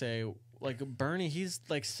starting to say, like Bernie, he's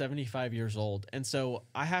like 75 years old. And so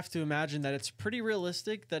I have to imagine that it's pretty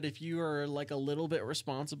realistic that if you are like a little bit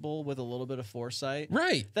responsible with a little bit of foresight,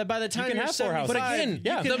 Right. that by the time can you're have 4 houses. 75, But again,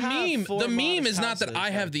 you can the have meme 4 the meme modest is not that houses, I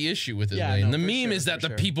have like- the issue with it, Yeah, Lane. no, The for meme sure, is that for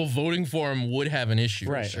the sure. people voting for him would have an issue.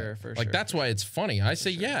 Right. with Sure, it. for Like sure. that's why it's funny. I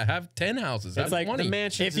say, yeah, have 10 houses. Have It's like 20. the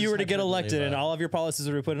mansions If you is were to get hyperbole, elected and but- all of your policies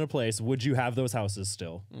were put into place, would you have those houses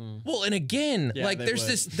still? Well, and again, Yeah, like they there's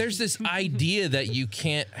would. there's this idea that you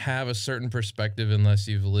can't have a certain perspective unless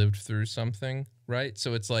you've lived through something, right?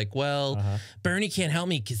 So it's like, well, Bernie can't help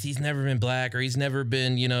me because he's never been black or he's never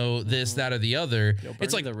been, you know, this, that, or the other. It's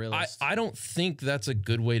Bernie like the realist. I don't think that's a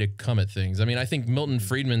good way to come at things. I mean, I think Milton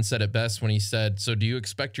Friedman said it best when he said, "So do you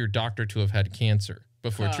expect your doctor to have had cancer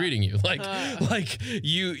before treating you?" Like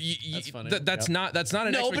you That's funny. that's not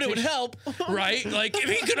an No, but it would expectation. help. Right? Like if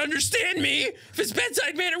he could understand me, if his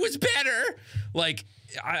bedside manner was better. Like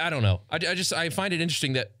I don't know. I find it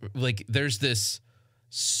interesting that like there's this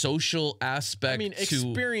social aspect I mean, to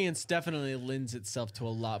experience definitely lends itself to a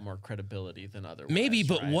lot more credibility than otherwise. maybe,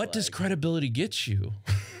 but right? what does Like- credibility get you?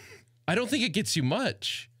 I don't think it gets you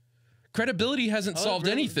much. Credibility hasn't Oh, solved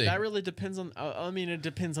really? anything. That really depends on. I mean, it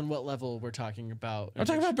depends on what level we're talking about. I'm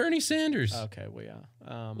talking about Bernie Sanders. Okay, well,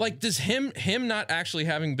 yeah. Like, does him not actually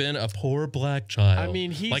having been a poor black child? I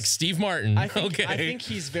mean, he's like Steve Martin. I think, okay, I think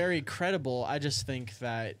he's very credible. I just think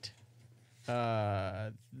that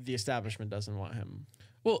the establishment doesn't want him.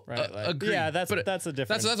 well, right, like- agreed. Yeah, that's But a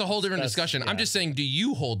different. that's a whole different that's- discussion. I'm yeah. just saying, do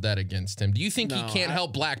you hold that against him? Do you think he No, can't I-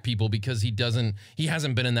 help black people because he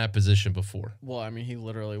hasn't been in that position before? Well, I mean, he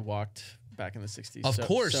literally walked back in the 60s. Of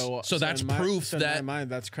course. So that's in my, proof so that- in my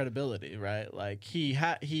mind, that's credibility, right? Like he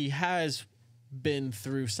has been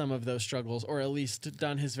through some of those struggles, or at least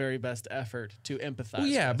done his very best effort to empathize. Well,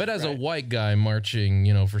 yeah, with, but as a right? white guy marching,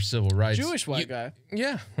 you know, for civil rights, Jewish white guy.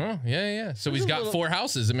 Yeah, huh? Yeah. So he's a got little- 4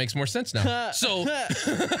 houses. It makes more sense now. So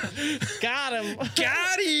Got him.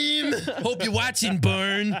 got him. Hope you're watching,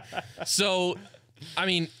 Burn. So I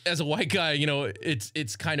mean, as a white guy, you know,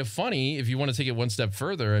 it's kind of funny if you want to take it one step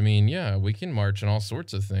further. I mean, yeah, we can march on all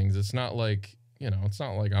sorts of things. It's not like, you know, it's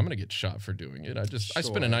not like I'm gonna get shot for doing it. I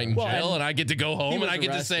spend a night in jail and I get to go home and I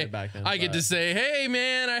get to say, hey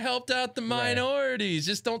man, I helped out the minorities.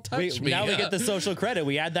 Just don't touch me. Now we get the social credit.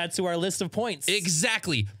 We add that to our list of points.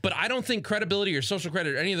 Exactly. But I don't think credibility or social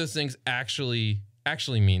credit or any of those things actually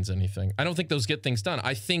means anything. I don't think those get things done.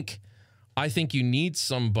 I think you need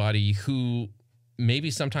somebody who maybe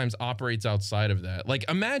sometimes operates outside of that. Like,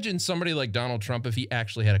 imagine somebody like Donald Trump if he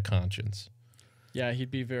actually had a conscience. Yeah,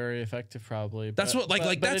 he'd be very effective, probably. That's what,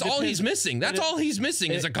 like that's all he's missing. That's all he's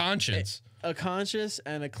missing is a conscience. A conscience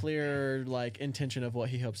and a clear like intention of what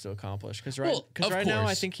he hopes to accomplish. Because right now,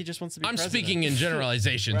 I think he just wants to be. I'm president. speaking in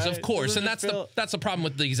generalizations, Right? of course, and that's the problem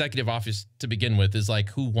with the executive office to begin with is like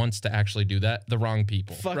who wants to actually do that? The wrong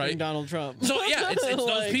people, Fucking right? Donald Trump. So yeah, it's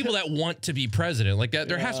those people that want to be president. Like that,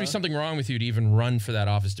 there has to be something wrong with you to even run for that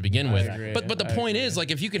office to begin with. agree. But the point is, like,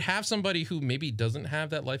 if you could have somebody who maybe doesn't have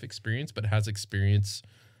that life experience but has experience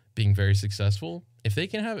being very successful, if we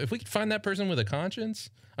could find that person with a conscience,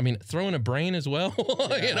 I mean, throw in a brain as well,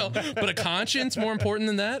 you know, but a conscience more important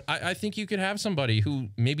than that. I think you could have somebody who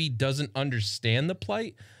maybe doesn't understand the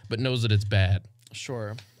plight, but knows that it's bad.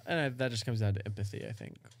 Sure. And that just comes down to empathy, I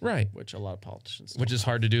think. Right. Which a lot of politicians Which is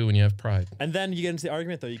hard to do when you have pride. And then you get into the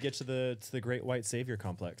argument, though. You get to the great white savior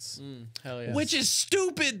complex. hell yeah. Which is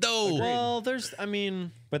stupid, though. Well,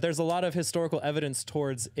 But there's a lot of historical evidence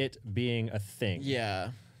towards it being a thing.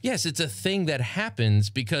 yeah. Yes, it's a thing that happens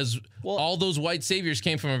because all those white saviors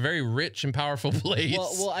came from a very rich and powerful place.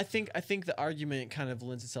 Well, I think the argument kind of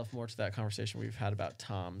lends itself more to that conversation we've had about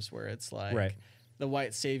Tom's, where it's like the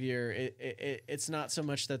white savior. It's not so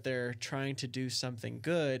much that they're trying to do something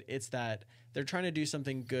good; it's that they're trying to do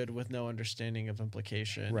something good with no understanding of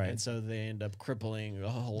implication, Right. and so they end up crippling a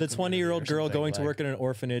whole. The community 20-year-old or girl something, going to work in an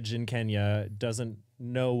orphanage in Kenya doesn't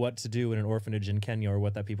know what to do in an orphanage in Kenya or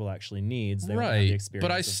what that people actually needs. They won't have the right, experience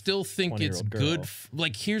but I of still think it's 20-year-old good. girl.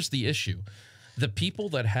 Like, here's the issue: the people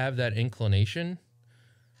that have that inclination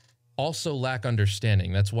also lack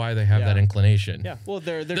understanding. That's why they have that inclination. Yeah. Well,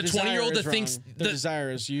 the 20-year-old that thinks the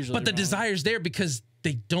desire is usually, but the wrong. desire's there because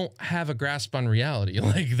they don't have a grasp on reality.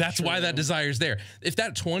 Like, that's why that desire's there. If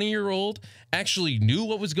that 20-year-old actually knew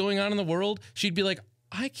what was going on in the world, she'd be like,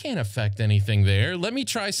 I can't affect anything there. Let me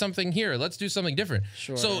try something here. Let's do something different.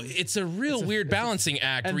 Sure. So it's a real weird balancing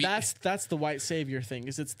act. And that's the white savior thing,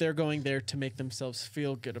 is they're going there to make themselves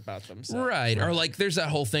feel good about themselves. Right. Or like there's that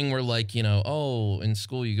whole thing where like, you know, oh, in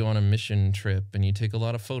school you go on a mission trip and you take a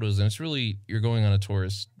lot of photos and it's really, you're going on a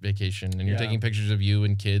tourist vacation and you're taking pictures of you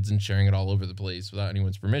and kids and sharing it all over the place without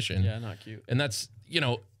anyone's permission. Yeah, not cute. And that's, you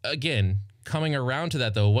know, again, coming around to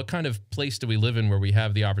that though, what kind of place do we live in where we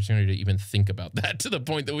have the opportunity to even think about that to the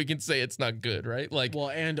point that we can say it's not good, right? Like, Well,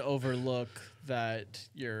 and overlook that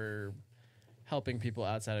you're helping people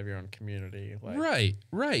outside of your own community. Like,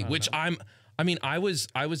 right. Which I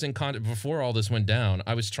was in contact before all this went down.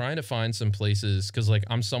 I was trying to find some places because like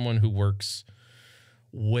I'm someone who works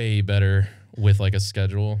way better with like a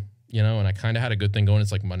schedule, you know, and I kind of had a good thing going.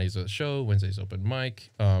 It's like Mondays a show, Wednesdays open mic,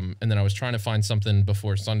 and then I was trying to find something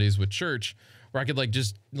before Sundays with church where I could like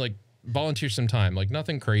just like volunteer some time, like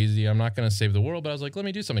nothing crazy. I'm not gonna save the world, but I was like, let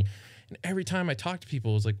me do something. And every time I talked to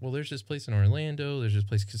people, it was like, well, there's this place in Orlando, there's this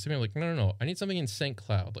place in Kissimmee. I'm like, no, I need something in St.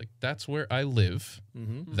 Cloud. Like that's where I live.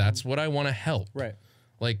 That's what I want to help. Right.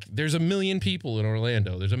 Like there's 1 million people in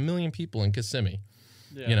Orlando. There's 1 million people in Kissimmee.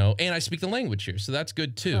 Yeah. You know, and I speak the language here, so that's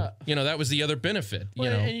good too. You know, that was the other benefit.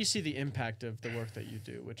 Well, you know, and you see the impact of the work that you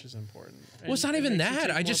do, which is important. Well, it's not even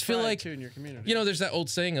that. I just feel like, too, in your community. you know, there's that old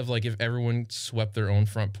saying of like, if everyone swept their own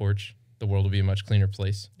front porch, the world would be a much cleaner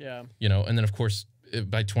place. Yeah. You know, and then of course,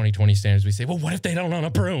 by 2020 standards, we say, well, what if they don't own a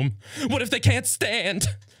broom? What if they can't stand?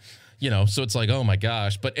 You know, so it's like, oh my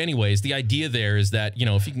gosh. But anyways, the idea there is that, you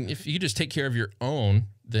know, if you just take care of your own,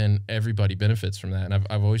 then everybody benefits from that. And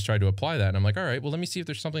I've always tried to apply that. And I'm like, all right, well, let me see if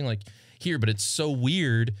there's something like here. But it's so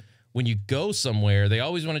weird when you go somewhere, they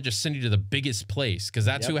always want to just send you to the biggest place because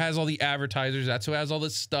that's who has all the advertisers. That's who has all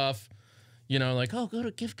this stuff. You know, like, oh, go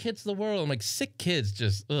to Give Kids the World. I'm like, sick kids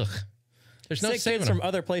just, ugh. There's no Sick saving kids them. from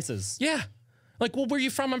other places. Yeah. Like, well, where are you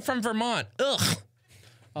from? I'm from Vermont. Ugh.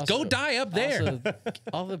 Also, Go die up there.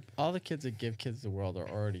 Also, all the kids that Give Kids the World are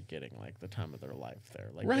already getting like the time of their life there.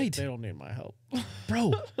 Like, Right. They don't need my help.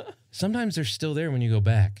 Bro, sometimes they're still there when you go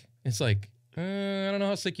back. It's like, I don't know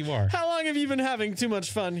how sick you are. How long have you been having too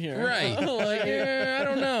much fun here? Right. Like, I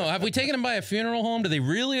don't know. Have we taken them by a funeral home? Do they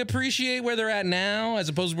really appreciate where they're at now as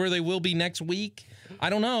opposed to where they will be next week? I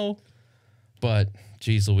don't know. But,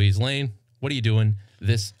 geez Louise, Lane, what are you doing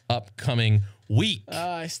this upcoming week.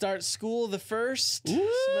 I start school the first.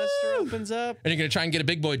 Semester opens up. And you're going to try and get a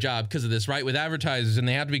big boy job because of this, right? With advertisers, and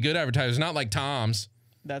they have to be good advertisers, not like Tom's.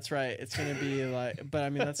 That's right. It's gonna be like, but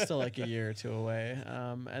I mean, that's still like a year or two away.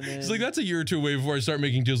 And then It's like, that's a year or two away before I start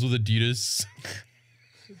making deals with Adidas.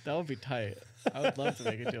 that would be tight. I would love to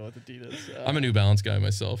make a deal with Adidas. I'm a New Balance guy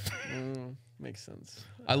myself. Makes sense.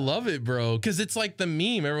 I love it, bro, because it's like the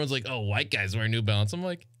meme. Everyone's like, oh, white guys wear New Balance. I'm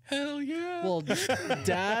like, hell yeah. Well,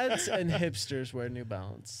 dads and hipsters wear New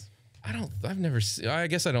Balance. I've never seen, I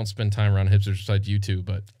guess I don't spend time around hipsters besides you two,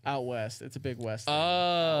 but. Out west, it's a big west thing.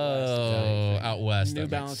 Oh, out west. New that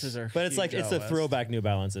makes- Balances are. But it's like huge it's out the west. throwback New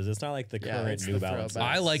Balances. It's not like the Yeah, current it's New the Balances.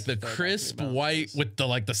 throwback. I like the Throwback crisp New white Balances. with the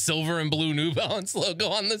like the silver and blue New Balance logo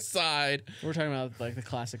on the side. We're talking about like the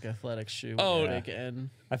classic athletic shoe. Oh, with the big N.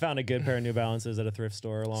 I found a good pair of New Balances at a thrift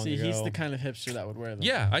store long See, ago. he's the kind of hipster that would wear them.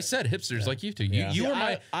 Yeah, I said hipsters like you two. You, Yeah. you See, are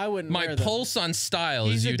my I wouldn't my wear them. pulse on style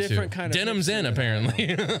He's is a you two. different kind of Denim's hipster in than I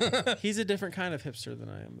am. apparently. He's a different kind of hipster than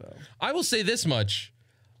I am, though. I will say this much.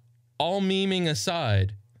 All memeing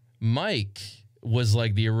aside, Mike was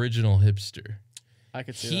like the original hipster. I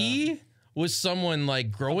could see He was someone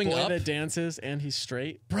like that. growing Boy up. that dances and he's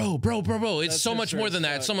straight. Bro. It's That's so much hipster more as than that.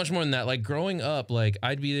 fuck. It's so much more than that. Like growing up, like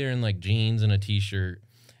I'd be there in like jeans and a t-shirt.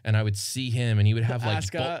 And I would see him, and he would have like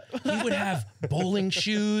Ascot. he would have bowling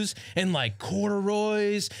shoes and like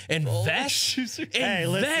corduroys and vests. And Hey,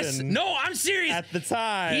 vests. listen. No, I'm serious. at the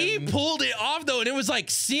time. He pulled it off though, and it was like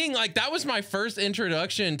seeing like that was my first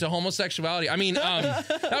introduction to homosexuality. I mean, that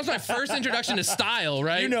was my first introduction to style,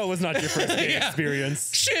 right? you know it was not your first gay Yeah.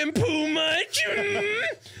 experience. Shampoo much.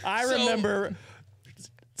 I So- remember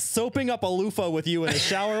soaping up a loofah with you in the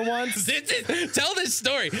shower once. Tell this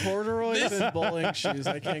story. Corduroys and bowling shoes.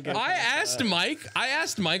 I can't get. I past that.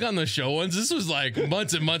 asked Mike on the show once. This was like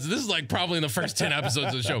months and months. This is like probably in the first 10 episodes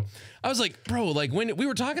of the show. I was like, bro, like when we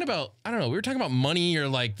were talking about, I don't know, we were talking about money or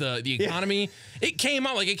like the economy. It came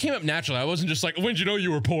up naturally. I wasn't just like, when'd you know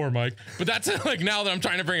you were poor, Mike? But that's like now that I'm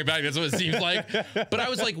trying to bring it back, that's what it seems like. But I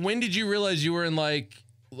was like, when did you realize you were in like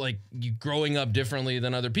you growing up differently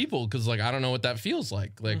than other people? Because like I don't know what that feels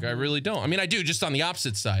like. Like I really don't. I mean, I do, just on the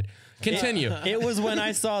opposite side. Continue. It was when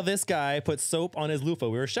I saw this guy put soap on his loofah.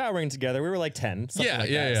 We were showering together. We were like 10. Something Yeah, like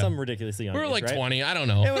yeah, that. yeah. Some ridiculously young We were age, like right? 20. I don't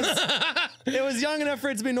know. It was young enough for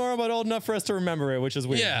it to be normal, but old enough for us to remember it, which is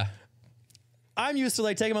weird. Yeah. I'm used to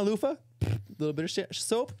like taking my loofah, a little bit of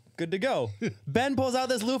soap, good to go. Ben pulls out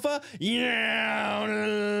this loofah,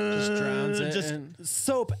 Just drowns it just in-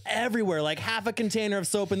 soap everywhere, like half a container of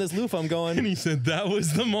soap in this loofah. I'm going, He said that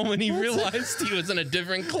was the moment he realized he was in a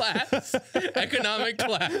different class, economic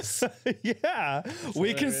class. yeah,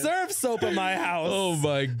 we can serve soap in my house. Oh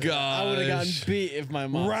my god! I would have gotten beat if my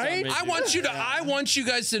mom. saw Right? me I do want you to. that. I want you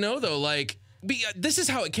guys to know though, like, this is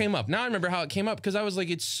how it came up. Now I remember how it came up because I was like,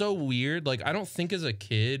 it's so weird. Like, I don't think as a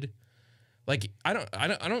kid, like, I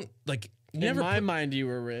don't like. In Never my put- mind, you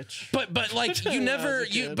were rich. But like you When I never was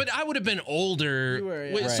a kid. but I would have been older. You were,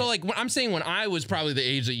 yeah. So Right. like I'm saying when I was probably the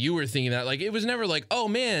age that you were thinking that, like it was never like, oh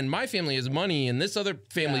man, my family has money and this other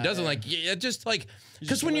family Yeah, doesn't. yeah. Like yeah, just like because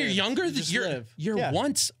just when you're live. younger, You just live. your Yeah.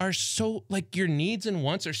 wants are so like your needs and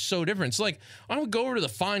wants are so different. So like I would go over to the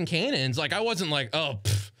Fon Cannons, like I wasn't like, oh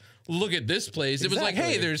look at this place. It was like, hey,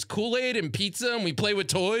 Exactly. there's Kool-Aid and pizza and we play with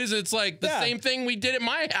toys. It's like the Yeah. same thing we did at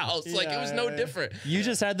my house. Like it Yeah, was no yeah. different. You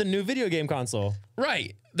just had the new video game console.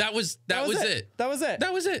 Right. That was it. That was it.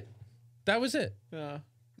 That was it. That was it. Yeah.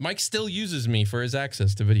 Mike still uses me for his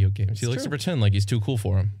access to video games. He likes to true. pretend like he's too cool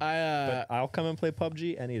for him. I I'll come and play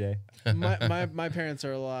PUBG any day. my parents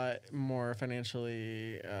are a lot more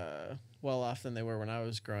financially well off than they were when I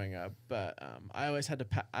was growing up. But I always had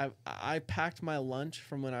to I packed my lunch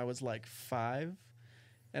from when I was like 5,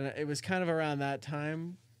 and it was kind of around that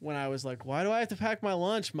time when I was like, why do I have to pack my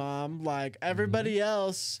lunch, Mom? Like everybody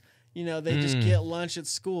else, you know, they just get lunch at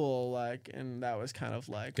school, like, and that was kind of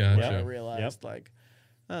like when I Gotcha. realized like,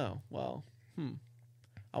 oh well,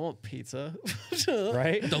 I want pizza.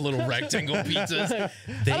 Right? The little rectangle pizzas.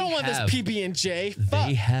 They I don't want have- this PB&J. They Fuck.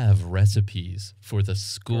 have recipes for the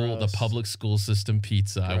school, Gross. the public school system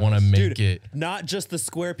pizza. I want to make Dude, it. not just the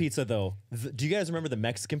square pizza though. Do you guys remember the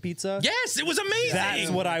Mexican pizza? Yes, it was amazing. That's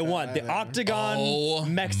what I want. The octagon Oh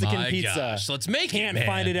Mexican my pizza. gosh. Let's make Can't it. Man.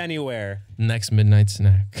 find it anywhere. Next midnight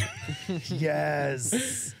snack.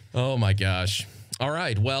 Yes. Oh my gosh. All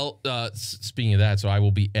right. Well, speaking of that, so I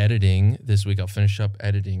will be editing this week. I'll finish up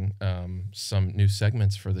editing some new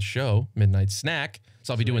segments for the show, Midnight Snack.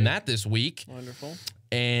 So I'll be doing that this week. Wonderful.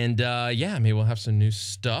 And yeah, maybe we'll have some new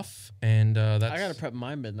stuff. And that's. I gotta prep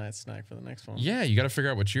my midnight snack for the next one. Yeah, you got to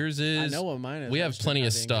figure out what yours is. I know what mine is. We I have just plenty don't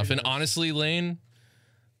of have the stuff. And ingredients. honestly, Lane,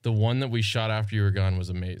 The one that we shot after you were gone was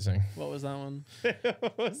amazing. What was that one?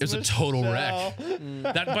 It was a total wreck.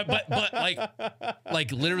 That, but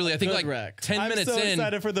like literally, I think Good like wreck. 10 I'm minutes so in.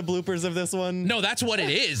 excited for the bloopers of this one. No, that's what it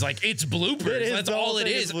is. Like it's bloopers. It is, That's the all whole it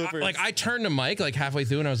thing is. is bloopers. Like I turned to Mike like halfway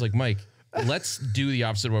through, and I was like, Mike, let's do the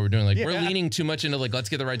opposite of what we're doing. Like we're Yeah. leaning too much into like let's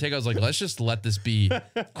get the right take. I was like, let's just let this be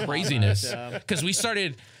craziness Yeah. because we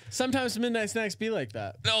started. Sometimes midnight snacks be like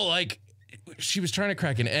that. No, like she was trying to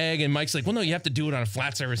crack an egg, and Mike's like, "Well, no, you have to do it on a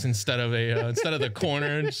flat surface instead of the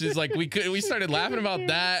corner." And she's like, "We started laughing about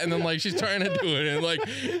that, and then like she's trying to do it, and like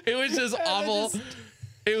it was just awful.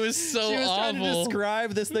 It was so She was trying to awful."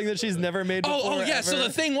 describe this thing that she's never made before. Oh yeah. ever. So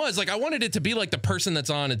the thing was, like, I wanted it to be like the person that's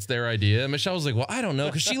on, it's their idea. And Michelle was like, "Well, I don't know,"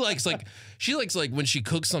 because she likes like when she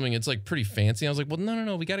cooks something, it's like pretty fancy. I was like, "Well,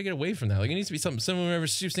 no, we got to get away from that. Like, it needs to be something similar." Whenever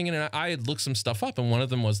she was thinking, and I had looked some stuff up, and one of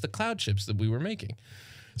them was the cloud chips that we were making.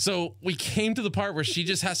 So we came to the part where she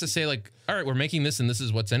just has to say like, "All right, we're making this, and this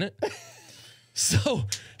is what's in it." So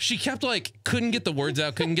she kept like, couldn't get the words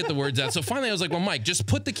out. So finally I was like, well, Mike, just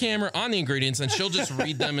put the camera on the ingredients and she'll just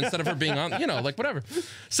read them instead of her being on, like whatever.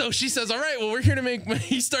 So she says, all right, well, we're here to make,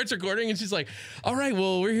 he starts recording and she's like, all right,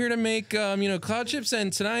 well, we're here to make, cloud chips.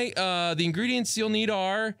 And tonight, the ingredients you'll need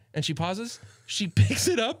are, and she pauses. She picks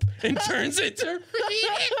it up and turns it to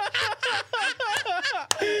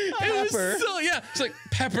Pepper. it's like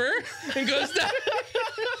pepper and goes down.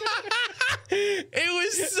 It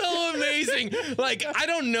was so amazing. Like, I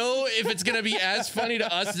don't know if it's going to be as funny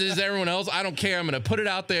to us as everyone else. I don't care. I'm going to put it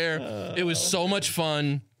out there. It was so much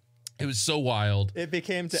fun. It was so wild. It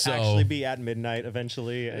became to So- actually be at midnight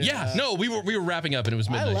eventually. and, Yeah, no, we were wrapping up and it was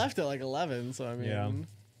midnight. I left at like 11, so I mean, Yeah.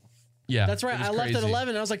 Yeah, that's right. I left at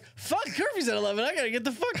 11. I was like, "Fuck, curfew's at 11. I gotta get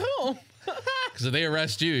the fuck home." Because if they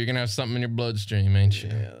arrest you, you're gonna have something in your bloodstream, ain't you?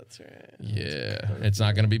 Yeah, that's right. Yeah, it's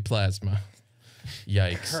not gonna be plasma.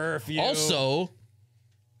 Yikes. Curfew. Also,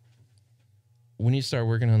 when you start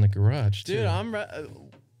working on the garage, too. Dude,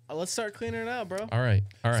 let's start cleaning it out, bro. All right.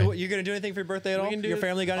 So what, you gonna do anything for your birthday at all? Your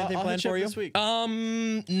family got anything I'll planned hit for up you? this week?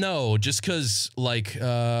 No, just because like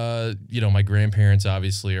my grandparents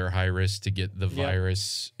obviously are high risk to get the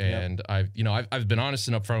virus, and I've been honest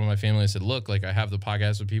and upfront with my family. I said, look, like I have the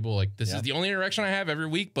podcast with people, like this is the only interaction I have every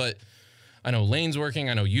week, but I know Lane's working,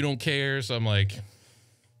 I know you don't care, so I'm like,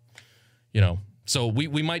 so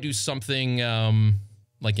we might do something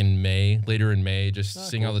like later in May, just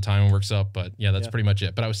seeing how the time works up. But yeah, that's pretty much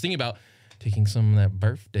it. But I was thinking about taking some of that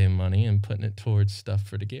birthday money and putting it towards stuff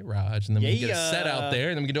for the garage, and then we can get a set out there,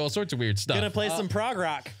 and then we can do all sorts of weird stuff. Gonna play some prog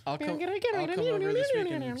rock. I'll come over this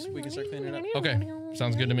weekend and we can start cleaning it up. Okay,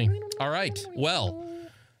 sounds good to me. All right, well,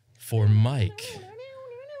 for Mike,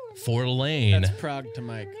 for Lane, That's Prague to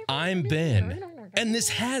Mike. I'm Ben, and this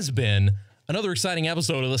has been another exciting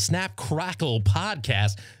episode of the Snap Crackle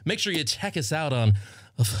podcast. Make sure you check us out on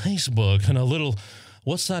Facebook and a little,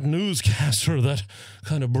 what's that newscaster that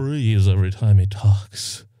kind of breathes every time he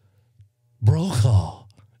talks? Brokaw.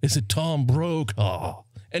 Is it Tom Brokaw?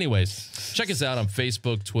 Anyways, check us out on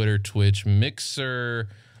Facebook, Twitter, Twitch, Mixer,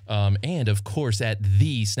 and of course at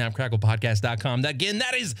thesnapcracklepodcast.com. Again,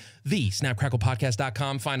 that is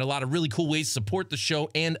thesnapcracklepodcast.com. Find a lot of really cool ways to support the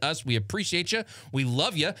show and us. We appreciate you. We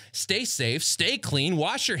love you. Stay safe, stay clean,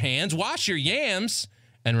 wash your hands, wash your yams,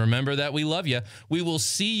 and remember that we love you. We will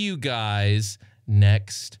see you guys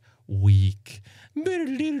next week.